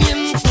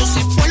sufrimiento. Si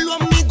fue lo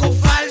amigo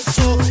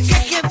falso, que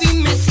heavy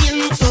me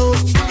siento.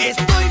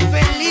 Estoy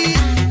feliz,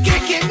 que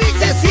heavy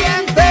se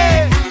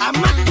siente.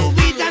 Ama tu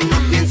vida, no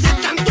pienses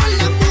tanto en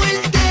la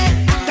muerte.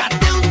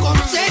 Date un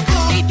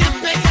consejo y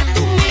despeja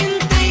tu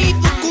mente. Y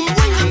busca un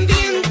buen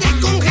ambiente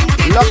con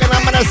gente. Los que me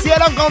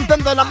amanecieron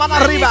contentos, la mano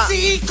arriba.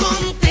 Amanecí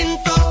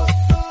contento.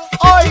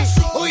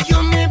 Hoy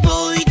yo me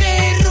voy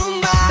de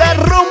rumba. de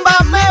rumba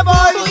me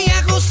voy. Voy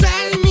a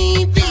gozar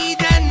mi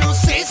vida, no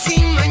sé si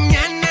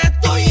mañana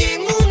estoy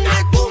en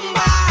una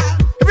tumba.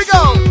 Here we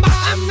go.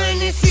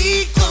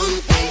 Amanecí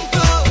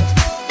contento.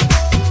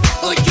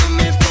 Hoy yo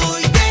me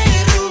voy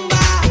de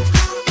rumba.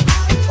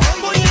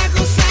 Voy a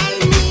gozar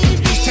mi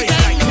vida,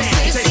 no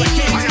sé si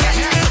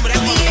mañana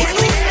estoy en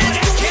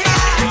una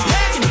tumba.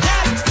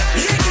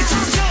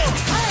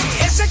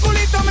 Ese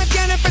culito me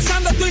tiene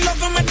pensando, tú y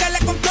loco meterle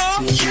con todo.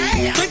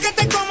 Tú y que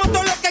te como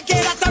todo lo que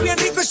quieras, está bien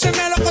rico y se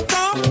me lo costó.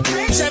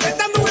 Se ven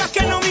tan duras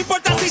que no me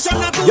importa si son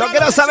naturales. Yo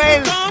quiero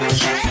saber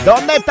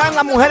dónde están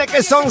las mujeres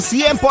que son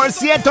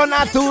 100%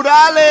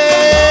 naturales.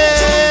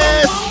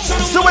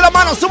 Sube la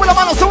mano, sube la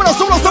mano, súbelo,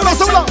 súbelo, súbelo,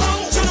 súbelo.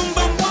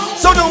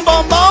 Son un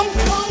bombón.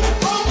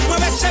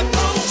 Mueve ese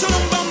bom, son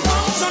un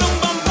bombón, son un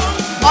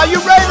bombón. Are you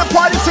ready to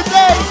party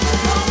today?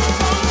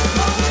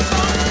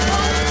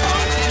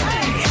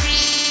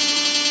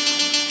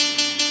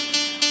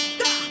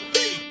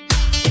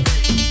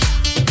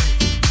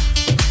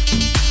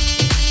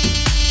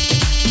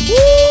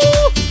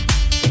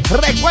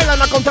 Recuerda,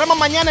 nos encontramos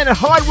mañana en el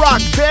Hard Rock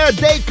Bear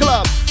Day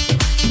Club.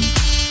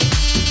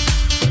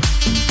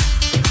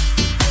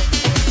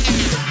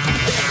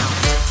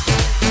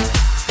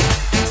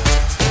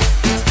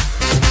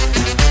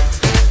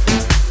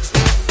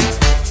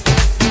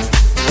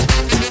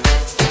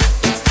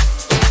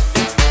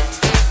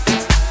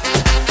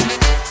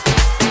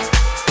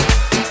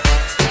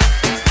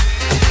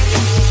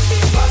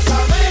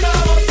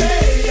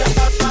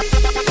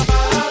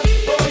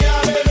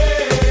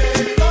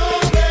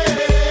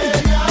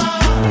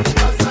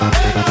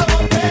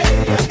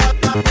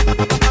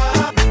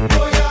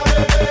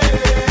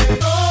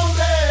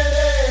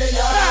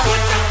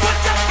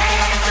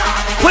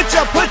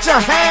 Put your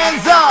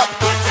hands up.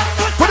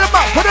 Put them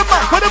up, put them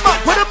up, put them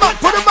up, put them up,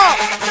 put them up.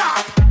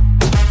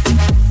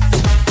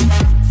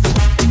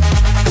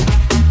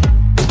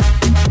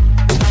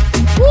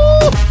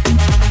 Woo!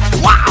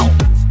 Wow!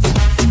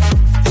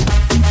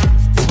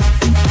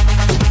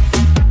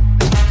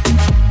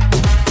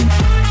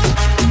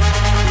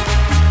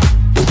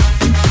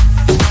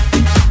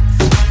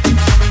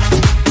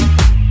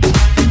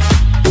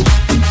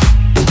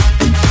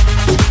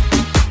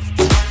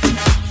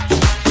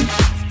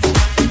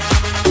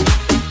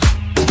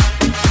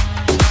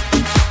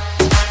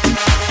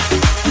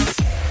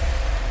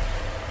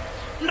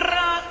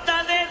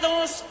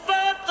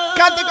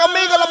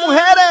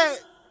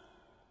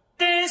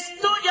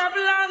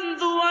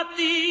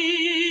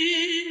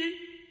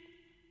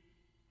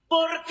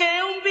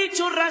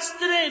 mucho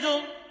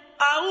rastrero,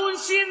 aún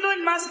siendo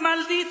el más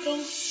maldito,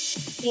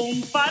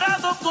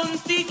 comparado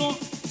contigo,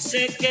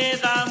 se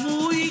queda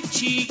muy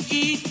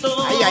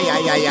chiquito. Ay, ay,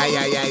 ay, ay, ay,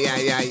 ay, ay,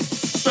 ay, ay.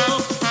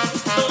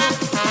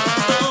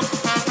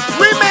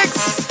 Remix.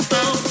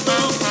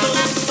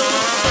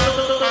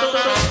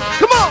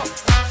 Come on.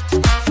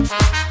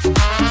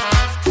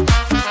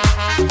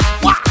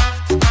 Wow.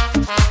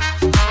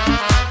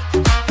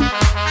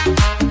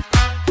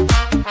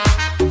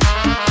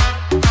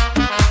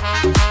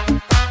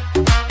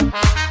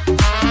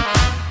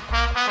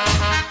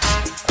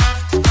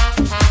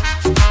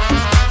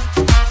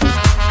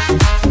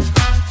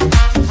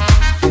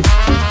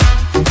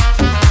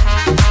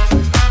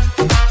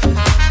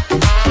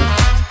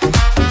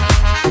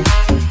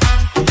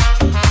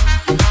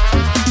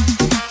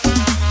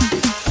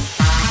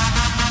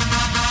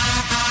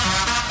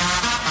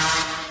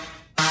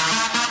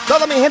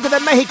 Toda mi gente de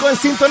México en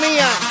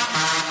sintonía.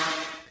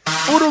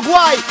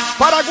 Uruguay,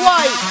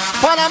 Paraguay,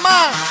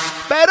 Panamá,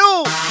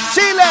 Perú,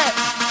 Chile,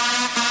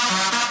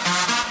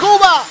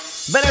 Cuba,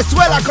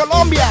 Venezuela,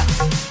 Colombia,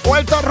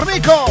 Puerto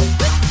Rico,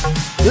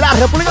 la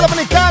República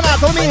Dominicana,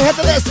 toda mi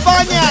gente de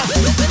España,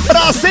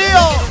 Brasil.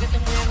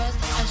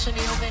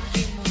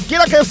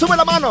 Quiero que sube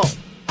la mano.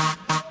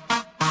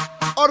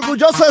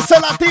 Orgulloso de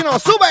ser latino,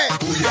 sube.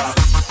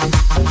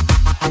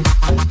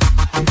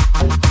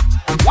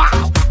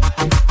 Wow.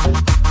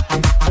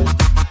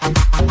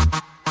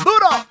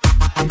 Duro.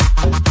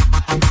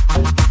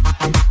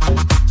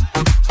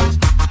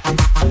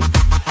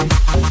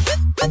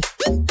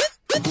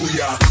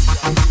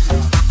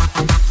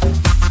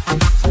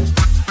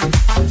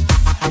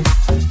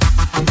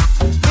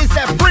 It's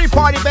that free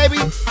party, baby.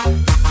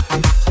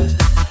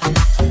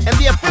 And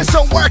the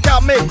official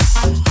workout mix.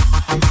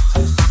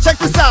 Check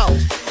this out.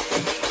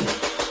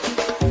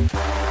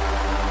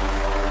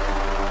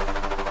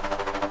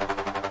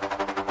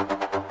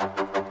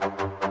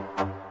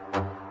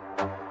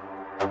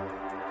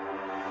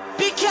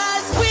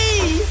 Because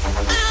we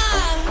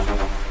are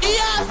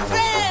your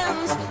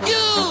friends.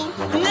 You'll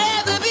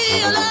never be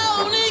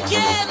alone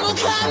again. Well,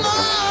 come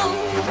on.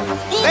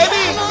 Well,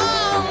 Baby. come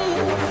on.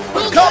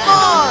 Well, Come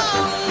on.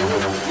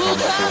 Well,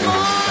 come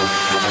on.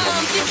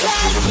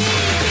 Because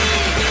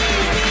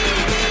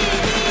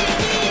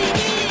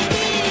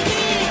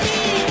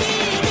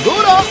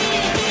Duro.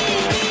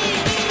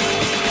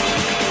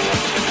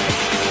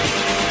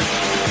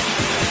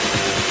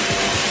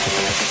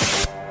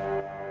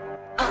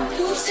 I'm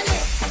losing it.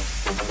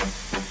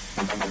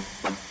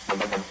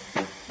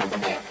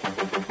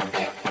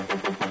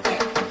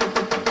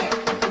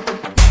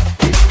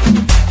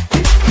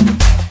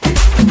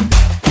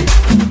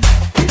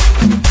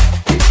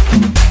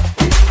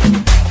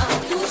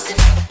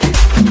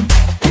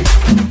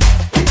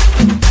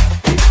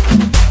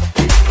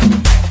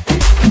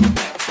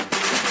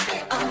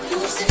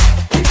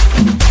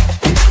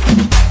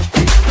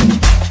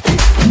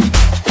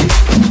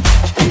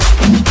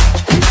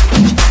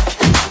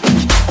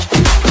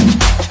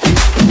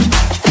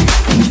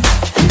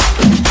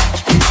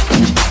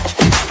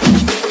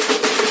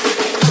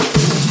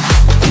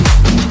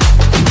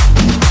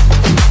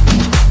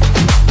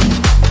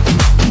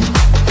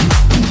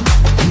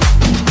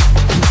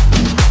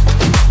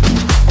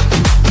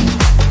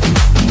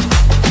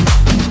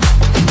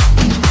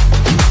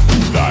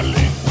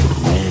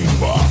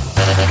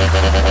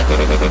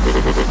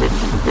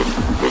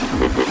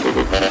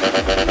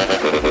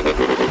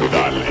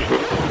 Dale.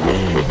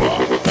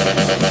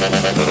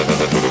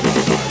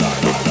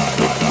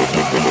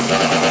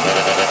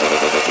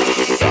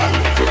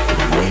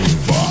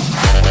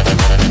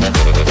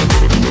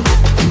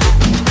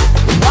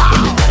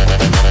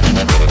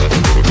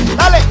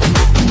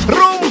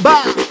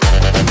 Rumba.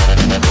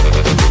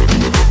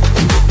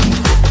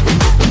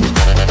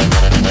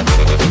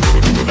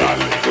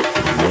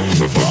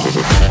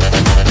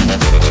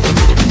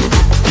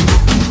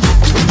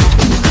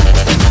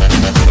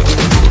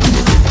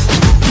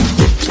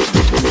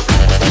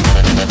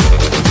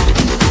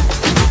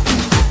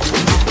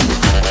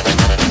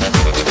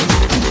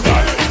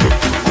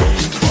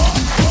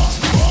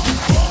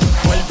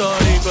 Puerto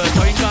Rico,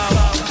 estoy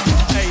encabado,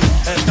 ey,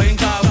 estoy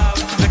encabado.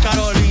 De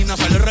Carolina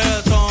sale el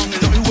reggaetón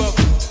y los hip-hop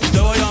de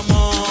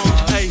Bayamón,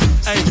 ey,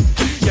 ey.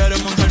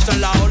 Quieren montarse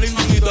en la ola y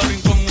manito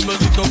rincón. Un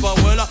besito pa'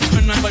 abuela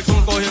en el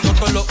balcón, cogiendo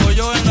todos los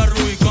hoyos en la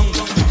Rubicón.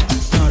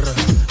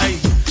 Ey,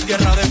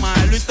 tierra de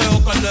Maelo y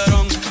Teo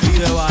Calderón, y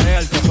de Barea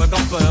el que fue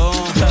campeón,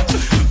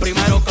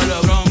 primero que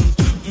LeBron.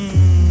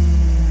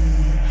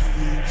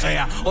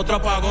 Sea otro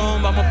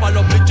apagón, vamos pa'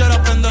 los pitchers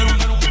a prender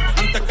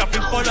antes que a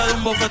Pipo le dé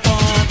un bofetón.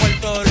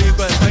 Puerto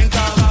Rico estoy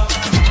encabado,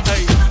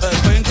 ey,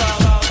 estoy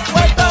encabado.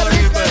 Puerto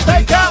Rico estoy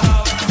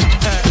encabado,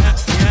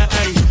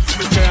 ey,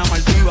 pichea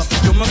Maldiva,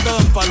 yo me quedo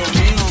en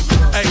Palomino,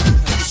 ey,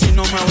 si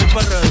no me voy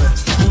pa'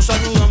 redes, un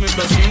saludo a mis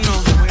vecinos,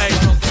 ey,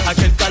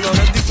 aquí el calor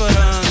es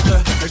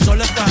diferente, el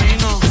sol es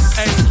cajino,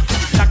 ey,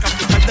 la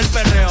capital del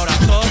perreo, ahora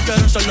todos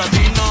quieren ser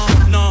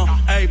latinos,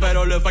 no, ey,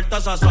 pero le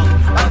falta sazón,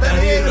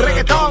 Batería y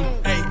reggaetón.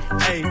 ey.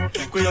 ey.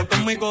 Cuidado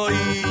con mi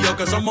corillo,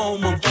 que somos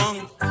un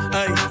montón.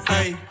 Ey,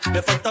 ey,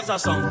 le falta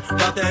sazón,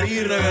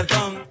 batería y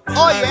reggaetón.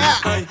 Oh, ey, yeah.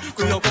 ey,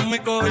 cuidado con mi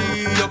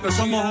corillo, que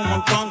somos un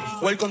montón.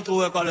 Welcome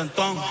to the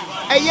calentón.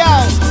 Hey, yo.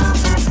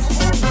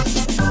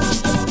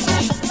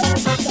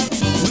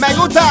 Me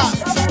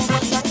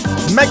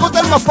gusta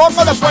el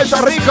mofongo de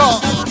Puerto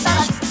Rico.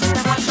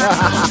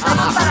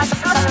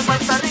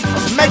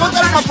 Me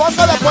gusta el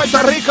mofongo de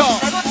Puerto Rico.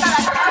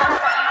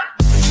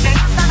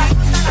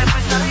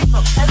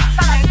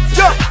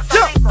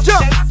 Yo.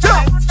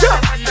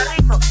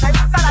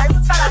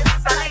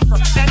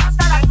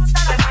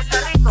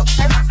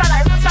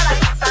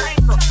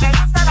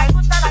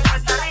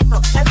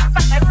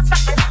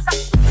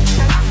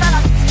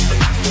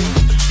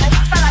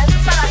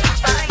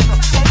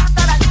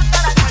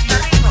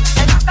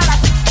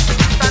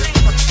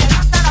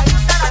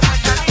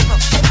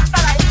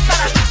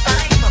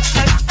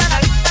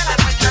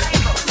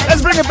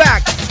 Let's bring it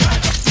back.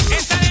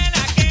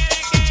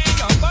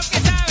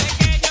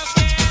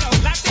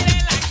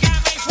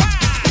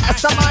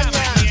 Esta mañana.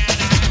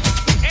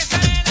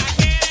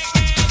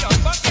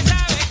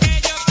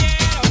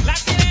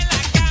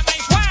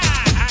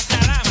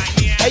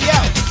 Hey, yo,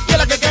 ¿qué es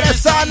lo que quiere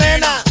esa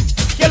nena?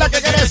 ¿Qué es lo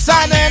que quiere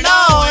esa nena?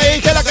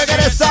 ¿Qué es lo que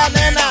quiere esa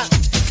nena?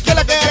 ¿Qué es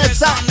lo que quiere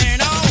esa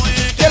nena?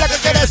 ¿Qué es lo que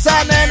quiere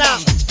esa nena?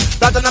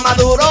 Plátano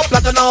maduro,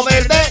 plátano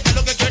verde. ¿Qué es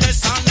lo que quiere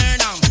esa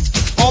nena?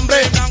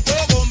 Hombre blanco,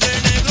 hombre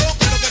negro.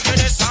 ¿Qué es lo que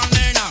quiere esa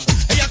nena?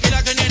 Ella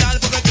quiere general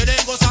porque quiere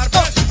gozar.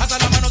 Pues hasta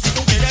la mano si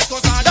tú quieres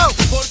gozar.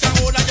 Porque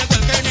ahora llegó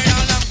el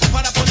general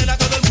para poner a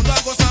todo el mundo a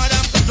gozar.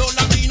 Los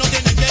latinos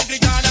tienen que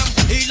gritar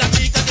y las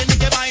chicas tienen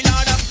que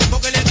bailar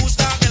porque les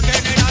gusta el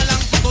general.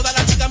 Todas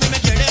las chicas a mí me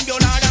quieren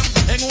violar.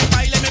 En un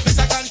baile me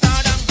empecé a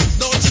cantar.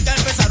 Dos chicas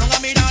empezaron a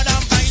mirar.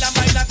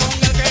 Baila con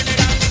el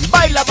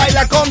general.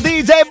 Baila con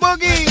DJ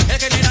Boogie. El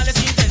general es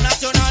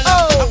internacional.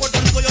 A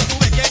Puerto Rico yo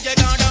tuve que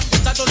llegar.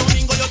 Santo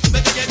Domingo yo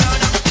tuve que llegar.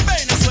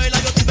 Venezuela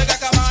yo tuve que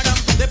acabar.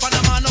 De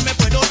Panamá no me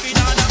puedo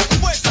olvidar.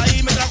 Pues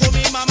ahí me trajo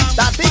mi mamá.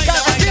 Baila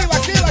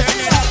con el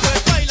general.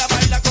 Pues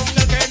baila con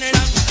el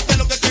general. ¿Qué es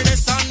lo que quiere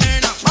esa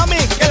nena? Mami,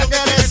 ¿qué es lo que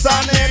quiere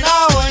esa nena?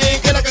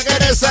 ¿Qué es lo que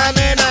quiere esa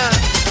nena?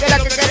 ¿Qué es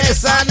lo que quiere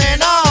esa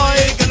nena?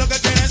 ¿Qué es lo que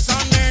quiere esa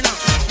nena?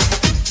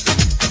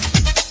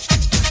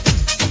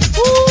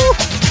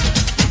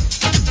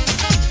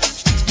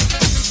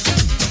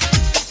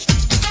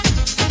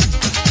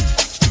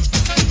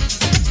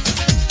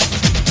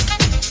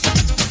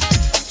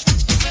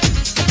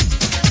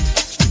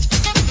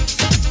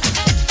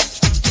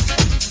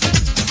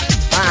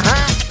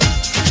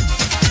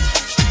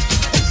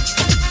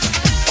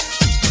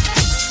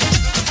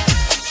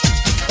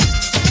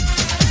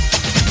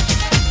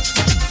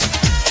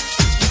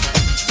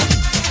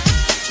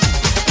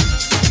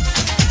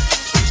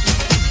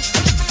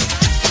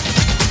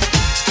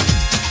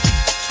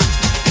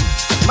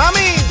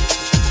 Mami.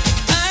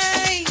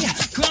 Ay,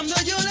 cuando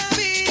yo la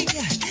vi,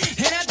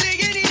 era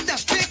triguerita,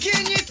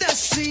 pequeñita,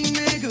 sí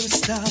me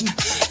gustaba.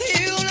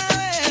 Y una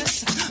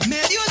vez me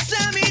dio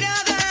esa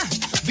mirada,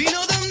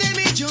 vino donde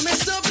mí, yo me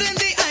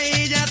sorprendí a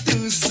ella,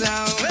 tú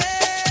sabes.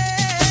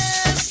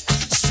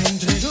 Se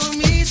entregó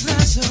mis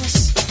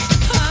brazos,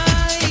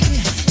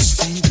 ay,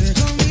 se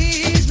entregó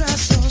mis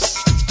brazos,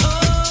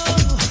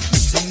 oh,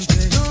 se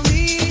entregó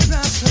mis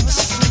brazos.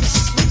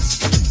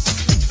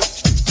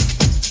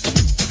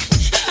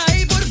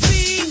 Ay, por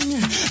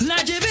fin la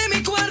llevé a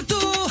mi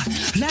cuarto,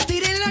 la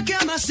tiré en la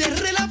cama,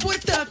 cerré la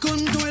puerta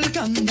con todo el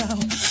candado.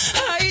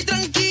 Ay,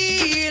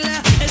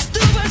 tranquila,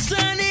 estuvo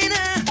esa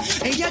nena,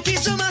 ella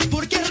quiso más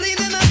porque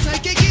rinde más, ay,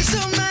 que quiso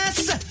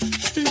más,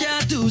 ya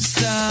tú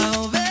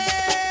sabes.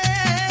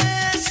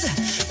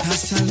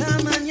 Hasta la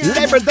mañana.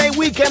 Labor Day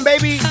weekend,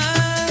 baby.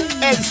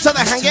 El Show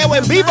De Jangueo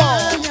en vivo.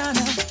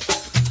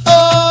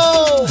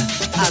 Oh,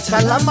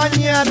 hasta la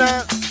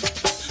mañana.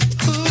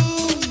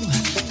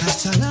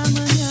 Hasta la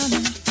mañana.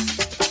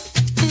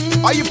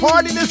 Are you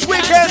partying this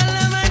weekend?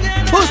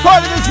 Who's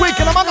partying this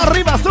weekend? La mano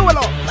arriba,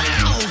 súbelo.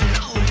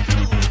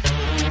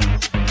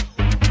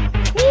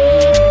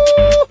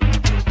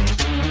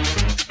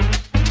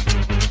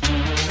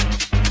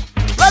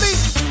 Ready?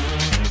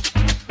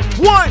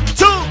 1,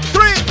 2,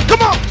 3,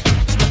 come on.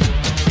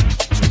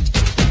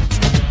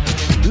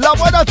 La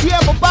buena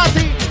tiempo,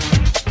 party.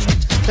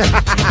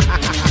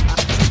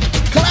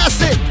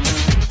 Classic.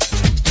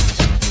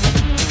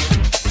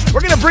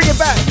 We're gonna bring it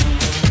back.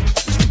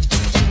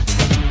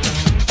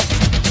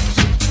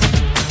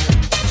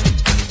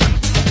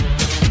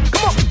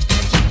 Come on.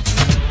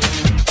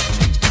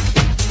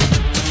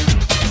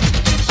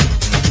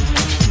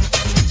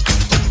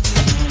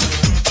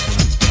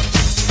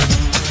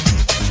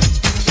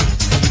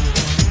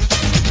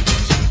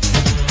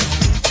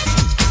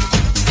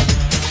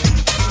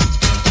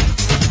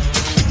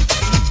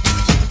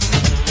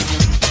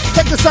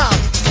 Check this out.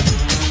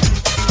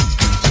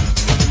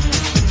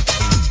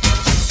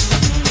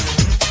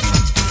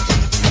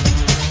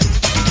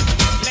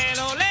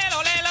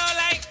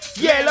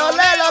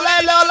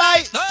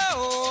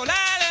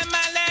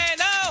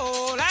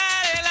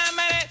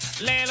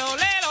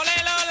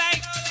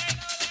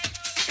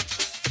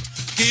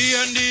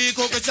 ¿Quién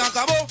dijo que se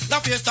acabó? La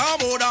fiesta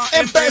ahora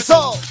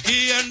empezó.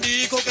 ¿Quién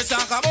dijo que se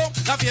acabó?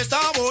 La fiesta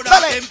ahora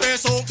Dale.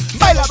 empezó.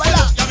 Baila,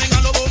 baila. Llamen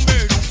a los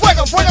bomberos.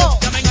 Fuego, fuego.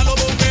 Llamen a los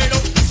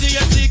bomberos. Sí,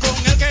 sí, con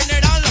el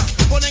general.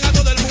 Ponen a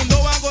todo el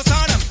mundo a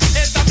gozar.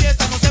 Esta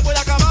fiesta no se puede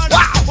acabar.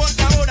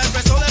 Porque ahora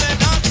empezó de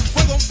verdad.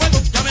 Fuego,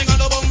 fuego. Llamen a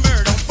los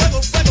bomberos. Fuego,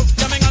 fuego.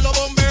 Llamen a los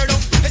bomberos.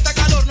 Esta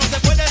calor no se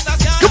puede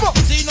saciar.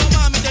 Si no,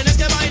 mami, tienes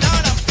que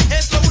bailar.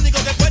 Es lo único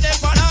que puede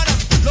parar.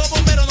 Los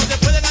bomberos no te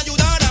pueden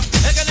ayudar.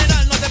 El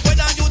general no te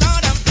puede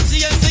ayudar.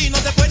 Si en sí no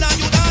te puede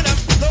ayudar.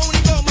 Lo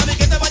único, mami,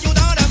 que te va a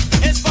ayudar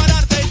es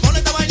pararte y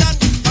ponerte a bailar.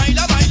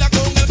 Baila, baila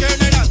con el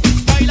general.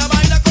 Baila,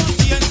 baila con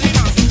CNC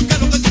más. ¿Qué es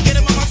lo que tú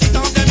quieres,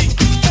 mamacita, de mí?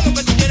 ¿Qué es lo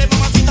que tú quieres,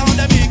 mamacita,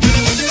 de mí? ¿Qué es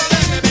lo que tú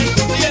quieres, ven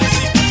con CNC?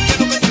 ¿Qué es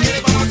lo que tú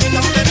quieres, mamacita,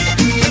 de mí?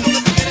 ¿Qué es lo que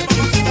tú quieres,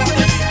 mamacita, de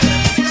mí?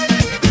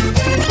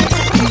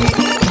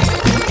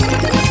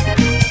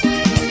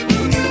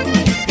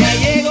 Ya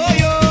llego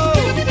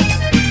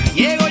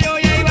yo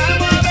y ahí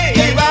vamos a ver.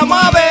 Y ahí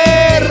vamos a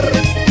ver.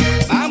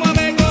 Vamos a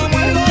ver cómo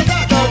es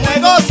gozar. Cómo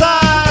es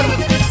gozar.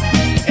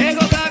 Es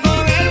gozar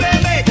con el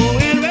bebé,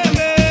 con el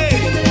bebé.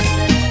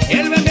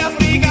 El bebé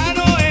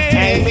africano es.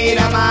 Ey,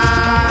 mira,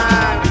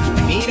 man.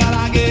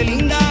 Mírala que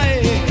linda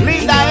es.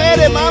 Linda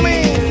eres,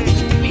 mami.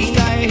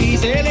 Linda es y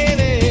se le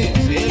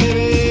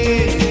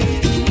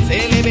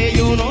ve,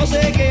 yo no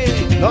sé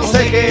qué. No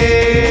sé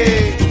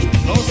qué.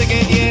 No sé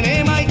qué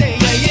tiene Maite.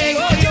 Y ahí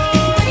llego yo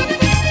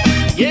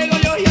y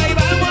ahí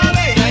vamos a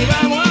ver,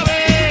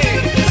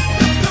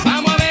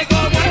 Vamos a ver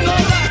cómo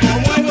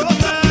es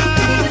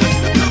gozar,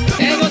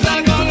 Es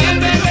gozar con el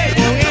bebé,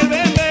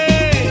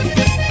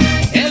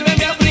 El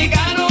bebé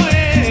africano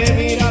es.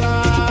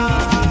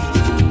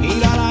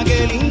 Mírala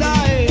que linda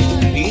es,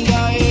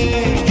 linda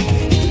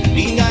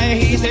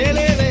es y se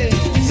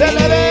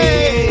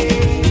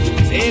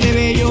le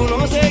ve, yo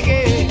no sé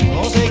qué,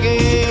 no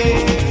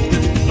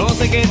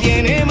sé qué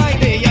tiene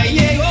Maite. Y ahí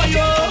llego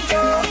yo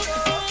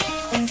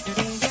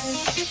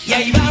y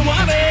ahí vamos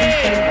a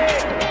ver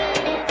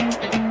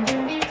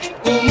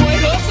cómo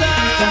es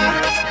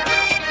gozar.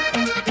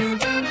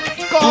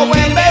 Como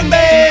el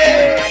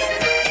bebé.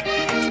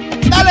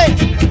 Dale.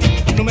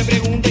 No me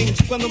pregunten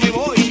cuando me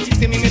voy,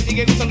 si a mí me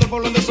sigue gustando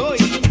por donde soy.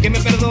 Que me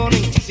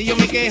perdonen si yo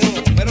me quejo,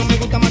 pero me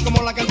gusta más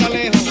como la canta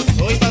lejos.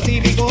 Soy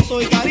pacífico,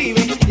 soy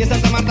caribe, y en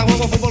Santa Marta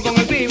juego fútbol con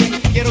el pibe.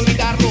 Quiero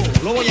gritarlo,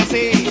 lo voy a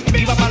hacer.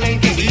 Viva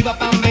Palenque, viva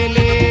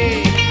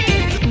Pamele.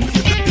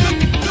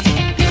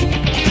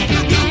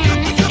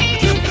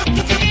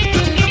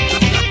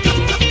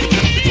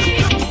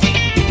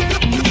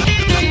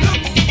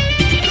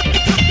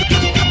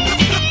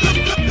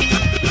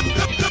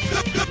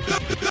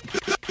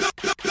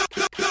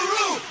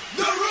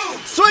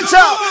 Switch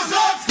up.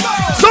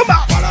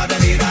 Zumba. Palo de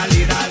lira.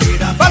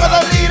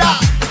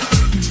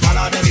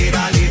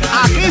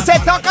 Aquí se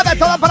toca de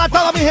todo para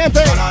todo, mi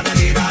gente.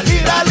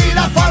 Lira,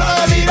 lira, palo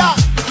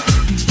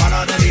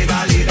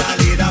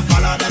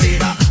de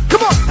lira.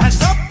 Come on.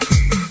 Hands up.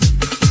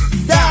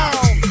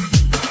 Down.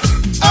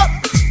 Up.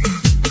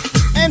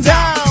 And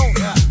down.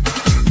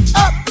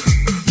 Up.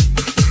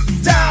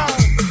 Down.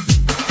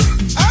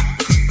 Up.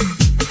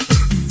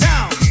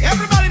 Down.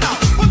 Everybody now,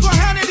 put your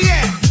hand in the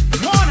air.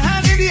 One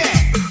hand in the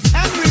air.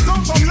 And we go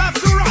from left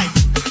to right.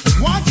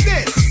 Watch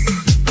this.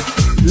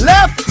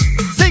 Left.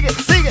 Sigue,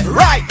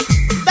 right.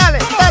 Dale,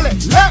 dale.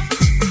 Left.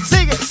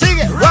 Sigue,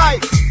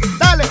 right.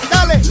 Dale,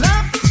 dale.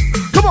 Left.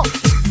 Come on.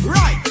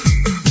 Right.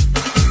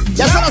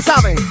 Ya se lo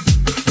saben.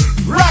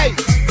 Right.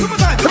 Here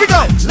we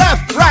go.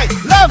 Left, right,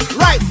 left,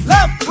 right,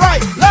 left,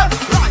 right,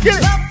 left, right. Get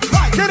it.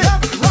 Get it.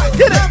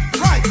 Get it.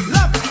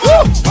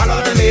 Woo.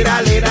 Follow the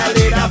leader,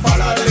 leader,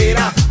 follow the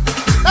leader.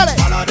 Dale.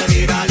 Follow the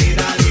leader,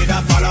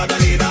 follow the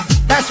leader.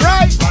 That's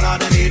right. Follow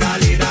the leader,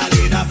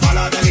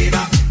 follow the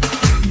leader.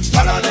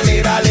 Follow the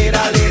leader,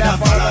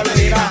 follow the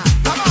leader.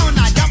 Come on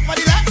now, jump for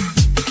the left,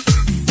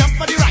 jump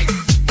for the right,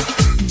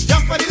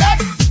 jump for the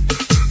left,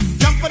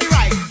 jump for the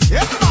right.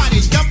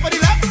 Everybody, jump for the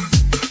left.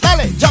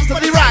 Dale, jump for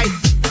the right,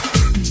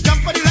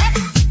 jump for the left,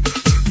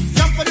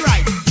 jump for the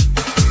right.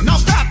 Now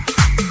clap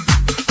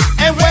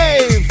and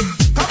wave.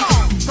 Come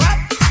on, clap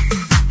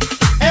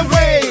and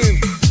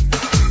wave.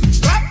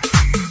 Clap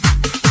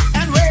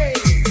and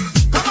wave.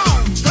 Come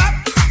on, clap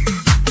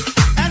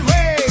and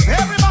wave.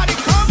 Everybody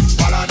come.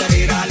 Follow the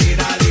leader,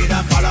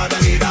 follow the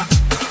leader.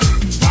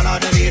 Follow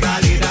the leader,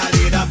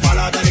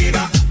 follow the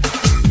leader.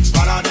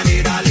 Follow the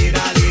leader,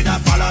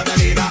 follow the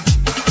leader.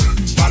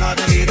 Follow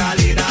the leader,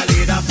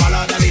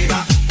 follow the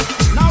leader.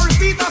 Now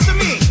repeat after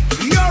me.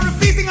 You're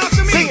repeating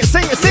after me. Sing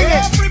it.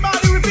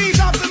 Everybody repeat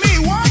after me.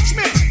 Watch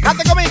me.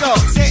 Cante conmigo.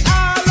 Say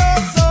I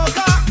love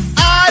soca.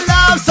 I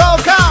love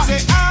soca.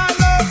 Say I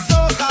love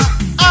soca.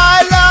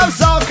 I love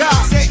soca.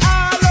 Say I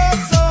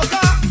love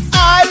soca.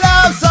 I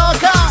love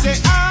soca. Say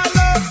I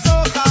love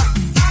soca.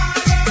 I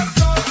love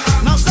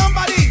soca. Now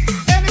somebody,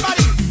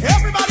 anybody,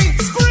 everybody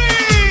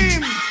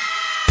scream.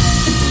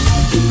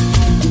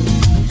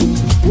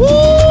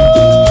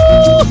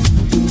 Woo!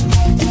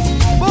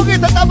 Boogie,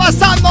 te está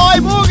pasando hoy,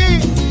 Boogie.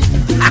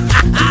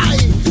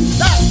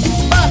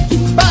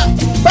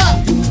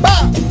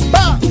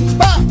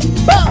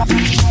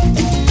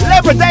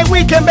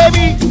 bien,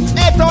 baby.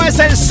 Esto es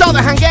el Show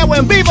de Jangueo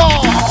en vivo.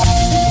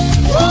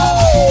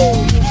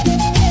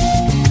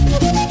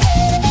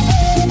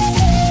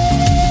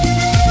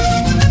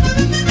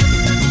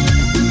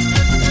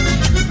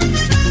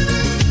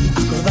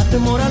 Acordate,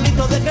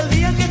 moralito, de que el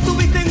día que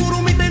estuviste en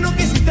Urumita y no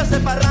quisiste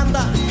hacer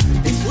parranda,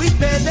 te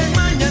fuiste de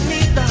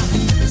mañanita.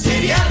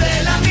 Sería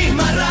de la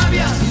misma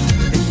rabia.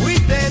 Te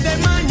fuiste de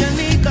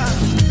mañanita.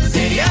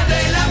 Sería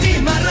de la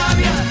misma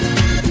rabia.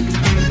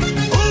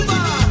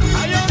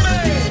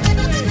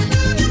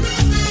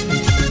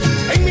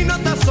 En mi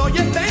nota soy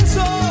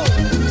extenso,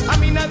 a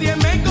mí nadie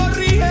me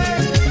corrige.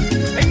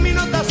 En mi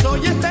nota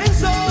soy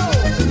extenso,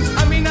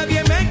 a mí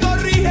nadie me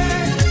corrige.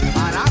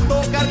 Para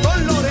tocar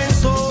con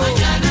Lorenzo,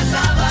 mañana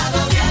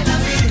sábado día de la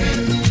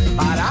Virgen.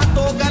 Para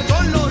tocar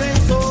con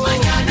Lorenzo,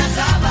 mañana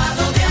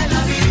sábado día de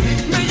la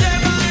Virgen. Me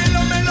lleva él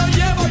o me lo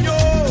llevo yo,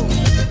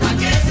 pa'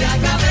 que se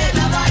acabe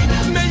la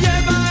vaina. Me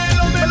lleva él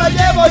o me lo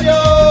llevo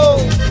yo,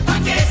 pa'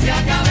 que se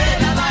acabe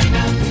la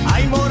vaina.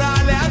 Ay,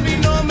 Morales, a mí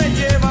no me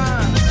lleva,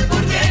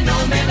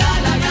 no me da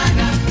la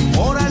gana.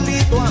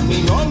 Moralito, a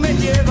mí no me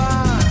lleva,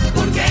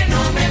 porque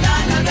no me da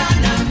la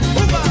gana.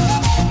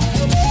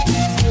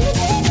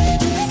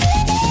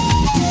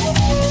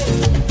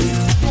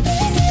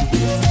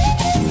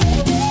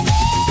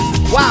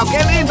 ¡Wow!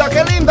 ¡Qué lindo,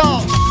 qué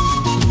lindo!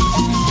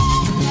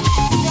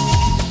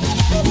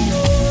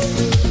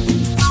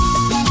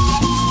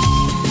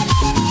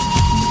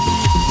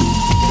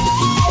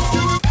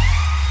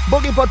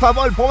 Boogie, por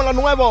favor, pon lo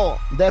nuevo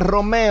de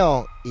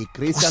Romeo y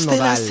Cristian Usted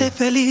la Nodal. hace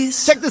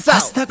feliz. Check this out.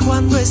 Hasta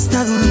cuando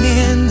está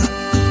durmiendo.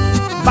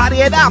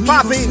 Variedad,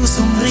 papi. Su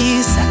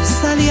sonrisa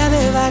salía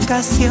de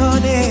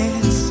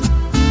vacaciones.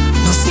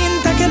 No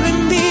sienta que lo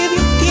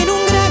envidio, tiene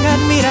un gran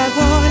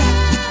admirador.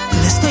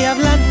 Le estoy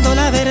hablando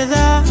la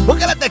verdad.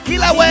 Busca la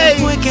tequila, güey.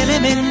 Fue que le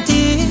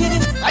mentí.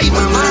 Ay,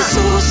 mamá. Me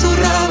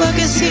susurraba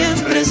que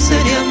siempre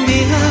sería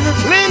mía.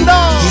 ¡Lindo!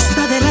 Y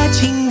está de la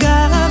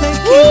chingada de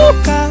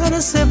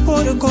equivocarse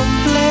por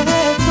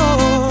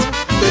completo.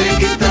 De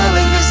que entraba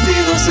en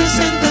vestido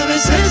 60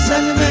 veces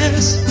al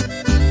mes.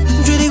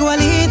 Yo era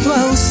igualito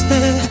a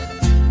usted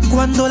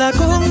cuando la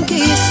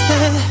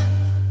conquisté,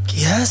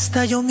 que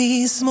hasta yo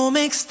mismo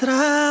me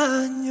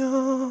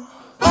extraño.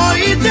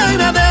 Hoy te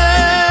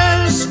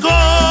agradezco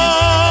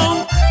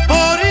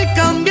por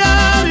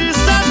cambiar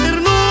esa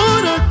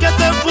ternura que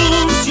te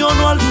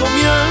funcionó al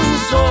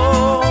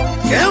comienzo.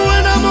 ¡Qué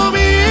buena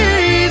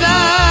movida!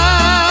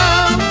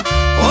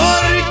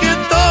 Porque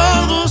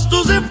todos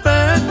tus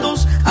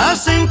defectos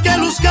hacen que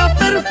luzca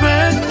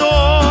perfecto.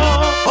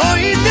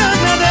 Hoy te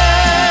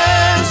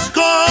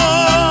agradezco.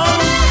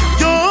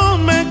 Yo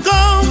me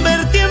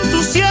convertí en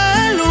tu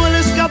cielo al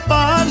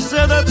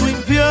escaparse de tu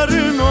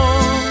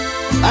infierno.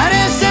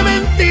 Parece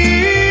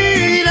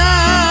mentira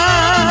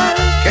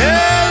que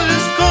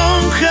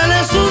descongelé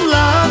sus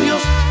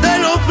labios de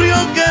lo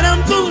frío que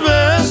eran tus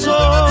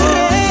besos.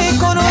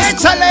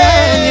 ¡Échale!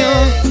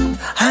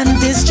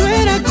 Antes yo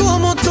era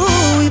como tú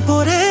y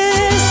por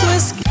eso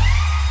es que...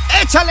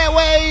 ¡Échale,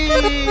 güey!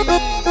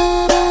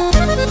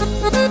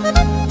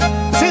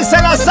 Si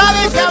se lo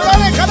saben,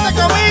 cabrones, canta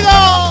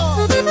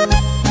conmigo.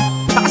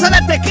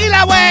 Pásale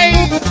tequila,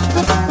 güey.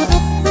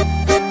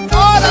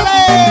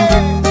 ¡Órale!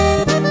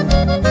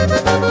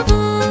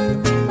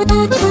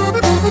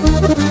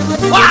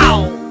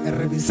 ¡Wow! He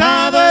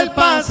revisado el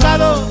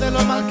pasado de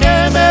lo mal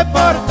que me he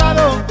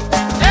portado.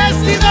 He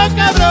sido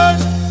cabrón,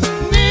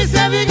 ni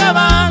se diga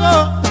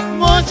vago.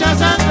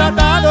 Muchas han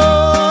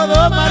tratado de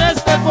domar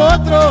este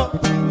potro,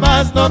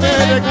 mas no me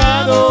he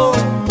dejado.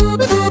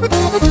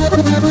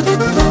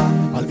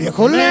 Al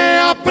viejo le he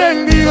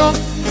aprendido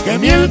que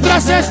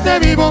mientras esté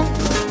vivo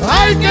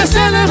hay que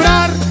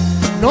celebrar,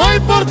 no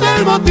importa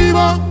el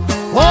motivo.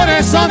 Por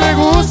eso me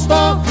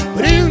gusto,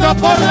 brindo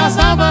por las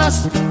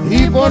damas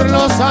y por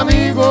los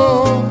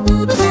amigos.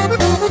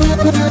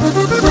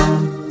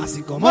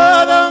 Así como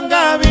Don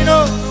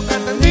Gavino, nunca he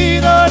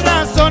entendido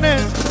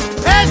razones.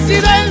 He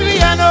sido el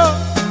villano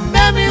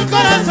de 1000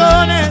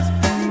 corazones.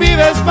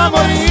 Vives pa'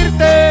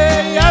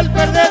 morirte y al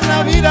perder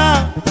la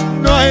vida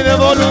no hay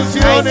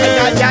devoluciones.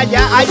 Ay,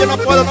 ya. Ay, yo no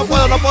puedo.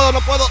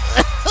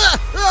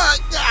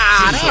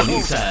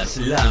 Sintonizas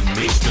la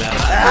mezcla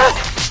rara.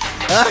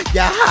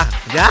 Ya.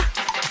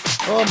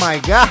 Oh my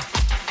God.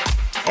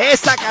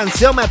 Esa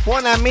canción me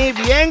pone a mí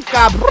bien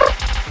cabrón.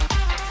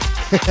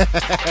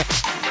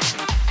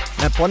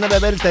 Me pone a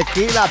beber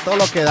tequila todo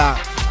lo que da.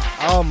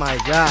 Oh my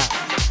God.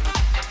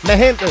 Mi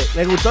gente,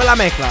 ¿les gustó la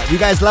mezcla? You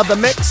guys love the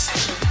mix?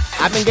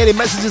 I've been getting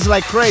messages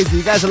like crazy.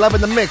 You guys are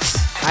loving the mix.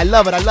 I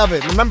love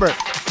it. Remember,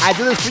 I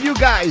do this for you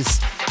guys.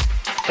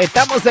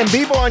 Estamos en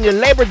vivo on your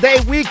Labor Day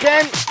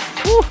weekend.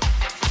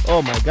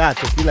 Oh my God,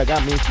 tequila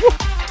got me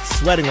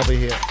sweating over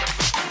here.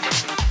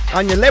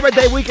 On your Labor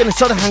Day weekend, el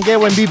Show de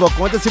Jangueo en vivo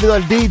con este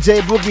servidor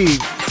DJ Boogie.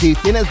 Si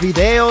tienes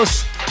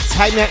videos,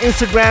 tag me a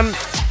Instagram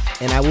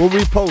and I will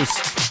repost.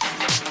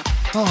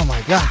 Oh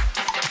my God.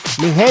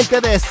 Mi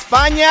gente de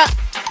España,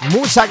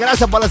 muchas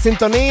gracias por la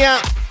sintonía.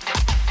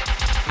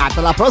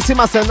 Hasta la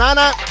próxima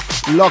semana.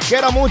 Los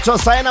quiero mucho.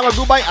 Sayonara,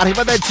 goodbye.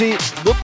 Arriba del chi.